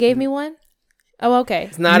 Notice how he gave me one? Oh, okay.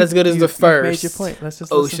 It's not as good as the You first made your point. Let's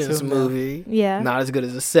just listen Ocean's to him now. movie. Yeah. Not as good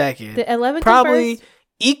as the second. Did 11 come Probably first?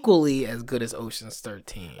 equally as good as Ocean's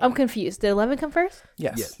 13. I'm confused. Did 11 come first?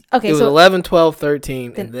 Yes. Yes. Okay, It was so 11, 12,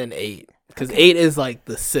 13, Then- and then 8. Because 8 is like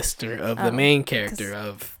the sister of the Oh, main character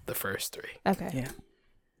of the first 3. okay.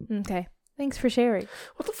 Yeah. Okay. Thanks for sharing.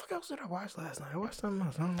 What the fuck else did I watch last night? I watched something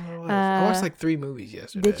else. I don't know what it was. I watched like 3 movies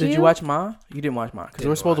yesterday. did Did you watch Ma? You didn't watch Ma because we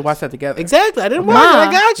were supposed to watch that together. Exactly. I didn't watch Ma it.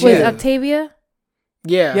 I got you. with Octavia,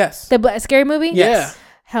 Yeah. Yes. the scary movie. Yeah.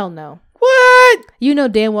 Hell no. What? You know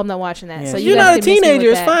damn well I'm not watching that. Yeah. So You're you not a guys can miss me with teenager.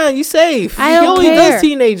 It's that. fine. You safe. I He don't only care. does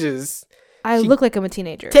teenagers. I look like I'm a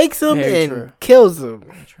teenager. Takes them Very and true. kills them.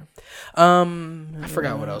 I I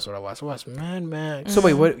forgot what else I watched. I watched Mad Max. So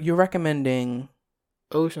wait, what you're recommending?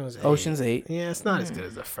 Ocean's 8. Ocean's 8. Yeah, it's not as good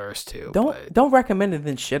as the first 2. Don't recommend it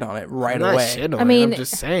then shit on it right I'm not away. shitting on I mean- it. I'm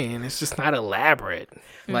just saying it's just not elaborate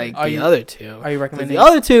like Are the you- other 2. Are you 'Cause recommending? the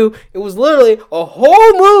other 2, it was literally a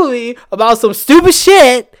whole movie about some stupid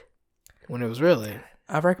shit when it was really.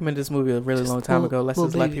 I've recommended this movie a really Just long time we'll- ago. Let's we'll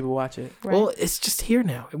just let leave it. people watch it. Right. Well, it's just here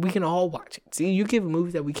now, and we can all watch it. See, you give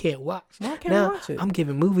movies that we can't watch. No, I can't now, watch it. I'm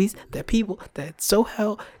giving movies that people that so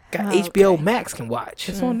hell got Okay. HBO Max can watch.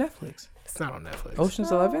 It's on Netflix. It's not on Netflix. Ocean's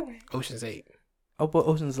 11. Ocean's 8. Oh, but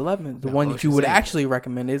Ocean's 11, the No, one that you Ocean's would 8. actually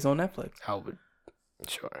recommend, is on Netflix. I would.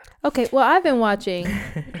 Sure. Okay, well, I've been watching.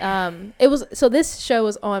 This show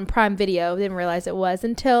was on Prime Video. Didn't realize it was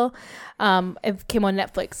until it came on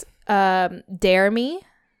Netflix. Dare Me.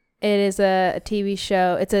 It is a TV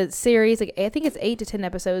show. It's a series. Like I think it's 8 to 10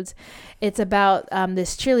 episodes. It's about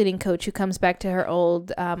this cheerleading coach who comes back to her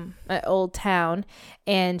old town,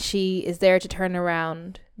 and she is there to turn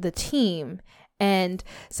around the team. And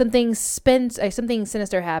something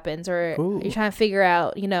sinister happens, or Ooh. you're trying to figure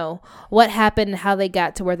out, what happened and how they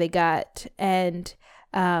got to where they got. And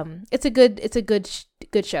it's a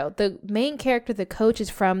good show. The main character, the coach, is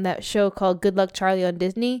from that show called Good Luck Charlie on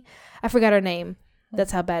Disney. I forgot her name.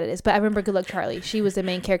 That's how bad it is. But I remember Good Luck Charlie. She was the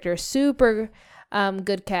main character. Super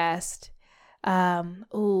good cast.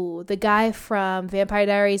 The guy from Vampire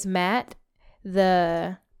Diaries, Matt.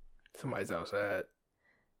 Somebody's outside.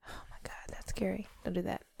 God, that's scary. Don't do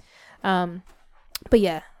that. But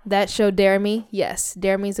yeah, that show Dare Me. Yes,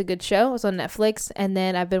 Dare Me is a good show. It's on Netflix. And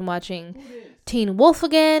then I've been watching Teen Wolf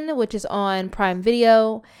again, which is on Prime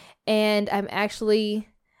Video. and I'm actually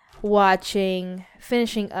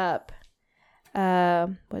finishing up.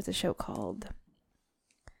 What's the show called?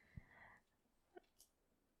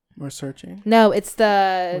 We're searching. No, it's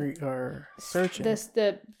the We are searching.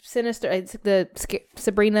 the sinister. It's the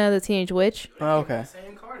Sabrina the Teenage Witch. Oh, okay.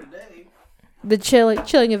 Same car today. The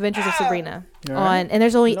chilling adventures of Sabrina. Right. And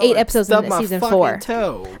there's only 8 episodes in season 4.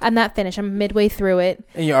 Toe. I'm not finished. I'm midway through it.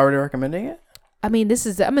 And you're already recommending it? I mean,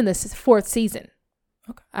 I'm in the 4th season.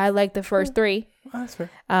 Okay. I like the first 3. Oh, that's fair.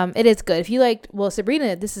 It is good. If you liked,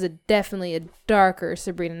 Sabrina, this is definitely a darker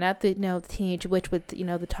Sabrina, not the the Teenage Witch with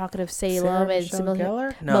the talkative Salem and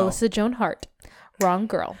Melissa Joan Hart. Wrong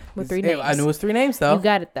girl with 3 names. I knew it was 3 names though. You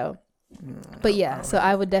got it though. But yeah, so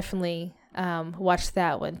I would definitely watch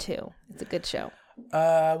that one too. It's a good show.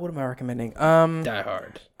 What am I recommending? Die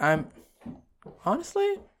Hard. I'm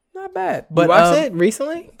honestly not bad. But you watched it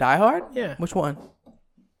recently? Die Hard? Yeah. Which one?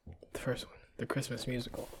 The first one, the Christmas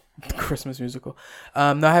musical. Christmas musical.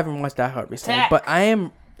 No, I haven't watched Die Hard recently, but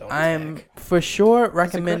I'm for sure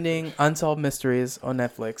recommending Unsolved Mysteries on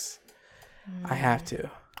Netflix. I have to.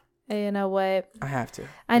 You know what? I have to.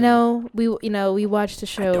 I know we watched a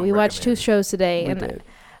show. We watched 2 shows today,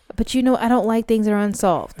 but I don't like things that are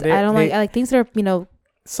unsolved. I like things that are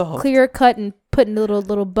solved, clear cut and putting a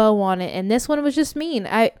little bow on it. And this one was just mean.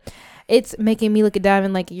 It's making me look at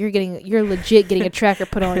Diamond like you're legit getting a tracker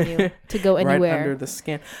put on you to go anywhere. Right under the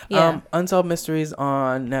skin. Yeah. Unsolved Mysteries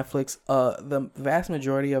on Netflix. The vast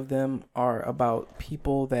majority of them are about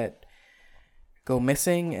people that go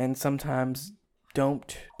missing and sometimes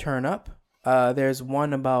don't turn up. There's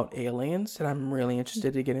one about aliens that I'm really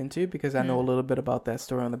interested to get into because I know a little bit about that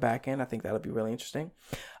story on the back end. I think that'll be really interesting.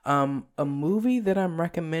 A movie that I'm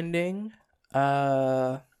recommending.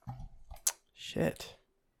 Shit.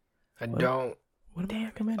 What am I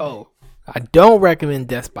recommending? Oh, I don't recommend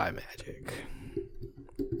Death by Magic.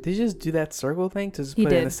 Did you just do that circle thing to just He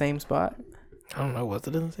put it in did. the same spot? I don't know. Was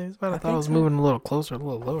it in the same spot? I thought think I was so. moving a little closer, a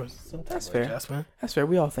little lower. That's fair. Adjustment. That's fair.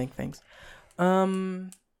 We all think things.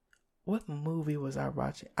 What movie was I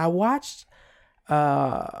watching? I watched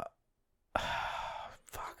I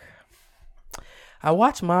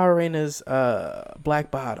watched Ma Rainey's Black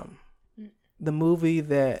Bottom. The movie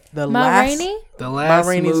that The Ma last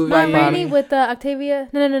Rainey's movie. Black Ma Bottom. Rainey with Octavia?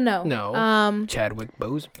 No. No. Chadwick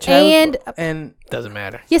Boseman. And Doesn't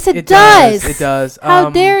matter. yes, it does. does. It does.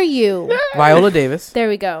 How dare you? Viola Davis. There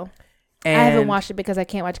we go. And I haven't watched it because I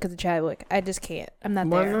can't watch it because of Chadwick. I just can't. I'm not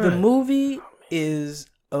Why there. not? The movie is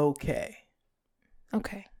okay.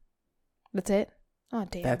 Okay. That's it? Oh,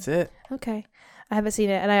 damn. That's it. Okay. I haven't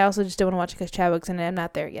seen it, and I also just don't want to watch it because Chadwick's in it. I'm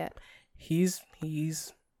not there yet. He's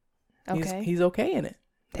Okay. he's okay in it.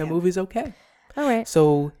 Damn. The movie's okay. All right.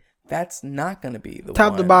 So that's not gonna be the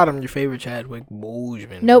Top one. to bottom, your favorite Chadwick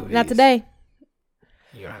Boseman. Nope, movies. not today.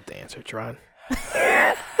 You don't have to answer, Tron.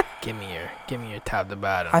 Give me your top to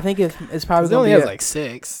bottom. I think it's probably It gonna only be has like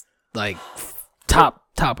 6, like top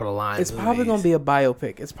of the line. it's probably gonna be a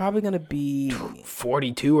biopic. It's probably gonna be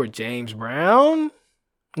 42 or James Brown.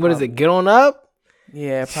 What is it? Get on up.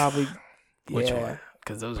 yeah, probably Which yeah, one?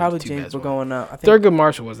 Because those probably are the two James. best We're ones. going up. I think Thurgood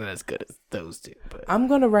Marshall wasn't as good as those two, but I'm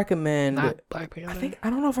gonna recommend. not Black Panther. I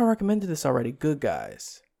don't know if I recommended this already. Good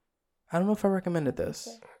Guys. I don't know if I recommended this.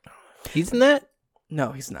 He's in that.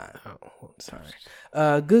 No, he's not. Oh,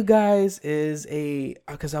 Sorry. Good Guys is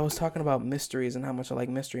because I was talking about mysteries and how much I like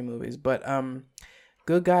mystery movies, but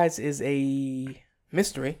Good Guys is a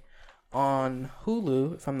mystery on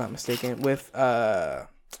Hulu, if I'm not mistaken, with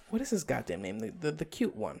what is his goddamn name? The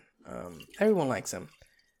cute one. Everyone likes him.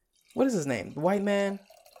 What is his name? The white man?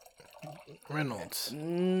 Reynolds.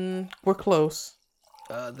 We're close.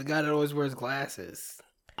 The guy that always wears glasses.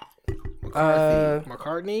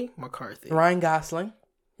 McCarthy. Ryan Gosling.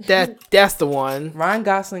 That's the one. Ryan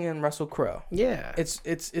Gosling and Russell Crowe. Yeah. It's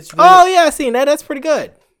really, Oh yeah, I seen that. That's pretty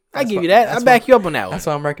good. I give you that. I back you up on that one. That's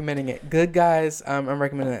why I'm recommending it. Good Guys. I'm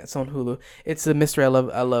recommending that. It's on Hulu. It's a mystery. I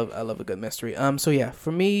love a good mystery. So yeah,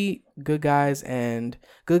 for me, Good Guys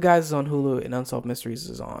is on Hulu and Unsolved Mysteries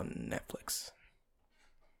is on Netflix.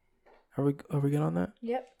 Are we good on that?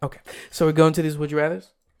 Yep. Okay. So we're going to these Would You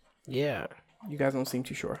Rathers? Yeah. You guys don't seem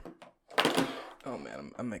too sure. Oh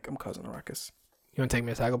man, I'm causing a ruckus. You want to take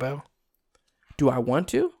me to Taco Bell? Do I want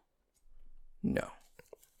to? No,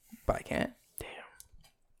 but I can't.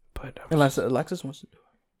 But Unless Alexis wants to do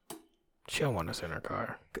it. she don't want us in her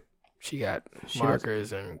car. She got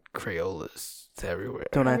markers and Crayolas everywhere.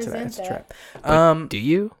 Don't I answer that. resent It's a that. trap. Do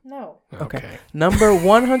you? No. Okay. Number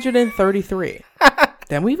 133.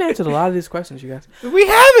 Damn, we've answered a lot of these questions, you guys. We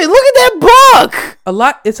haven't. Look at that book. A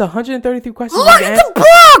lot. It's 133 questions. Look at the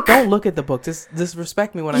book. Don't look at the book. Just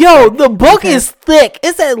respect me when I Yo, say the book is thick.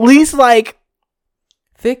 It's at least like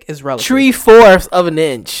thick is relative. 3/4 of an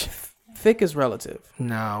inch. Thick is relative.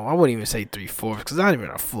 No, I wouldn't even say 3/4 because not even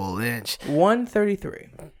a full inch. 133.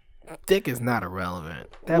 Thick is not irrelevant.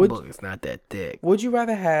 That book is not that thick. Would you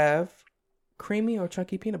rather have creamy or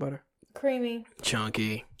chunky peanut butter? Creamy.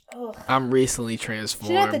 Chunky. Ugh. I'm recently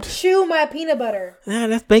transformed. You have to chew my peanut butter. Yeah,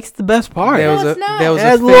 that makes the best part. There was it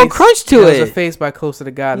has a little crunch to it. There was a face by Close to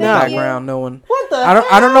the God in the background. No one. What the?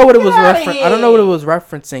 I don't know what it was I don't know what it was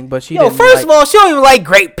referencing, but she didn't. First of all, she don't even like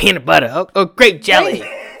grape peanut butter or grape jelly.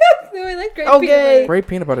 Like grape peanut butter. Grape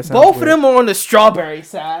peanut butter sounds Both weird. of them are on the strawberry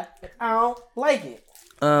side. I don't like it.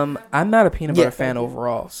 I'm not a peanut butter fan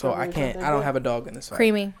overall, so I don't have a dog in this fight.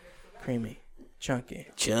 Creamy. Chunky.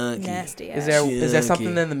 Nasty. Is there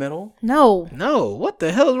something in the middle? No. What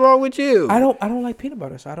the hell is wrong with you? I don't like peanut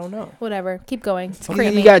butter, so I don't know. Whatever. Keep going. It's You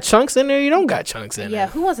creamy. got chunks in there. You don't got chunks in there. Yeah.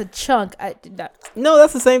 Who wants a chunk? I did not. No,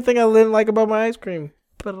 that's the same thing I didn't like about my ice cream.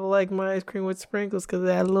 But I like my ice cream with sprinkles because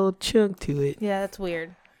it had a little chunk to it. Yeah, that's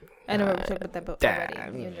weird. I know we talked about that book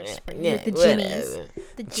already. Yeah, The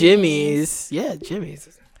Jimmy's. Jimmy's. Yeah,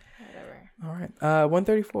 Jimmy's. Whatever. All right.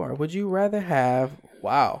 134. Would you rather have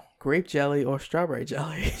grape jelly or strawberry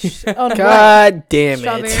jelly? God damn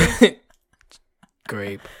Strawberry. it.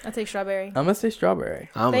 Grape. I'll take strawberry. I'm gonna say strawberry.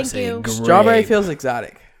 I'm Thank gonna say you. grape, Strawberry feels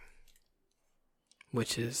exotic,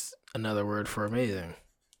 which is another word for amazing.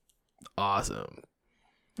 Awesome.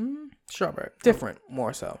 Strawberry, different,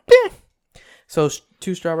 more so. Yeah. So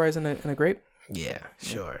 2 strawberries and a grape. Yeah,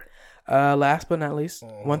 sure. Last but not least,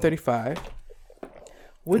 135.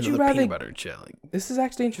 Would you rather? Peanut butter jelly. This is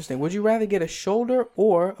actually interesting. Would you rather get a shoulder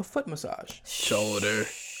or a foot massage? Shoulder,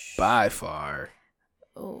 by far.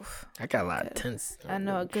 Oof. I got a lot of tense. I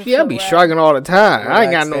know a good. Yeah, I be shrugging all the time. I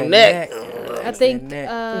ain't got no neck. I think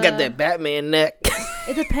got that Batman neck.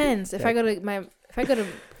 It depends. If I go to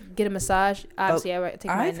get a massage, obviously I take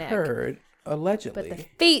my neck. I've heard allegedly. But the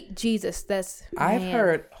feet, Jesus, that's. I've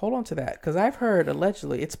heard. Hold on to that, because I've heard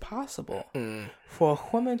allegedly it's possible for a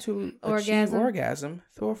woman to achieve orgasm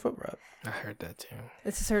through a foot rub. I heard that too.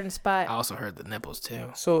 It's a certain spot. I also heard the nipples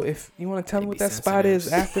too. So if you want to tell me what that spot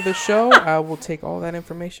is after the show, I will take all that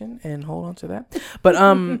information and hold on to that. But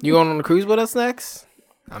you going on the cruise with us next?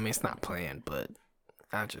 I mean, it's not planned, but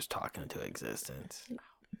I'm just talking to existence.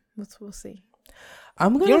 We'll see.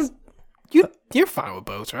 I'm gonna. You're fine with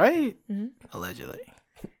boats, right? Mm-hmm.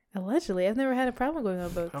 Allegedly, I've never had a problem going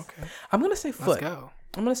on boats. Okay. I'm gonna say foot. Let's go.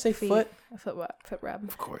 I'm gonna say foot. Foot rub.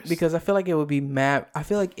 Of course. Because I feel like it would be mad. I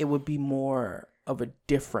feel like it would be more of a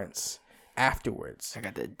difference afterwards. I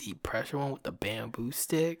got that deep pressure one with the bamboo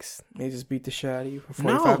sticks. They just beat the shit out of you for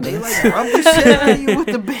 45 they minutes. like rub the shit out of you with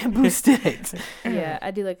the bamboo sticks. Yeah,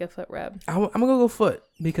 I do like a foot rub. I'm gonna go foot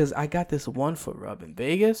because I got this one foot rub in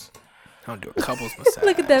Vegas. I'm gonna do a couples massage.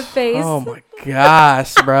 Look at that face. Oh my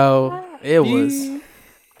gosh, bro! It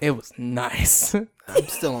was nice. I'm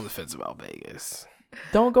still on the fence about Vegas.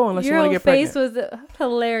 Don't go unless you Your want to get face pregnant. was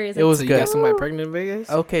hilarious. It was So good. you got somebody pregnant in Vegas?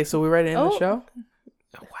 Okay, so we ready to end the show?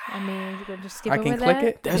 I mean, you're gonna just skip I over can that? click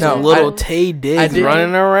it. There's No, a little I- Tay Diggs did-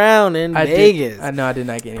 running around in Vegas. I know I did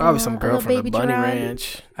not get any. Probably some girl little from the baby Bunny Gerard.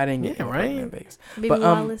 Ranch. I didn't get Yeah, any right? in Vegas. Baby But,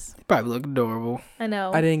 Wallace. He probably look adorable. I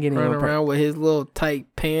know. I didn't get any. Running around with his little tight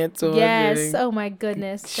pants on. Yes. and Oh my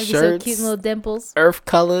goodness. That'd be so Shirts. cute, little dimples. Earth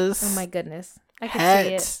colors. Oh my goodness. I can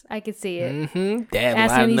Hats. see it. I can see it. Mm-hmm. Dad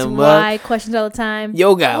Asking lining these them why up. questions all the time.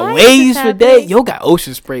 Yo got Why is waves this for happening? days. Yo got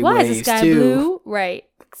ocean spray Why is waves the sky too. blue? Right.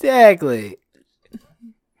 Exactly.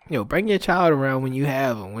 Yo, bring your child around when you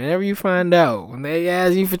have them. Whenever you find out, when they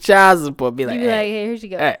ask you for child support, be like, You be like, hey, here you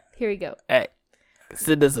go. hey. Here we go. hey,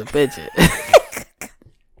 send us a picture.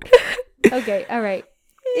 Okay. All right.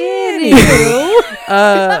 Anywho.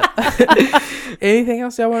 Anything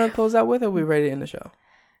else y'all want to close out with, or are we ready to end the show?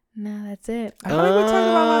 No, that's it. I feel like we're talking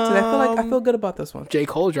about a lot today. I feel good about this one. J.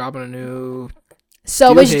 Cole dropping a new.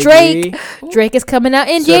 So is Drake. Drake is coming out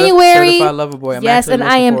in January. Certified Lover Boy. I'm Yes, actually and I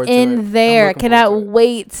looking am forward to in it. there. I'm looking Cannot forward to it.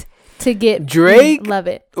 wait to get Drake? Love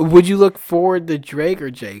it. Would you look forward to Drake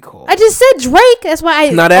or J. Cole? I just said Drake. That's why I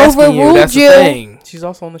Not asking you. overruled That's you. the thing. She's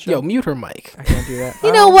also on the show. Yo, mute her mic. I can't do that.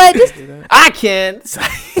 You know what? Just I can.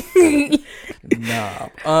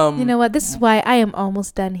 No. you know what? This is why I am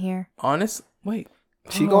almost done here. Honest. Wait.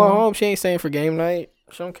 She going home. She ain't staying for game night.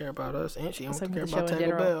 She don't care about us, and she don't It's like care the about show in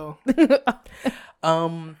Taco general.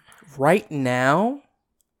 Bell. Right now,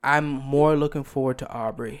 I'm more looking forward to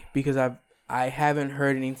Aubrey because I haven't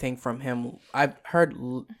heard anything from him. I've heard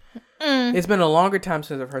It's been a longer time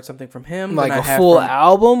since I've heard something from him. Like than a I have full from,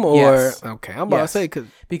 album, or Yes. okay, I'm about to say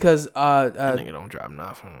because that nigga don't drop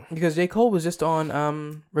nothing. because J. Cole was just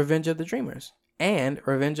on Revenge of the Dreamers and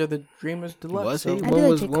Revenge of the Dreamers Deluxe. Was he? So I When do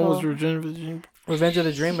was like J. when was Cole. Revenge of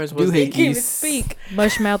the Dreamers was Doohickeys. Can't even speak.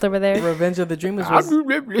 Mushmouth over there. Revenge of the Dreamers was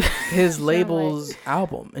his label's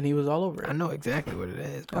album, and he was all over it. I know exactly what it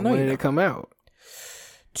is. But I know when you did know. it come out?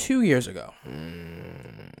 2 years ago,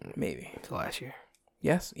 maybe. It's last year.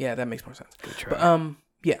 Yes, yeah, that makes more sense. Good try. But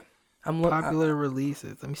yeah, Popular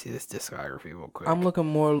releases. Let me see this discography real quick. I'm looking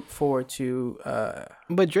more forward to.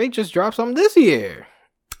 But Drake just dropped something this year.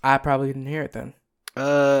 I probably didn't hear it then.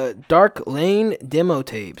 Dark Lane demo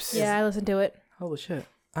tapes. Yeah, I listened to it. Holy shit!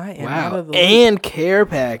 I am out Wow. of the loop. And Care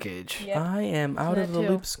Package. Yep. I am out That of the too.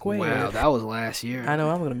 loop square. Wow, that was last year. I know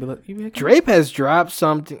I'm gonna be like Drape has dropped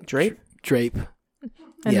something. Drape? Drape.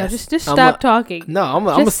 I know, Yes. just I'm stop a- talking. No, I'm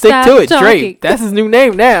Just gonna stick stop to it. talking. Drape. That's his new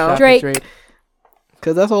name now. Drake.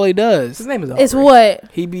 Because that's all he does. His name is. It's Aubrey. what?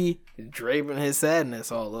 He be draping his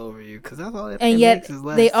sadness all over you. Because that's all that And makes yet his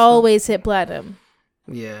last they song. always hit platinum.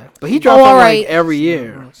 Yeah. But he drops all one right. like every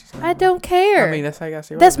year. I don't care. I mean, that's how you gotta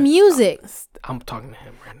say. That's relevant. music. I'm talking to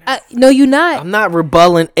him right now. No, you not. I'm not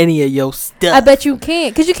rebutting any of your stuff. I bet you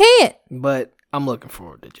can't, because you can't. But I'm looking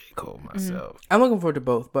forward to J. Cole myself. I'm looking forward to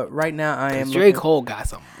both, but right now I am. J. Cole got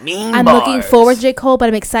some mean I'm bars. looking forward to J. Cole, but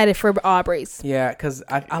I'm excited for Aubrey's Yeah, because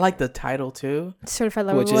I like the title too. Certified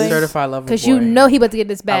Lover Which Boy. is Certified Lover Boy. Because you know he about to get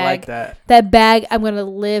this bag. I like that. That bag I'm gonna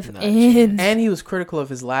live Nice. in. And he was critical of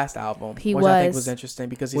his last album, He which I think was. was interesting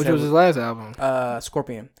because he Which said was his last album.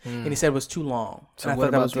 Scorpion, and he said it was too long. So And I what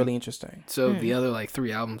thought that about was the- really interesting. So the other like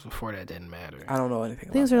 3 albums before that didn't matter. I don't know anything.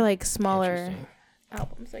 Things about are like smaller Interesting.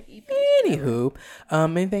 albums, like EPs. that. Anywho,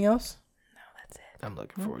 anything else? I'm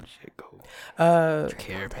looking forward to J. Cole.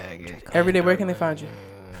 Care Package. Every day, where can they find you?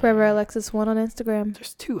 Forever Alexis 1 on Instagram.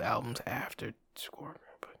 There's 2 albums after Scorpion,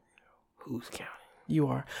 but who's counting? You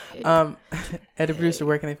are. At the producer,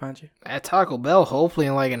 where can they find you? At Taco Bell, hopefully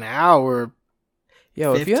in like an hour.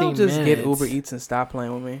 Yo, if you don't 15 just get minutes. Uber Eats and stop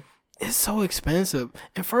playing with me. It's so expensive.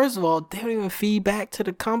 And first of all, they don't even feed back to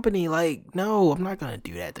the company. Like, no, I'm not going to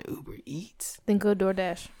do that to Uber Eats. Then go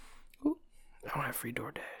DoorDash. I don't have free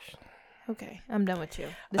DoorDash. Okay, I'm done with you.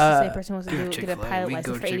 This is the same person who wants to go get a Chick-fil-A. pilot We can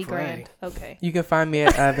license go for 80 Chick-fil-A. grand. Okay. You can find me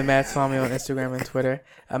at the Mad Swami on Instagram and Twitter.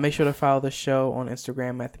 Make sure to follow the show on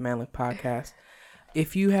Instagram at the Manlick Podcast.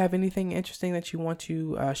 If you have anything interesting that you want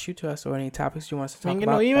to shoot to us or any topics you want us to We talk ain't get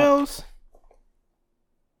no about, emails?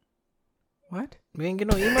 what? We ain't get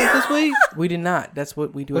no emails this week? We did not. That's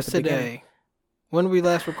what we do What's at the beginning. today? When did we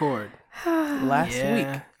last record? Last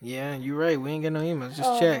yeah, week. Yeah, you're right. We ain't get no emails.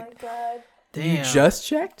 Just check. God. Damn. You just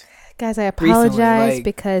checked? Guys, I apologize like,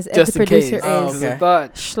 because Ed just the in case. producer Oh, is okay. I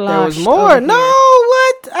thought there sloshed was more. over No, here.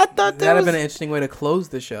 what? I thought there That'd have was been an interesting way to close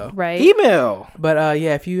the show. Right. email. But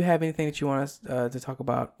yeah, if you have anything that you want us to talk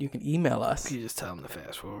about, you can email us You just tell them to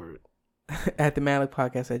fast forward. at the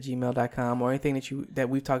manlickpodcast@gmail.com or anything that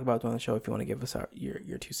we've talked about during the show. If you want to give us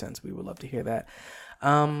your 2 cents, we would love to hear that.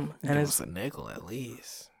 And Give as us a nickel at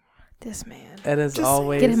least. This man. as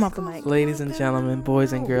always, Get him off the mic. ladies and gentlemen,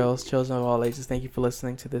 boys and girls, children of all ages, thank you for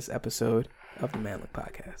listening to this episode of the Manlick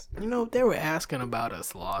Podcast. You know, they were asking about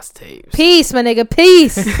us lost tapes. Peace, my nigga.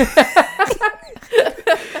 Peace.